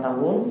ulang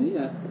tahun.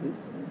 Iya,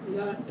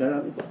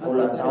 dalam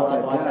ulang tahun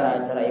atau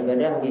acara-acara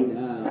ibadah gitu.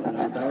 Ya,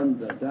 ulang tahun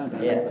ibadah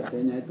dan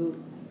sebagainya itu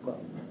kok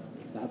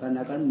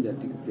seakan-akan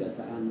menjadi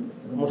kebiasaan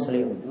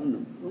Muslim.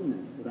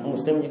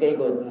 Muslim juga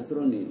ikut.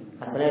 Nasrani.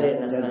 Asalnya dari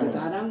Nasrani.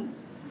 Sekarang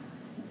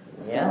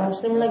ya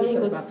Muslim lagi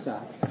ikut. Terpaksa.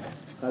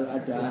 Kalau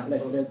ada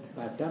listrik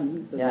padam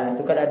Ya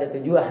itu kan ada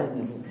tujuan.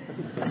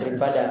 Listrik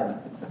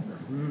padam.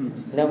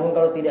 Namun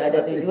kalau tidak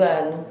ada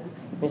tujuan,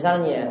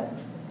 misalnya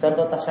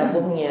contoh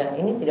tasyabuhnya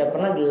ini tidak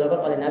pernah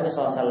dilakukan oleh Nabi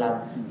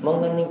SAW.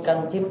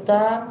 Mengeningkan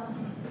cipta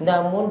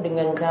namun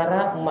dengan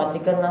cara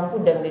mematikan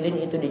lampu dan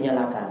lilin itu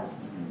dinyalakan.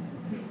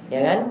 Ya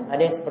kan?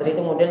 Ada yang seperti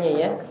itu modelnya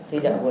ya.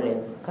 Tidak boleh.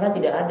 Karena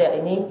tidak ada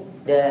ini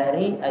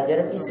dari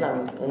ajaran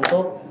Islam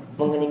untuk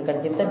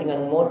mengeningkan cipta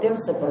dengan model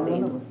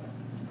seperti itu.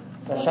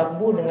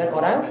 Tasyabuh dengan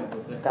orang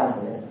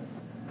kafir.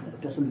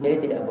 Jadi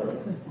tidak boleh.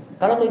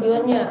 Kalau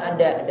tujuannya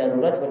ada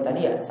darurat seperti tadi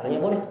ya, asalnya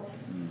boleh.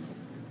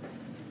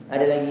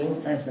 Ada lagi?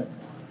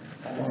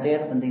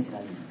 Saya penting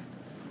sekali.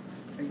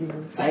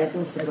 Saya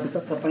tuh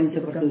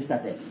seperti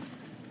Ustaz ya.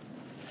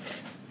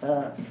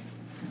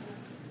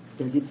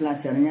 Jadi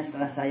pelajarannya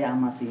setelah saya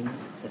amati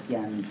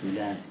sekian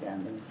bulan,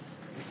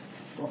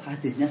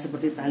 hadisnya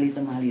seperti tali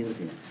temali itu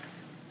ya.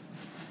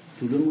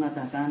 Dulu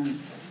mengatakan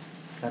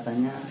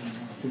katanya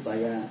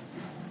supaya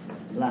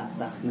la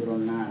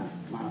takhiruna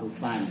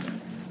ma'rufan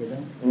gitu.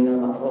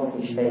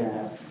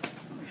 Ya.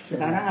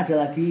 Sekarang ada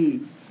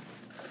lagi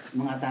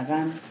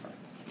mengatakan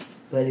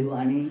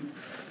baliwani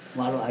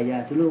walau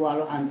ayah. Dulu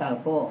walau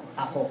antalko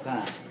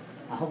akhoka.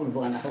 Akhok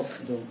bukan akhok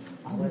itu.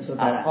 Akhok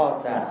saudara.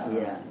 Akhoka.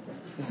 Iya.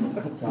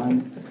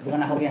 Jangan bukan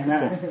akhok yang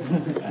benar.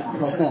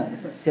 Akhoka.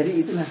 Jadi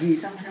itu lagi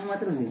sama-sama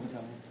terus.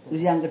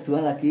 Terus yang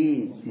kedua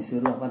lagi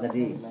disuruh apa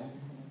tadi?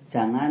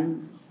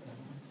 Jangan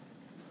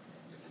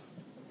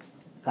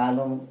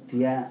kalau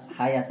dia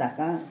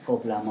hayataka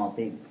qabla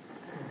mautik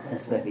dan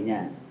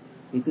sebagainya.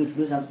 Itu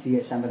dulu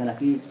dia sampaikan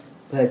lagi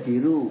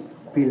badiru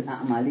bil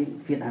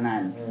a'mali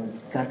fitanan.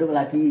 Kadang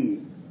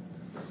lagi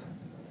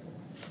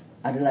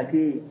ada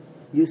lagi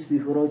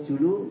yusbihu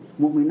rajulu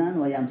mu'minan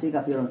wa yamsi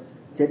kafirun.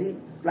 Jadi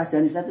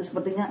pelajaran Islam itu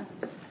sepertinya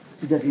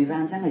sudah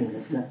dirancang ya,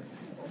 sudah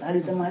tali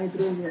temali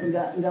terus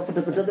enggak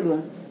pedot-pedot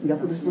terus, enggak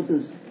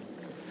putus-putus.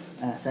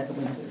 Saya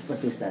kepengen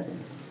seperti Ustaz.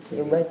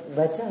 Ya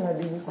baca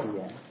Nabi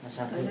ya.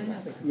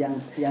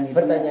 Yang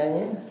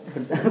pertanyaannya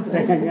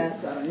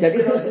jadi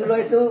Rasulullah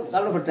itu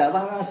kalau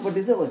berdakwah memang seperti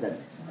itu Ustaz.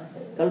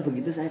 Kalau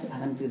begitu saya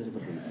akan tiru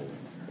seperti itu.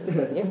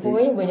 Ya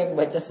pokoknya banyak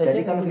baca saja.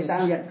 Jadi kalau kita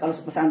lihat kalau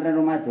pesantren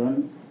Ramadan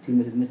di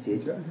masjid-masjid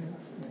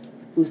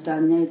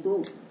ustaznya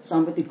itu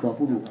sampai 30.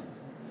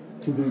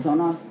 Judul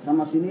sana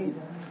sama sini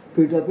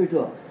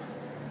beda-beda.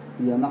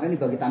 Ya makanya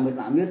bagi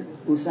tamir-tamir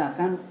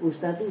usahakan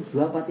ustaz itu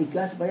 2 atau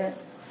 3 supaya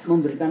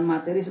memberikan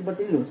materi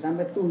seperti itu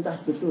sampai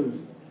tuntas betul.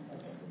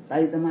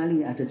 Tali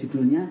temali ada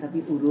judulnya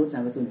tapi urut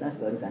sampai tuntas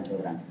baru ganti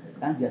orang.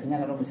 Kan biasanya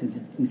kalau masjid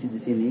di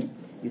sini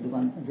itu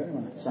kan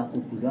 1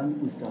 bulan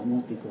ustaznya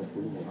 30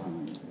 orang.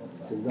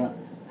 Juga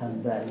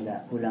hamba enggak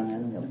pulangnya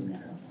enggak punya.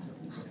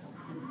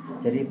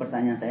 Jadi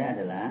pertanyaan saya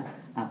adalah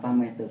apa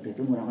metode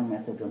itu merupakan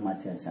metode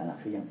majalah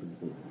salafi yang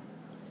begitu?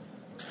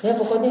 Ya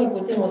pokoknya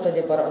ikuti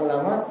metode para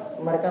ulama.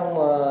 Mereka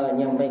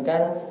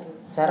menyampaikan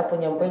cara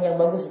penyampaian yang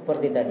bagus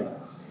seperti tadi.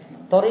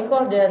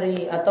 Thariqah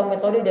dari atau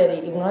metode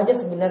dari Ibnu Hajar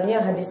sebenarnya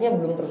hadisnya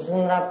belum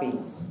tersusun rapi.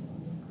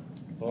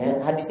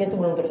 Ya, hadisnya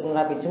itu belum tersusun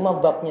rapi, cuma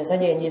babnya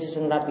saja yang dia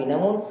susun rapi.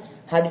 Namun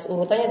hadis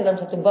urutannya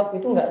dalam satu bab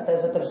itu enggak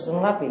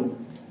tersusun rapi.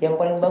 Yang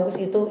paling bagus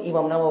itu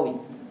Imam Nawawi.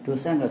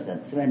 Dosa enggak Ustaz?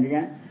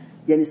 Sebenarnya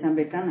yang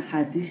disampaikan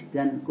hadis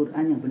dan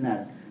Quran yang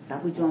benar,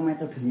 tapi cuma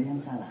metodenya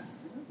yang salah.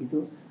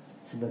 Itu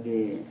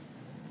sebagai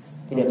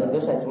tidak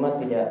berdosa, cuma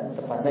tidak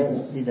tepat saja.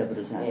 Tidak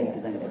berdosa. Ya,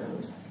 kita tidak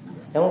berdosa.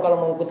 Namun kalau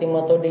mengikuti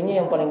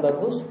metodenya yang paling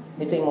bagus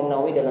itu Imam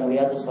Nawawi dalam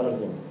Riyadhus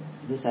Shalihin.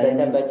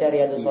 Baca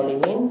Riyadhus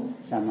Shalihin,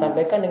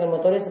 sampaikan dengan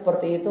metode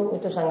seperti itu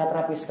sangat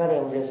rapi sekali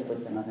yang beliau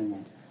sebutkan.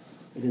 Makanya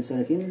Riyadhus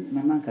Shalihin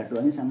memang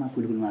gaduhannya sama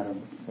Bulughul Maram.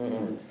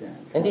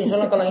 Nanti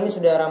insyaallah kalau ini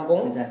sudah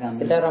rampung,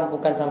 kita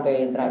rampukan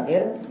sampai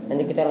terakhir,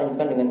 nanti kita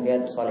lanjutkan dengan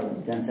Riyadhus Shalihin.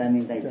 Dan saya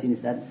minta izin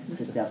Ustaz,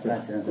 setiap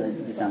pelajaran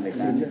itu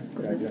disampaikan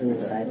itu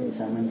saya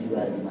bisa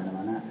menjual di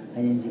mana-mana,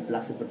 hanya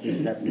jiplak seperti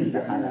Ustaz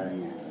minta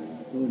halalnya.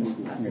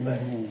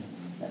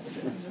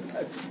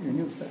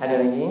 Ada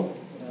lagi?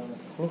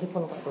 Ini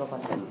pun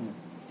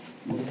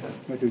 48.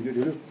 Mau tunjuk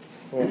dulu.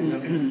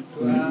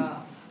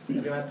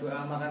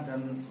 Doa makan dan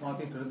mau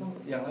tidur itu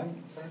yang lain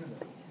saya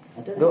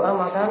enggak. Doa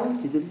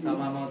makan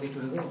sama mau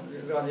tidur itu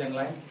riwayat yang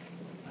lain.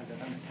 Ada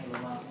kan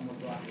ulama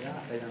amutu ya,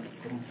 ada yang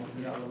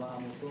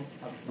ulama amutu.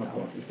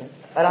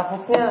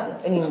 Lafaznya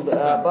ini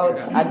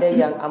ada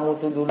yang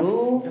amutu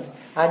dulu,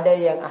 ada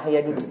yang ahya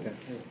dulu.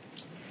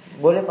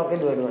 Boleh pakai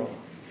dua-duanya.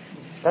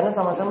 Karena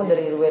sama-sama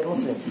dari riwayat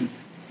Muslim.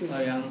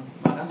 Yang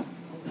makan?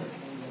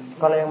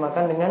 Kalau yang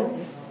makan dengan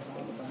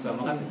enggak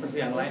makan seperti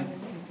yang lain.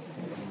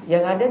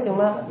 Yang ada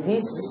cuma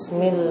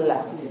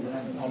Bismillah.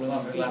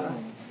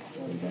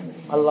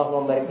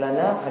 Allahumma barik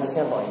lana.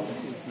 Hadisnya apa?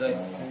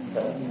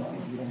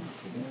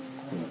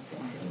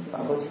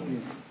 Bagus.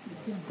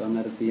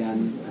 Pengertian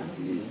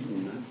ahli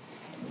sunnah.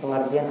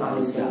 Pengertian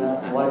ahli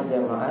sunnah wal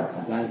jamaah.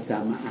 Wal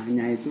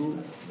jamaahnya itu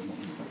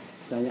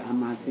saya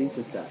amati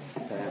sejak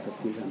saya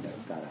kecil sampai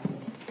sekarang.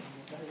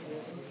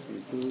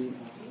 Itu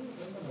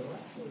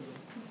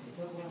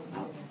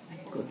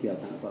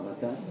kegiatan apa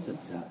saja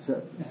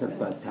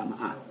serba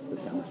jamaah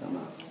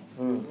bersama-sama.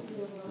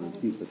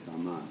 Ngaji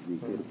bersama,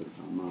 zikir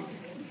bersama,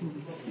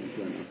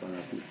 kemudian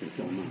apalagi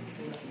bersama.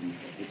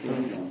 Itu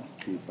yang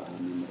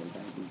dipahami mereka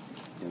itu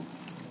yang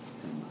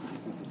jamaah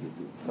itu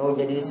begitu. Oh,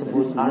 jadi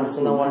disebut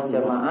Ahlussunnah wal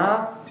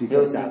Jamaah,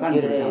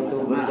 zikirnya itu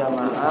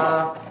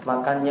berjamaah,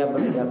 makannya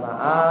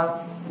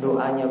berjamaah,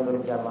 doanya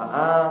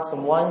berjamaah,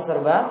 semuanya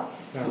serba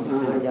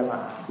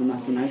berjamaah.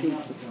 Sunnah-sunnah itu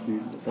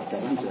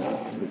dikerjakan secara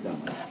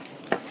berjamaah.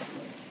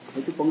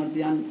 Itu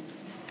pengertian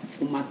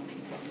umat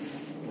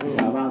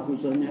Jawa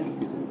khususnya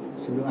gitu.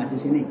 Sebelum ngaji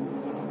sini.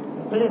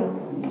 Keliru.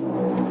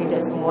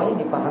 Tidak semuanya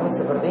dipahami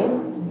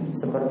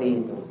seperti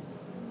itu.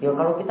 Ya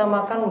kalau kita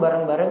makan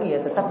bareng-bareng ya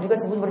tetap juga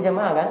disebut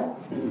berjamaah kan.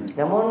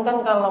 Namun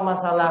kan kalau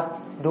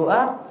masalah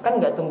doa kan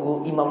nggak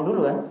tunggu imam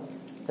dulu kan.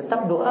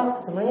 Tetap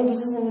doa sebenarnya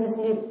bisa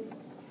sendiri-sendiri.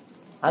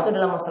 Atau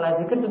dalam masalah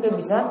zikir juga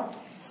bisa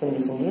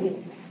sendiri-sendiri.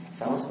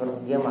 Sama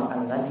seperti dia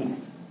makan tadi.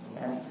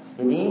 Ya.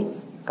 Jadi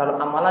kalau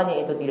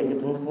amalannya itu tidak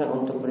ditentukan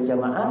untuk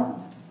berjamaah,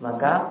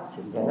 maka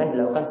jangan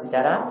dilakukan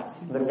secara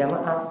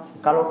berjamaah.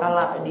 Kalau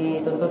kala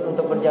dituntut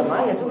untuk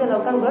berjamaah, ya sudah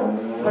lakukan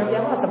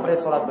berjamaah seperti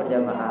sholat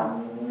berjamaah.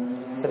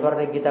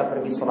 Seperti kita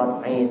pergi sholat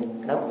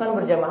Id, lakukan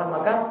berjamaah,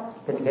 maka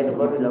ketika itu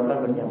baru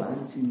dilakukan berjamaah.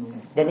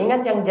 Dan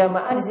ingat yang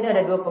jamaah di sini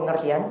ada dua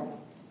pengertian.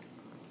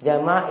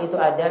 Jamaah itu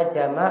ada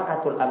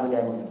jamaatul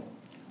abdan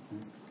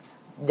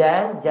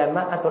dan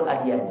jamaatul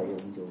adyan.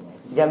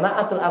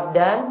 Jamaatul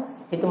abdan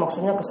itu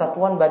maksudnya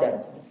kesatuan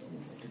badan.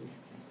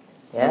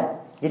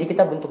 Ya, jadi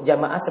kita bentuk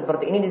jamaah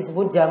seperti ini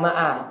disebut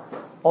jamaah.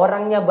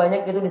 Orangnya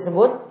banyak itu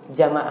disebut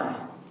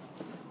jamaah.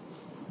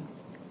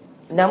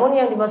 Namun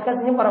yang dimaksudkan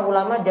sini para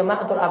ulama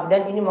jamaatul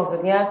abdan ini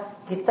maksudnya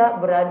kita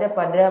berada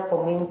pada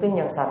pemimpin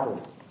yang satu.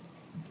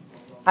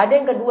 Ada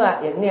yang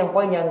kedua, ya ini yang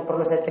poin yang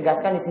perlu saya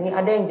tegaskan di sini,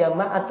 ada yang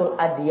jamaatul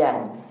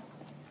adyan.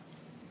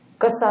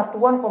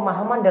 Kesatuan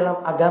pemahaman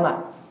dalam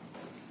agama.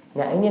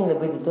 Nah, ini yang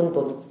lebih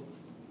dituntut.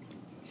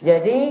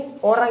 Jadi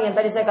orang yang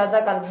tadi saya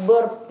katakan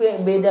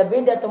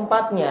berbeda-beda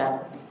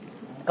tempatnya,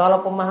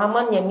 kalau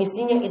pemahamannya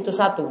misinya itu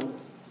satu,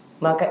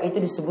 maka itu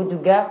disebut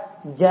juga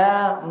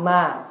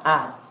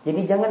jamaah.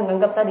 Jadi jangan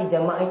menganggap tadi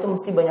jamaah itu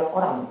mesti banyak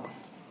orang.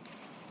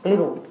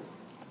 Keliru.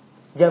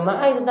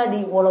 Jamaah itu tadi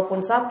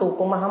walaupun satu,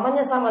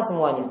 pemahamannya sama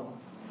semuanya,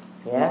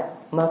 ya,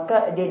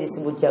 maka dia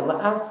disebut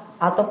jamaah.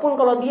 Ataupun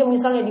kalau dia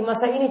misalnya di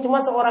masa ini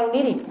cuma seorang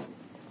diri,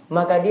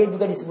 maka dia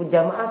juga disebut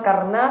jamaah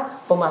karena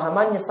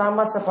pemahamannya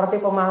sama seperti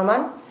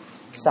pemahaman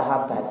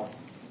sahabat.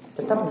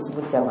 Tetap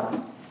disebut jamaah.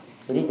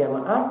 Jadi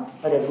jamaah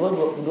ada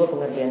dua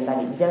pengertian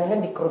tadi.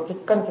 Jangan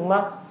dikerucutkan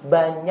cuma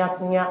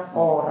banyaknya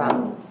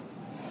orang.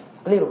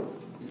 Keliru.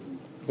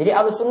 Jadi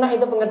Ahlussunnah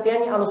itu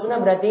pengertiannya, Ahlussunnah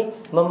berarti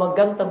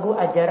memegang teguh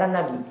ajaran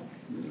Nabi.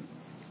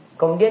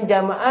 Kemudian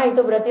jamaah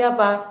itu berarti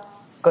apa?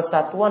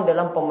 Kesatuan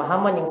dalam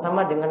pemahaman yang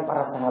sama dengan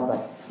para sahabat.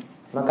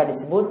 Maka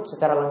disebut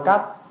secara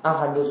lengkap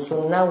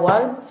Ahlussunnah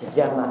wal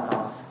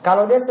Jamaah.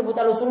 Kalau dia sebut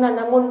Ahlussunnah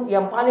namun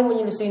yang paling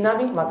menyelisih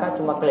Nabi, maka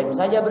cuma klaim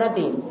saja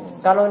berarti.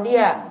 Kalau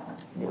dia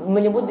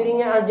menyebut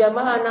dirinya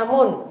Al-Jamaah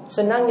namun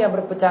senangnya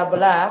berpecah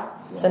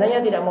belah,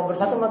 senangnya tidak mau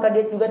bersatu, maka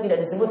dia juga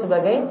tidak disebut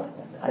sebagai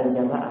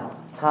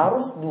Al-Jamaah.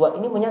 Harus dua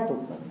ini menyatu,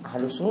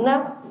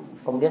 Ahlussunnah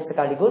kemudian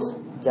sekaligus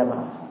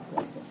Jamaah.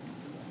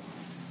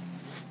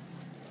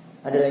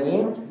 Ada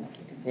lagi?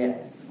 Ya.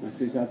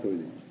 Masih satu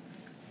ini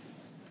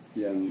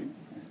yang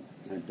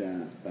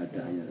ada pada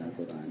ayat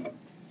Al-Quran.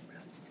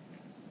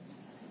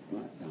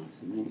 Wa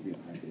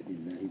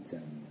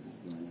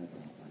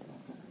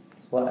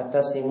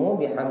atasimu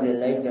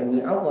bihamdillahi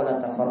jami'an wa la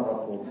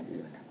tafarraqu.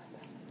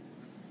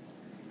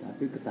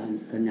 Tapi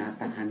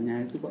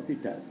kenyataannya itu kok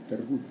tidak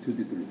terwujud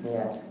itu.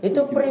 Ya, itu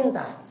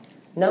perintah.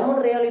 Namun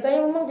realitanya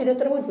memang tidak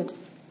terwujud.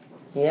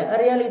 Ya,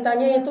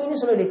 realitanya itu ini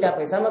sudah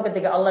dicapai. Sama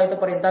ketika Allah itu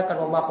perintahkan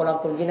wa ma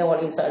khalaqtul jinna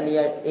wal insa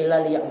illa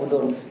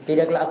liya'budun.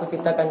 Tidaklah aku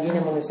ciptakan jin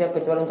dan manusia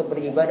kecuali untuk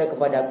beribadah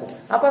kepadaku.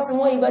 Apa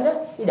semua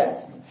ibadah? Tidak.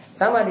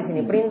 Sama di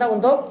sini perintah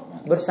untuk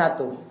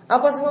bersatu.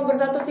 Apa semua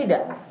bersatu?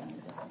 Tidak.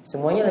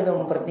 Semuanya lebih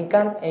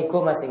memperhatikan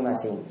ego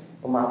masing-masing.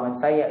 Pemahaman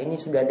saya ini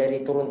sudah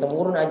dari turun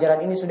temurun,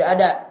 ajaran ini sudah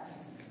ada.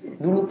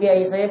 Dulu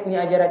kiai saya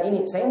punya ajaran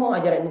ini, saya mau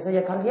ajaran ini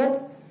saja. Kalian,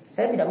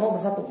 saya tidak mau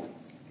bersatu.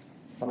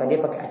 Maka dia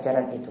pakai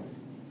ajaran itu.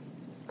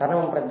 Karena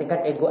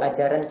memperhatikan ego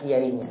ajaran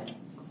kiainya.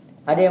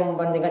 Ada yang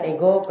memperhatikan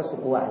ego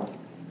kesukuan.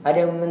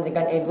 Ada yang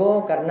memperhatikan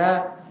ego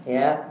karena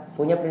ya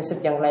punya prinsip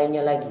yang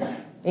lainnya lagi.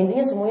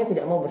 Intinya semuanya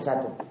tidak mau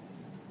bersatu.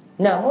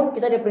 Namun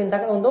kita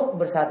diperintahkan untuk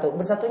bersatu.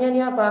 Bersatunya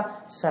ini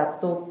apa?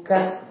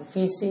 Satukan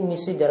visi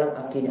misi dalam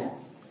akidah.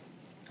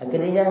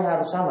 Akidahnya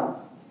harus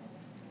sama.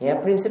 Ya,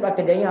 prinsip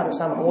akidahnya harus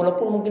sama.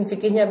 Walaupun mungkin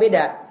fikihnya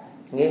beda.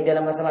 Ya,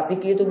 dalam masalah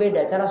fikih itu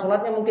beda. Cara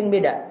sholatnya mungkin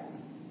beda.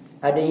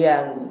 Ada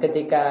yang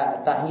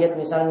ketika tahiyat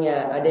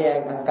misalnya, ada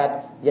yang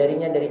angkat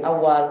jarinya dari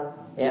awal,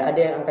 ya, ada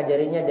yang angkat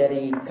jarinya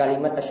dari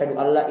kalimat asyhadu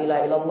alla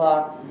ilaha illallah.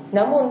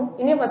 Namun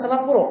ini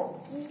masalah furu'.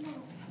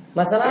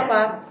 Masalah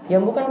apa?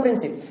 Yang bukan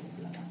prinsip.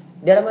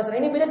 Dalam masalah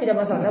ini beda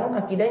tidak masalah, namun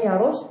akidahnya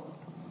harus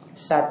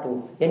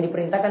satu. Yang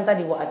diperintahkan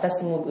tadi wa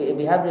atasimu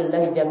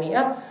bihablillahi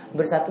jami'ah,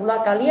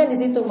 bersatulah kalian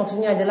di situ.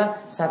 Maksudnya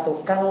adalah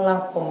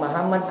satukanlah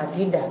pemahaman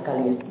akidah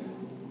kalian.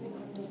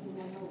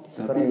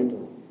 Seperti itu.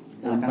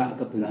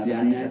 Nampak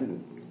kebenciannya itu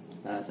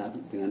salah satu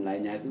dengan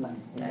lainnya itu.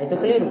 Nah, itu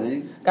keliru.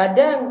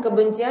 Kadang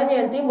kebenciannya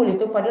yang timbul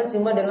itu padahal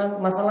cuma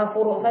dalam masalah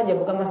furu' saja,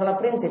 bukan masalah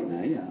prinsip.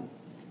 Nah, iya.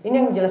 Ini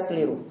yang jelas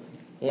keliru.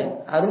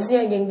 Ya,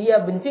 harusnya yang dia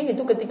benci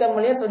itu ketika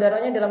melihat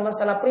saudaranya dalam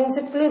masalah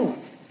prinsip keliru.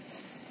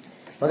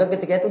 Maka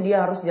ketika itu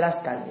dia harus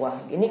jelaskan, wah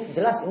ini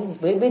jelas ini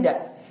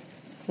beda.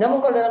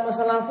 Namun kalau dalam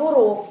masalah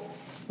furu'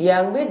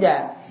 yang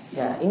beda,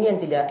 ya ini yang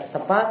tidak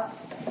tepat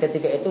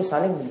ketika itu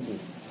saling benci.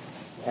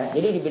 Ya,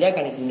 jadi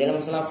dibedakan di sini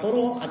dalam masalah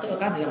furu'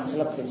 ataukah dalam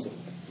masalah prinsip.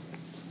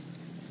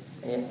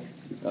 Ya.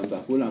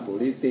 Tambah pula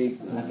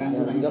politik.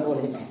 Enggak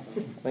boleh.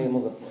 Baik,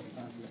 moga.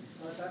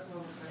 Masalah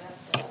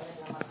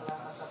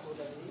tasabuh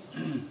tadi.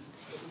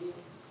 Jadi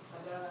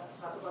ada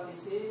satu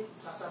kondisi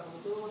tasabuh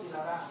itu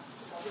dilarang.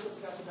 Tapi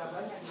ketika sudah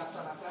banyak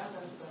dilaksanakan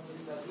dan sudah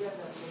menjadi bagian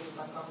dari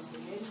kehidupan kaum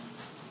muslimin,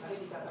 tadi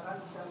dikatakan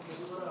bisa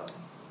menjadi uruf.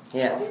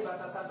 Ya. Jadi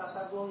batasan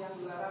tasabuh yang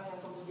dilarang yang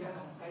kemudian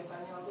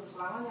kaitannya untuk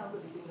selamanya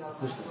untuk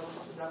ditinggalkan. Kalau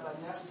sudah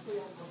banyak itu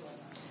yang kemudian.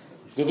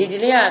 Jadi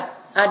dilihat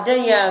ada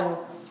yang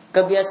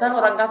kebiasaan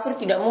orang kafir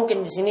tidak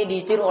mungkin di sini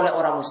ditiru oleh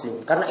orang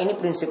muslim karena ini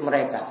prinsip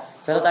mereka.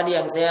 Contoh tadi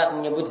yang saya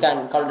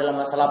menyebutkan kalau dalam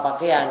masalah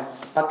pakaian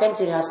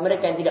ciri khas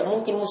mereka yang tidak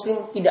mungkin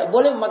muslim tidak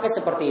boleh memakai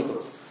seperti itu.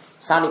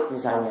 Salib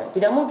misalnya,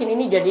 tidak mungkin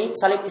ini jadi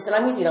salib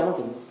Islami, tidak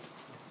mungkin.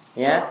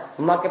 Ya,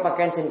 memakai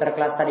pakaian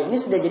sinterklas tadi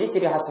ini sudah jadi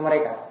ciri khas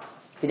mereka.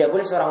 Tidak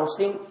boleh seorang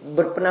muslim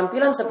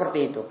berpenampilan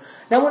seperti itu.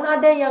 Namun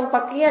ada yang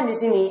pakaian di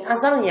sini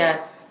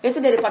asalnya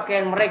itu dari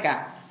pakaian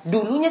mereka.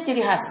 Dulunya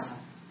ciri khas.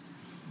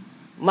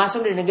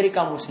 Masuk dari negeri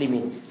kaum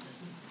muslimin.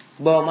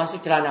 Bawa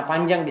masuk celana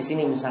panjang di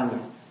sini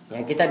misalnya.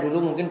 Ya, kita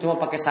dulu mungkin cuma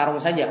pakai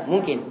sarung saja,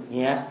 mungkin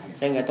ya.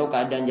 Saya nggak tahu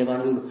keadaan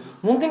zaman dulu.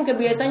 Mungkin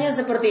kebiasaannya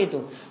seperti itu.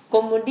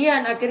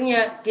 Kemudian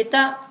akhirnya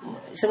kita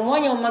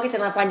semuanya memakai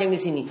celana panjang di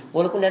sini.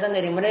 Walaupun datang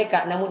dari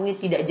mereka, namun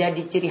ini tidak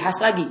jadi ciri khas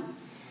lagi.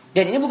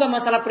 Dan ini bukan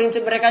masalah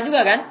prinsip mereka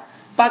juga kan?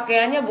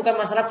 Pakaiannya bukan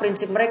masalah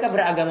prinsip mereka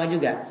beragama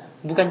juga.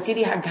 Bukan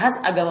ciri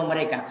khas agama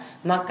mereka.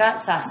 Maka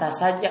sah-sah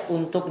saja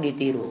untuk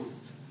ditiru.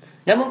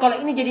 Namun kalau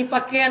ini jadi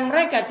pakaian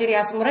mereka, ciri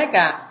khas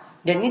mereka,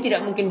 dan ini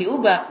tidak mungkin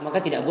diubah, maka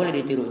tidak boleh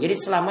ditiru. Jadi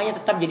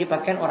selamanya tetap jadi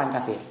pakaian orang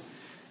kafir.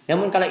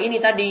 Namun kalau ini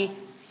tadi,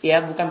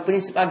 ya bukan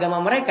prinsip agama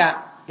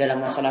mereka,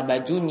 dalam masalah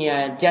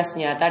bajunya,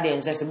 jasnya tadi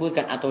yang saya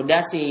sebutkan, atau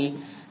dasi,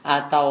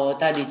 atau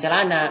tadi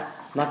celana,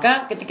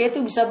 maka ketika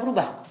itu bisa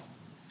berubah.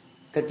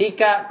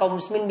 Ketika kaum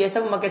muslimin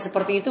biasa memakai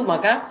seperti itu,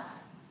 maka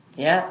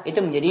ya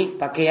itu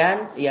menjadi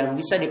pakaian yang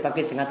bisa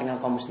dipakai di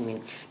tengah-tengah kaum muslimin.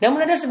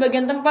 Namun ada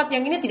sebagian tempat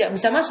yang ini tidak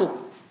bisa masuk.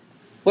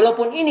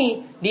 Walaupun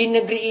ini di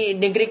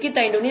negeri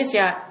kita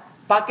Indonesia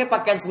pakai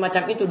pakaian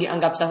semacam itu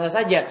dianggap sah-sah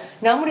saja.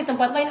 Namun di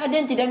tempat lain ada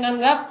yang tidak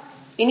menganggap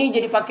ini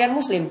jadi pakaian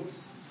muslim.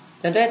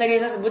 Contohnya tadi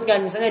saya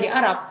sebutkan misalnya di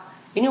Arab,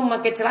 ini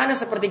memakai celana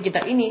seperti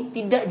kita ini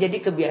tidak jadi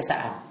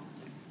kebiasaan.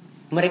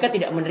 Mereka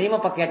tidak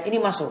menerima pakaian ini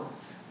masuk.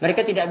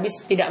 Mereka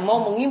tidak mau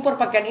mengimpor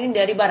pakaian ini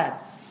dari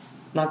barat.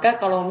 Maka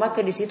kalau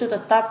memakai di situ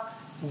tetap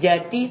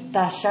jadi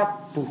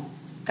tasyabuh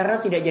karena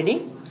tidak jadi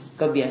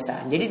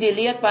kebiasaan. Jadi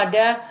dilihat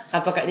pada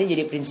apakah ini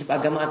jadi prinsip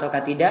agama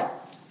ataukah tidak.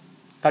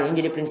 Kalau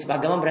ini jadi prinsip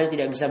agama berarti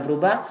tidak bisa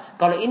berubah.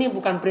 Kalau ini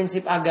bukan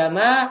prinsip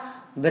agama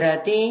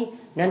berarti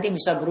nanti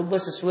bisa berubah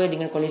sesuai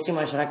dengan kondisi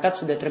masyarakat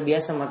sudah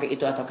terbiasa memakai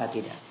itu ataukah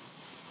tidak.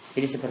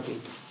 Jadi seperti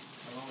itu.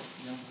 Kalau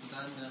yang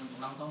berkaitan dengan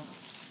ulang tahun,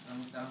 yang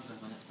sekarang sudah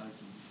banyak sekali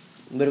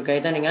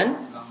berkaitan dengan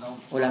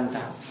ulang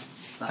tahun.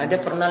 Ada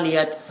pernah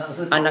lihat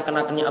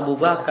anak-anaknya Abu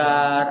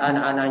Bakar,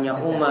 anak-anaknya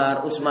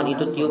Umar, Utsman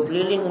itu tiup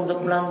lilin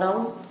untuk ulang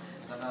tahun?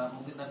 karena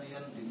mungkin tadi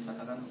kan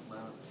dikatakan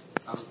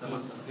harus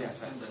termasuk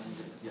kebiasaan dan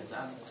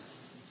kebiasaan.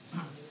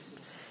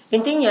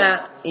 Intinya,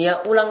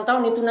 ya ulang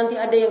tahun itu nanti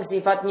ada yang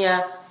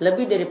sifatnya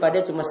lebih daripada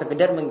cuma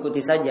sekedar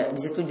mengikuti saja.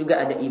 Di situ juga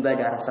ada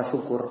ibadah, rasa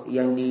syukur.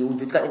 Yang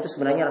diwujudkan itu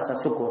sebenarnya rasa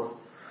syukur.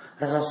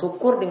 Rasa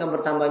syukur dengan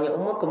bertambahnya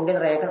umur kemudian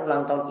rayakan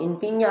ulang tahun.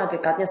 Intinya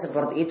hakikatnya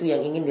seperti itu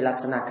yang ingin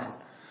dilaksanakan.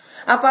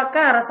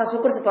 Apakah rasa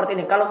syukur seperti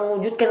ini? Kalau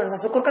mewujudkan rasa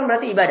syukur kan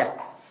berarti ibadah.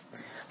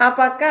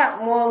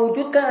 Apakah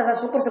mewujudkan rasa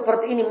syukur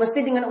seperti ini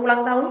mesti dengan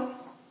ulang tahun?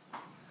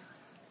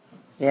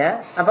 Ya,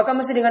 apakah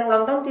mesti dengan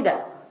ulang tahun? Tidak.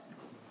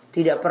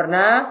 Tidak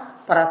pernah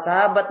para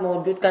sahabat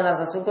mewujudkan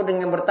rasa syukur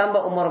dengan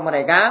bertambah umur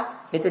mereka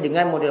itu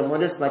dengan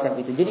model-model semacam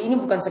itu. Jadi ini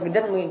bukan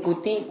sekedar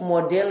mengikuti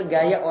model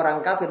gaya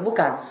orang kafir,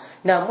 bukan.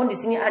 Namun di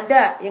sini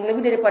ada yang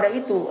lebih daripada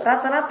itu.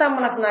 Rata-rata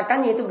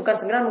melaksanakannya itu bukan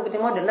sekedar mengikuti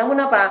model.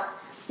 Namun apa?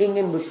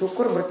 Ingin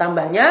bersyukur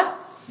bertambahnya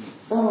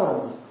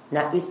umur.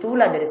 Nah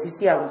itulah dari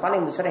sisi yang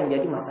paling besar yang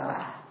jadi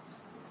masalah.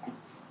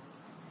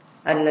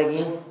 Ada lagi?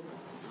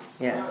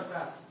 Ya.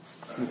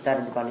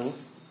 Sebentar di depan ini.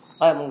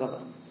 Oh ya, monggo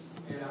Pak.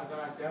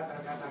 Langsung aja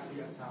terkait tadi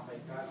yang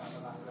disampaikan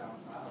masalah ulang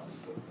tahun.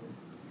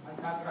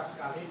 Sangat keras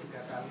sekali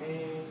didatangi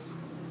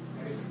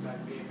dari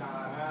berbagai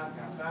kalangan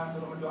datang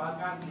untuk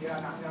mendoakan dia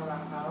anaknya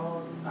ulang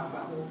tahun,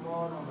 tambah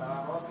umur, membawa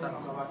roster,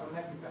 membawa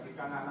sunnah,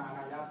 dibagikan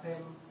anak-anak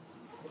yatim.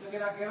 Itu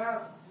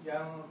kira-kira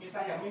yang kita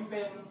yang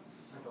mimpin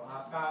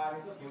mendoakan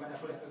itu gimana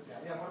boleh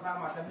terjadi? Yang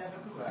pertama dan yang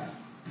kedua,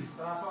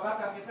 setelah sholat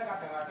kan kita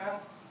kadang-kadang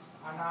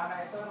anak-anak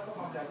itu untuk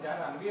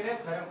pembelajaran wirid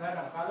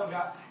bareng-bareng. Kalau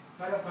nggak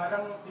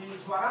bareng-bareng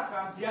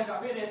disuarakan, dia nggak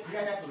wirid, dia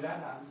hanya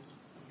dolanan.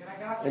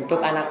 Kira-kira Untuk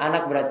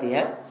anak-anak berarti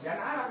ya? Ya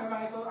anak-anak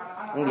memang itu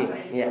anak-anak Nggih,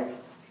 iya.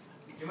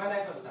 Gimana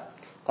itu Ustaz?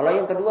 Kalau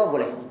yang kedua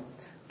boleh.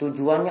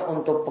 Tujuannya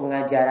untuk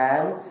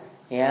pengajaran,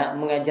 ya,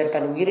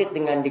 mengajarkan wirid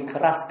dengan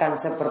dikeraskan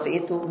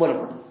seperti itu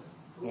boleh.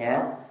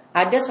 Ya.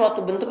 Ada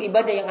suatu bentuk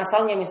ibadah yang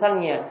asalnya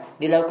misalnya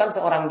dilakukan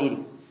seorang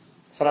diri.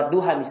 Salat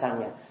duha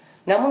misalnya.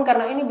 Namun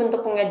karena ini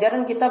bentuk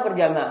pengajaran kita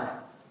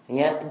berjamaah,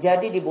 ya,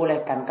 jadi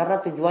dibolehkan karena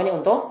tujuannya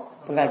untuk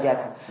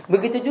pengajaran.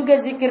 Begitu juga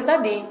zikir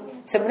tadi.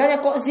 Sebenarnya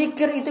kok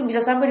zikir itu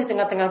bisa sampai di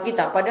tengah-tengah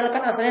kita? Padahal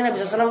kan asalnya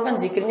Nabi SAW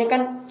kan zikirnya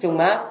kan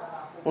cuma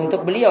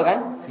untuk beliau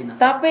kan.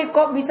 Tapi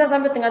kok bisa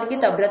sampai tengah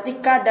kita? Berarti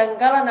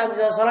kadangkala Nabi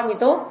SAW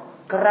itu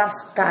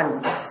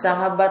keraskan.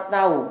 Sahabat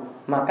tahu.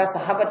 Maka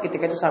sahabat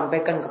ketika itu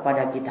sampaikan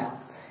kepada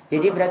kita.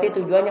 Jadi berarti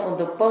tujuannya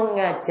untuk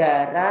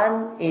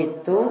pengajaran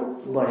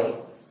itu boleh.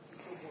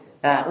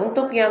 Nah,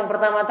 untuk yang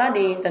pertama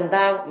tadi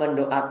tentang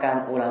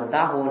mendoakan ulang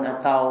tahun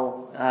atau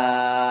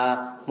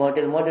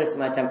model-model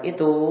semacam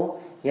itu,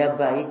 ya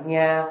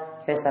baiknya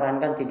saya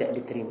sarankan tidak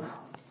diterima.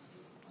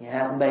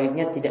 Ya,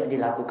 baiknya tidak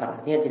dilakukan,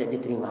 artinya tidak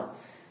diterima.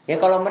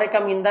 Ya, kalau mereka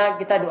minta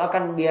kita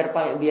doakan biar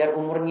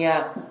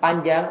umurnya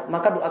panjang,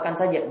 maka doakan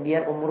saja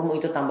biar umurmu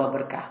itu tambah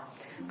berkah.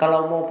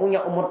 Kalau mau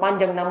punya umur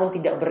panjang namun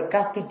tidak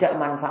berkah, tidak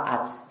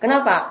manfaat.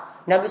 Kenapa?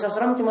 Nabi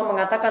SAW cuma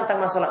mengatakan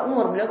tentang masalah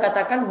umur. Beliau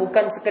katakan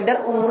bukan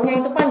sekedar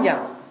umurnya itu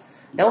panjang.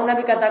 Namun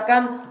Nabi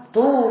katakan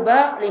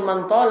tuba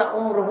liman tala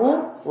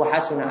umruhu wa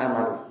hasuna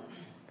amalu.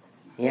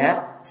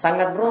 Ya,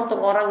 sangat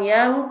beruntung orang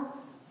yang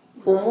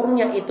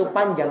umurnya itu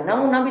panjang.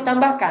 Namun Nabi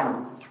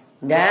tambahkan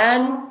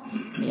dan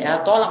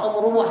ya tolak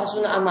umruhu wa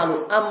hasuna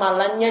amalu,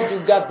 amalannya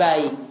juga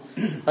baik.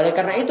 Oleh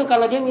karena itu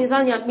kalau dia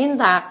misalnya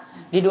minta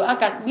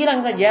didoakan, bilang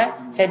saja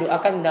saya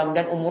doakan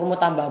mudah-mudahan umurmu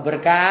tambah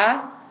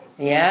berkah,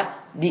 ya,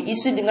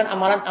 diisi dengan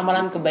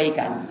amalan-amalan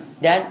kebaikan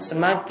dan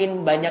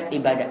semakin banyak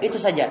ibadah. Itu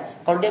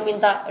saja. Kalau dia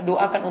minta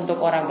doakan untuk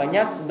orang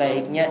banyak,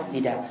 baiknya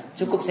tidak.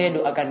 Cukup saya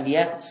doakan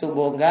dia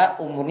semoga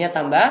umurnya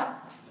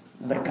tambah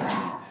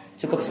berkah.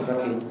 Cukup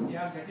seperti itu.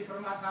 Yang jadi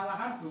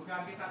permasalahan bukan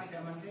kita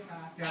tidak menerima.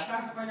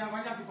 Datang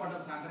sebanyak-banyak di pondok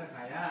pesantren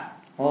saya.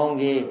 Oh,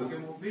 nggih. Pakai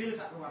mobil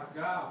sak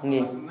keluarga,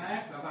 Nggih. bawa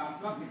snack, bawa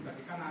amplop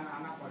dibagikan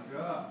anak-anak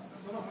pondok.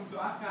 Suruh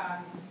mendoakan.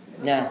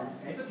 Nah,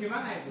 Itu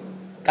gimana itu?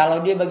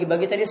 kalau dia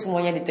bagi-bagi tadi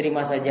semuanya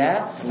diterima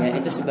saja, ya,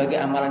 itu sebagai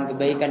amalan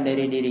kebaikan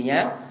dari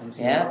dirinya.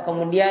 Ya,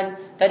 kemudian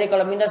tadi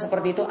kalau minta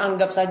seperti itu,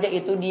 anggap saja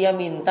itu dia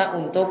minta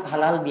untuk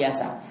hal-hal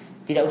biasa.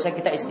 Tidak usah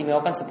kita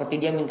istimewakan seperti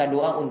dia minta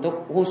doa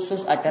untuk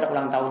khusus acara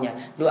ulang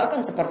tahunnya. Doakan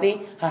seperti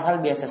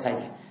hal-hal biasa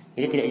saja.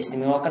 Jadi tidak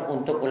istimewakan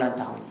untuk ulang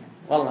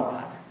tahunnya. Wallahu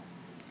a'lam.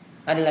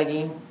 Ada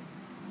lagi?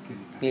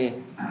 Oke.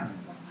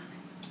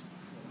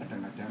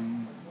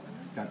 Kadang-kadang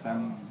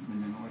datang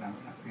menjenguk orang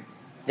sakit.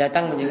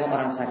 Datang menjenguk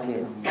orang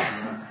sakit.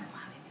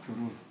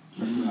 Suruh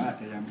berdoa,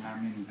 ada yang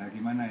mengamini. Nah,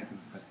 gimana itu?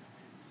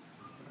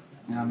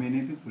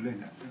 Mengamini itu boleh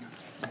nggak?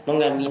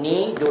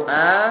 Mengamini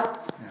doa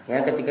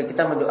ya ketika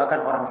kita mendoakan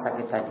orang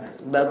sakit tadi.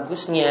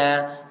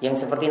 Bagusnya yang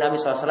seperti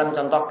Nabi SAW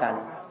contohkan.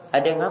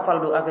 Ada yang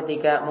hafal doa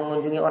ketika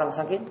mengunjungi orang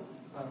sakit?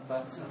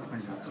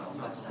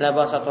 La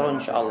ba'sa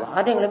insyaallah.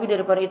 Ada yang lebih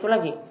daripada itu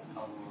lagi?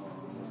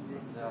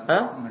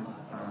 Hah?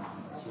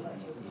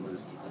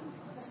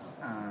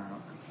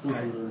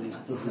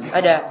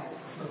 Ada.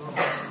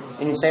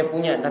 Ini saya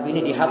punya, tapi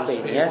ini di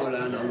HP ini ya.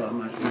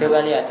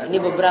 Coba lihat, ini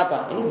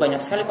beberapa. Ini banyak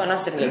sekali Pak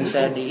Nasir, nggak bisa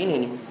di ini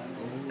nih.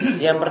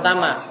 Yang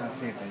pertama,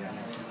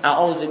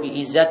 a'udzu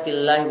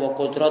bi'izzatillahi wa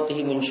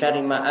qudratihi min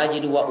syarri ma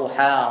ajidu wa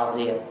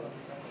uhadhir.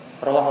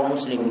 Rawahu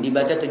Muslim,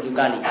 dibaca 7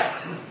 kali.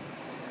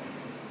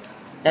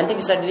 Nanti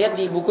bisa dilihat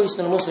di buku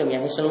Hisnul Muslim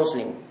ya, Hisnul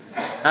Muslim.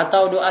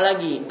 Atau doa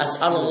lagi,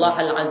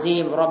 as'alullahal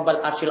azim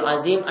rabbal arsyil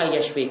azim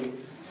ayyashfik.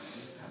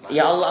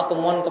 Ya Allah, aku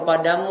mohon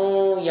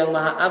kepadamu yang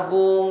maha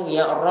agung,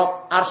 ya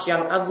Rabb arsy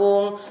yang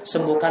agung,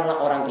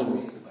 sembuhkanlah orang ini.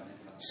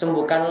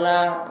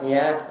 Sembuhkanlah,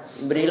 ya,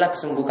 berilah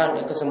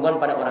kesembuhan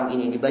pada orang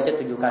ini. Dibaca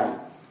 7 kali.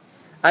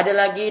 Ada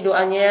lagi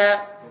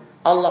doanya,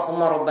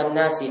 Allahumma rabban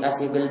nasi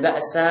ashibil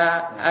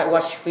ba'sa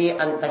washfi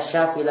anta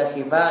syafi la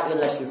shifaa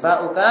illa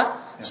shifauka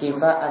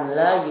shifaan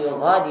la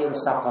yughadiru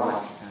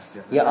saqama.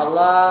 Ya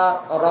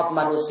Allah, Rabb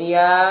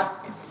manusia,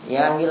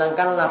 ya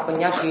hilangkanlah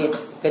penyakit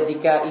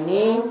ketika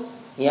ini,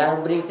 ya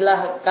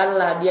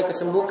berikanlah dia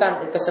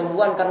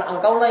kesembuhan karena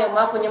Engkaulah yang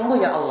Maha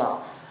Penyembuh ya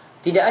Allah.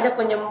 Tidak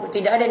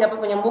ada yang dapat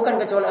menyembuhkan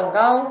kecuali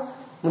Engkau.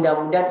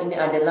 Mudah-mudahan ini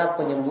adalah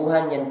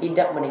penyembuhan yang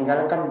tidak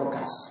meninggalkan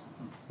bekas.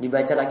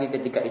 Dibaca lagi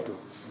ketika itu.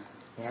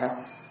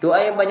 Ya,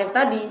 doa yang banyak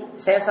tadi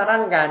saya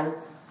sarankan.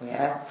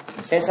 Ya,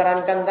 saya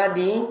sarankan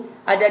tadi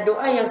ada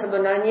doa yang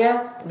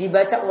sebenarnya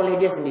dibaca oleh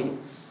dia sendiri.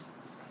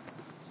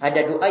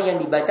 Ada doa yang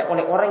dibaca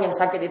oleh orang yang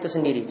sakit itu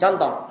sendiri.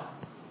 Contoh,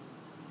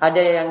 ada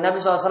yang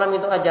Nabi SAW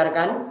itu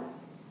ajarkan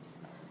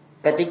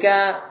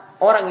ketika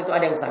orang itu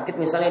ada yang sakit,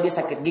 misalnya dia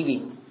sakit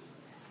gigi.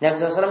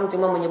 Nabi SAW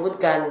cuma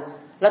menyebutkan,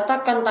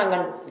 letakkan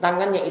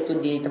tangannya itu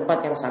di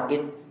tempat yang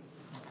sakit,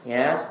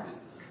 ya,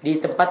 di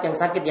tempat yang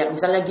sakit ya,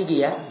 misalnya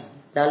gigi ya,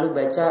 lalu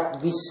baca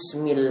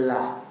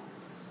Bismillah,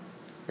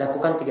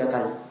 lakukan 3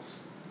 kali.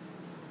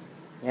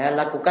 Ya,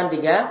 lakukan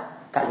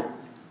 3 kali.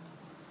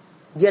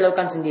 Dia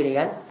lakukan sendiri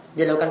kan?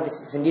 Dia lakukan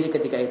sendiri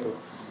ketika itu.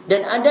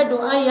 Dan ada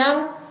doa yang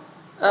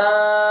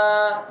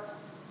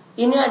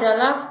ini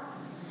adalah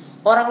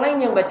orang lain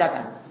yang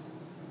bacakan.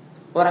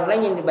 Orang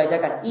lain yang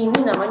dibacakan.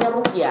 Ini namanya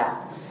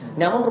ruqyah.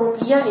 Namun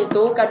ruqyah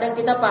itu kadang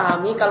kita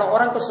pahami kalau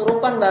orang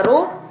kesurupan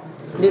baru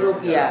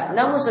diruqyah.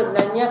 Namun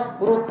sebenarnya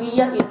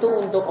ruqyah itu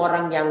untuk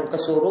orang yang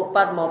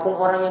kesurupan maupun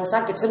orang yang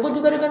sakit. Sebut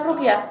juga dengan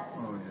ruqyah.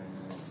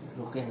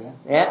 Ruqyah ya.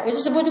 Ya,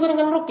 itu sebut juga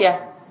dengan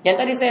ruqyah. Yang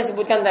tadi saya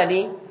sebutkan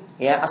tadi,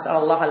 ya,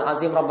 as'alallahal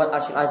azim rabbal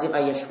arsyil azim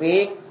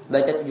ayyashfiq,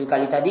 baca 7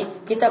 kali tadi,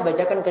 kita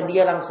bacakan ke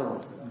dia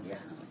langsung.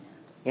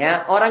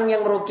 Ya, orang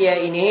yang ruqyah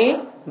ini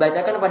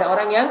bacakan kepada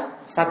orang yang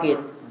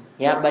sakit.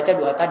 Ya, baca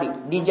doa tadi,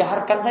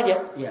 dijaharkan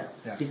saja. Iya,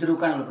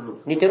 ditirukan perlu.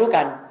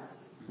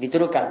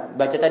 Ditirukan.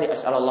 Baca tadi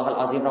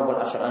as'alallahal azim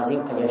rabbal arsyil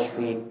azim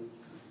ayyashfiq.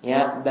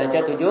 Ya, baca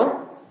 7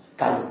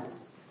 kali.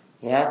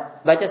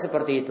 Ya, baca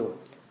seperti itu.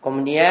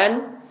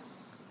 Kemudian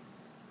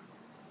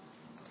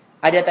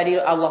ada tadi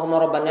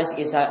Allahumma rabban nas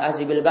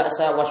azibil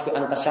ba'sa washfi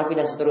anta syafi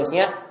dan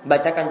seterusnya,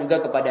 bacakan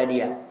juga kepada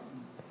dia.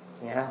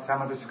 Ya.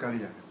 Sama 7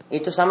 kali ya.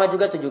 Itu sama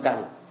juga 7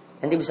 kali.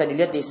 Nanti bisa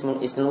dilihat di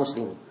Isnul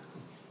Muslim.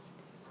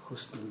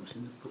 Husnul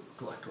Muslim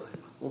doa-doa.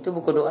 Itu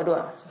buku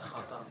doa-doa.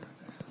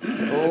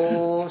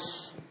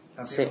 Terus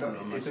Tapi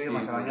itu ya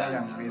masalahnya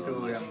yang itu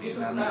yang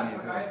namanya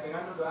itu. Terkait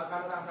dengan mendoakan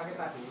orang sakit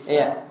tadi.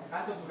 Iya.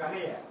 Kan 7 kali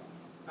ya.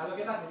 Kalau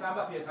kita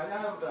ditambah biasanya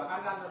mendoakan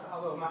kan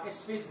Allahumma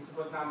isfi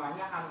disebut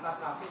namanya anta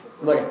syafi.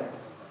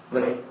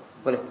 Boleh.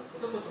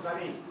 Itu 7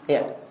 kali.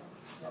 Iya.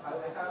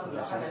 Kalau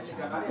mendoakan yang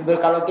 3 kali.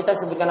 Kalau kita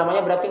sebutkan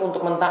namanya berarti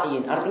untuk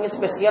mentakyin, artinya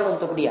spesial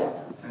untuk dia.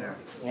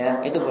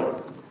 Ya, itu boleh.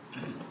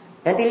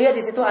 Nanti lihat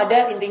di situ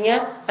ada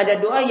intinya ada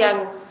doa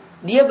yang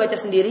dia baca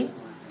sendiri,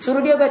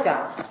 suruh dia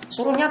baca,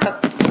 suruh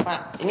nyatet.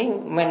 Pak, ini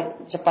men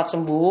cepat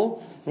sembuh,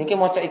 ini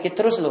mau ikut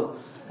terus loh.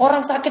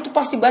 Orang sakit itu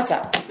pasti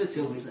baca.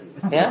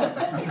 Ya.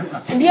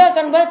 Dia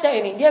akan baca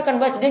ini, dia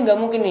nggak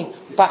mungkin nih,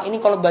 Pak, ini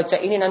kalau baca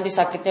ini nanti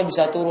sakitnya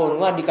bisa turun.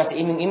 Wah, dikasih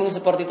iming-iming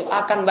seperti itu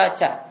akan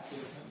baca.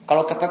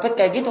 Kalau kepepet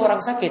kayak gitu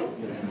orang sakit,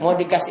 mau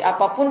dikasih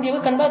apapun dia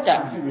akan baca,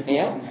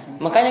 ya.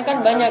 Makanya kan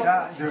banyak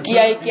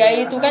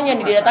kiai-kiai itu kan yang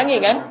didatangi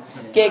kan,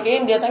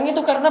 kiai-kiai yang didatangi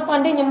itu karena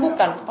pandai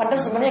nyembuhkan. Padahal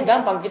sebenarnya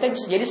gampang, kita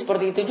bisa jadi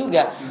seperti itu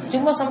juga.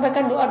 Cuma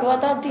sampaikan doa-doa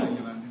tadi,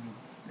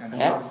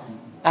 ya.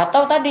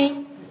 Atau tadi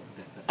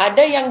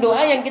ada yang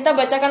doa yang kita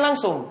bacakan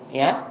langsung,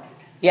 ya,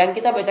 yang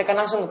kita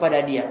bacakan langsung kepada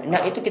dia.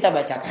 Nah itu kita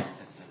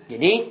bacakan.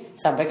 Jadi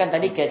sampaikan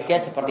tadi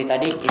kiat-kiat seperti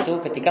tadi itu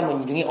ketika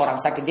mengunjungi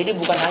orang sakit. Jadi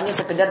bukan hanya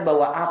sekedar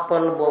bawa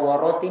apel, bawa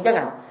roti,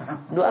 jangan.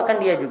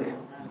 Doakan dia juga.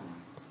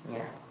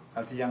 Ya.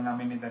 Tadi yang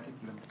ngamin tadi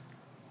belum.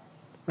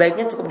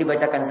 Baiknya cukup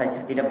dibacakan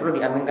saja, tidak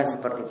perlu diaminkan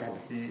seperti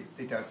tadi.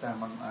 Tidak usah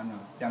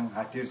yang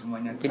hadir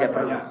semuanya. Tidak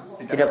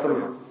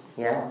perlu.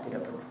 Ya,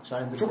 tidak perlu.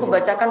 Cukup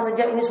bacakan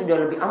saja, ini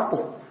sudah lebih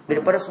ampuh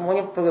daripada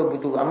semuanya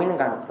butuh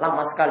aminkan.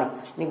 Lama sekali.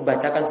 Ini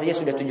bacakan saja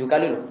sudah 7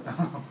 kali loh.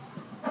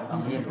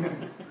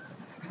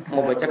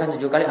 Mau bacakan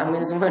 7 kali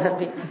amin semua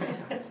nanti.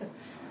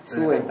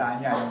 Suwe.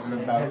 Tanya yang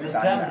belum tahu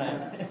tanya.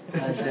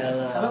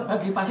 Kalau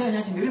bagi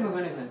pasiennya sendiri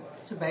bagaimana Ustaz?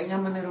 Sebaiknya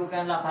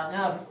menirukan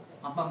lafaznya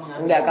apa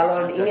mengambil? Enggak, kalau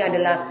ini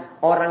adalah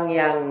orang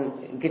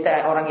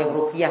yang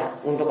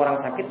ruqyah untuk orang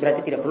sakit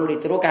berarti tidak perlu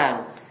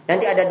ditirukan.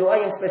 Nanti ada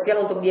doa yang spesial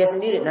untuk dia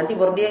sendiri. Nanti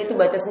baru dia itu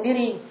baca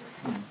sendiri.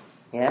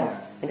 Ya,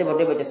 nanti baru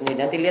dia baca sendiri.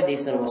 Nanti lihat di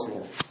Isnul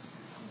Muslim.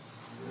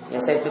 Ya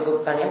saya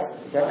cukupkan ya.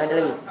 Dan ada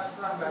lagi.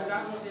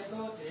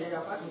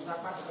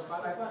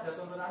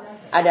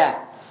 Ada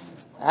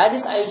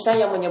hadis Aisyah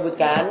yang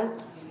menyebutkan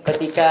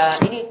ketika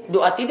ini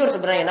doa tidur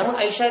sebenarnya, namun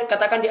Aisyah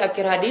katakan di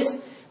akhir hadis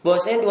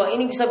bahwasanya doa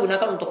ini bisa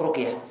gunakan untuk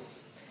ruqyah.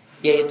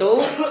 Yaitu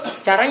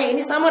caranya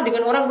ini sama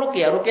dengan orang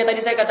ruqyah. Ruqyah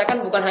tadi saya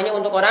katakan bukan hanya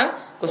untuk orang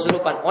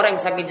kesurupan, orang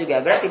yang sakit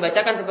juga. Berarti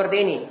bacakan seperti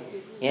ini.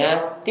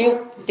 Ya,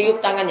 tiup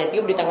tangannya,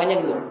 tiup di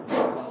tangannya dulu.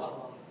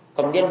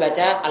 Kemudian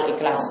baca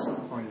Al-Ikhlas.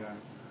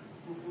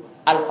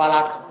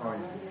 Al-Falaq.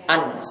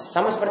 An-Nas.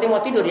 Sama seperti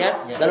mau tidur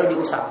ya, lalu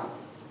diusap.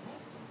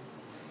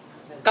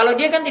 Kalau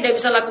dia kan tidak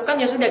bisa lakukan,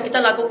 ya sudah kita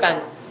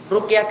lakukan.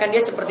 Ruqyahkan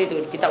dia seperti itu,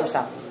 kita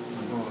usap.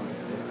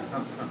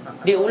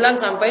 Diulang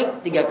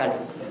sampai 3 kali.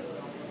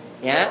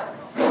 Ya.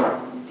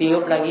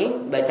 Tiup lagi,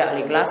 baca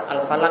Al-Ikhlas,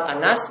 Al-Falaq,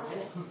 An-Nas,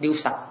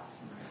 diusap.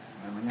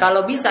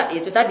 Kalau bisa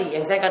itu tadi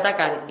yang saya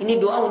katakan, ini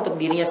doa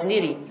untuk dirinya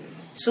sendiri.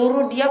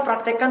 Suruh dia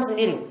praktekkan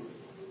sendiri.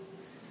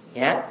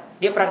 Ya,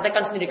 dia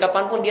praktekkan sendiri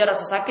kapanpun dia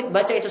rasa sakit,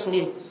 baca itu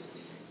sendiri.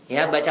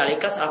 Ya, baca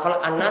Al-Ikhlas,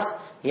 Al-Falaq, An-Nas,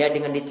 ya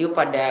dengan ditiup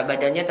pada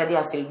badannya tadi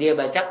hasil dia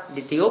baca,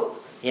 ditiup,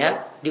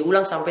 ya,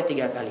 diulang sampai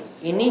 3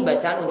 kali. Ini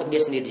bacaan untuk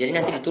dia sendiri. Jadi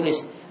nanti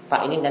ditulis,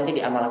 Pak, ini nanti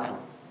diamalkan.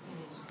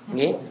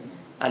 Nggih.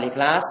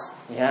 Al-Ikhlas,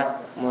 ya,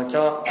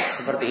 moco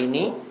seperti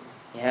ini,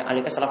 ya,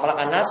 Al-Ikhlas,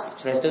 Al-Falaq, An-Nas,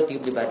 setelah itu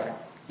tiup di badan.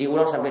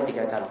 Diulang sampai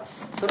 3 kali.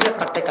 Itu dia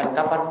praktekkan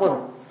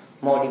kapanpun,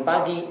 mau di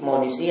pagi,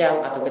 mau di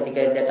siang, atau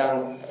ketika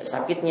datang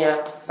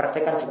sakitnya,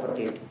 praktekkan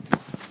seperti itu.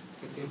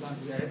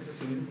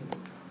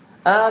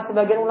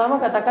 Sebagian ulama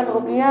katakan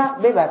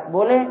ruqyah bebas,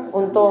 boleh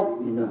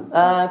untuk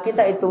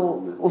kita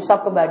itu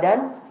usap ke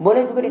badan,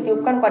 boleh juga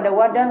ditiupkan pada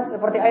wadah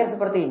seperti air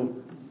seperti ini.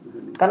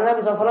 Karena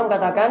Nabi SAW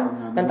katakan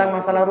tentang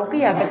masalah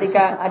ruqyah,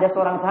 ketika ada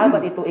seorang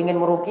sahabat itu ingin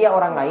meruqyah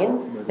orang lain,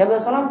 Nabi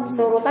SAW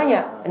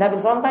Nabi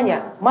SAW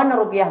tanya, mana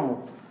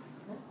ruqyahmu?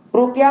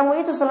 Ruqyahmu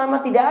itu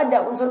selama tidak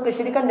ada unsur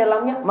kesyirikan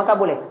dalamnya, maka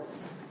boleh.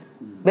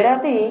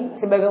 Berarti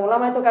sebagian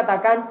ulama itu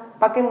katakan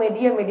pakai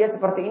media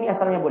seperti ini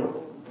asalnya boleh.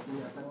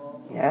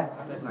 Ya.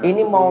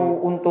 Ini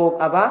mau untuk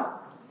apa?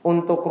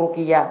 Untuk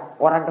ruqyah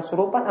orang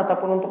kesurupan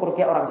ataupun untuk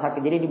ruqyah orang sakit.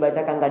 Jadi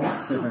dibacakan tadi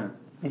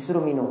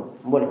disuruh minum,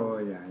 boleh. Oh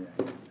iya.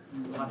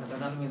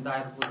 Kadang-kadang minta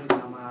air putih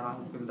sama orang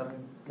pintar.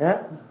 Ya?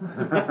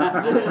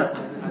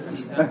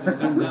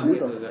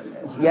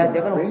 Ya,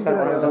 dia kan bukan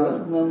orang tua.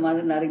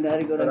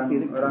 Narik-narik orang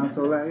kiri. Orang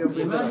soleh ya.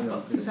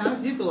 Misalnya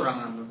gitu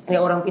orang. Ya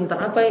orang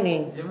pintar apa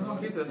ini? Ya memang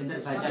gitu.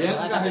 Ya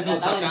kan ada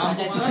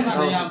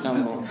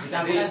Kampung.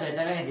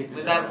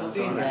 Minta air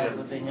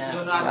putih. Ya,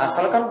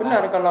 asalkan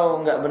benar. Kalau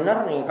nggak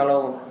benar nih,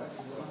 kalau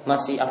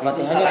masih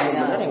Al-Fatihahnya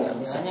benar ya nggak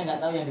bisa. Saya nggak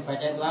tahu yang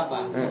dibaca itu apa.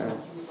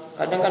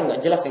 Kadang kan nggak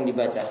jelas yang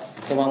dibaca,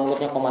 cuma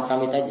mulutnya komat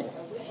kamit aja.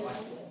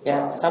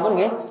 Ya, sabun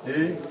nggih?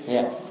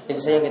 Ya, itu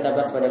saja kita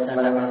bahas pada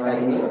kesempatan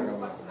kali ini.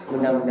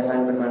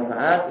 Mudah-mudahan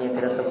bermanfaat. Ya,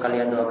 kita tutup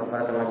kalian doa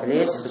kafaratul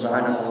majelis.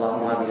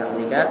 Subhanallahumma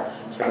bihamdika,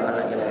 asyhadu an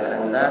la ilaha illa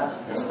anta,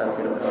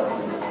 astaghfiruka wa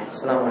atubu ilaik.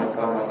 Assalamualaikum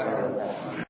warahmatullahi wabarakatuh.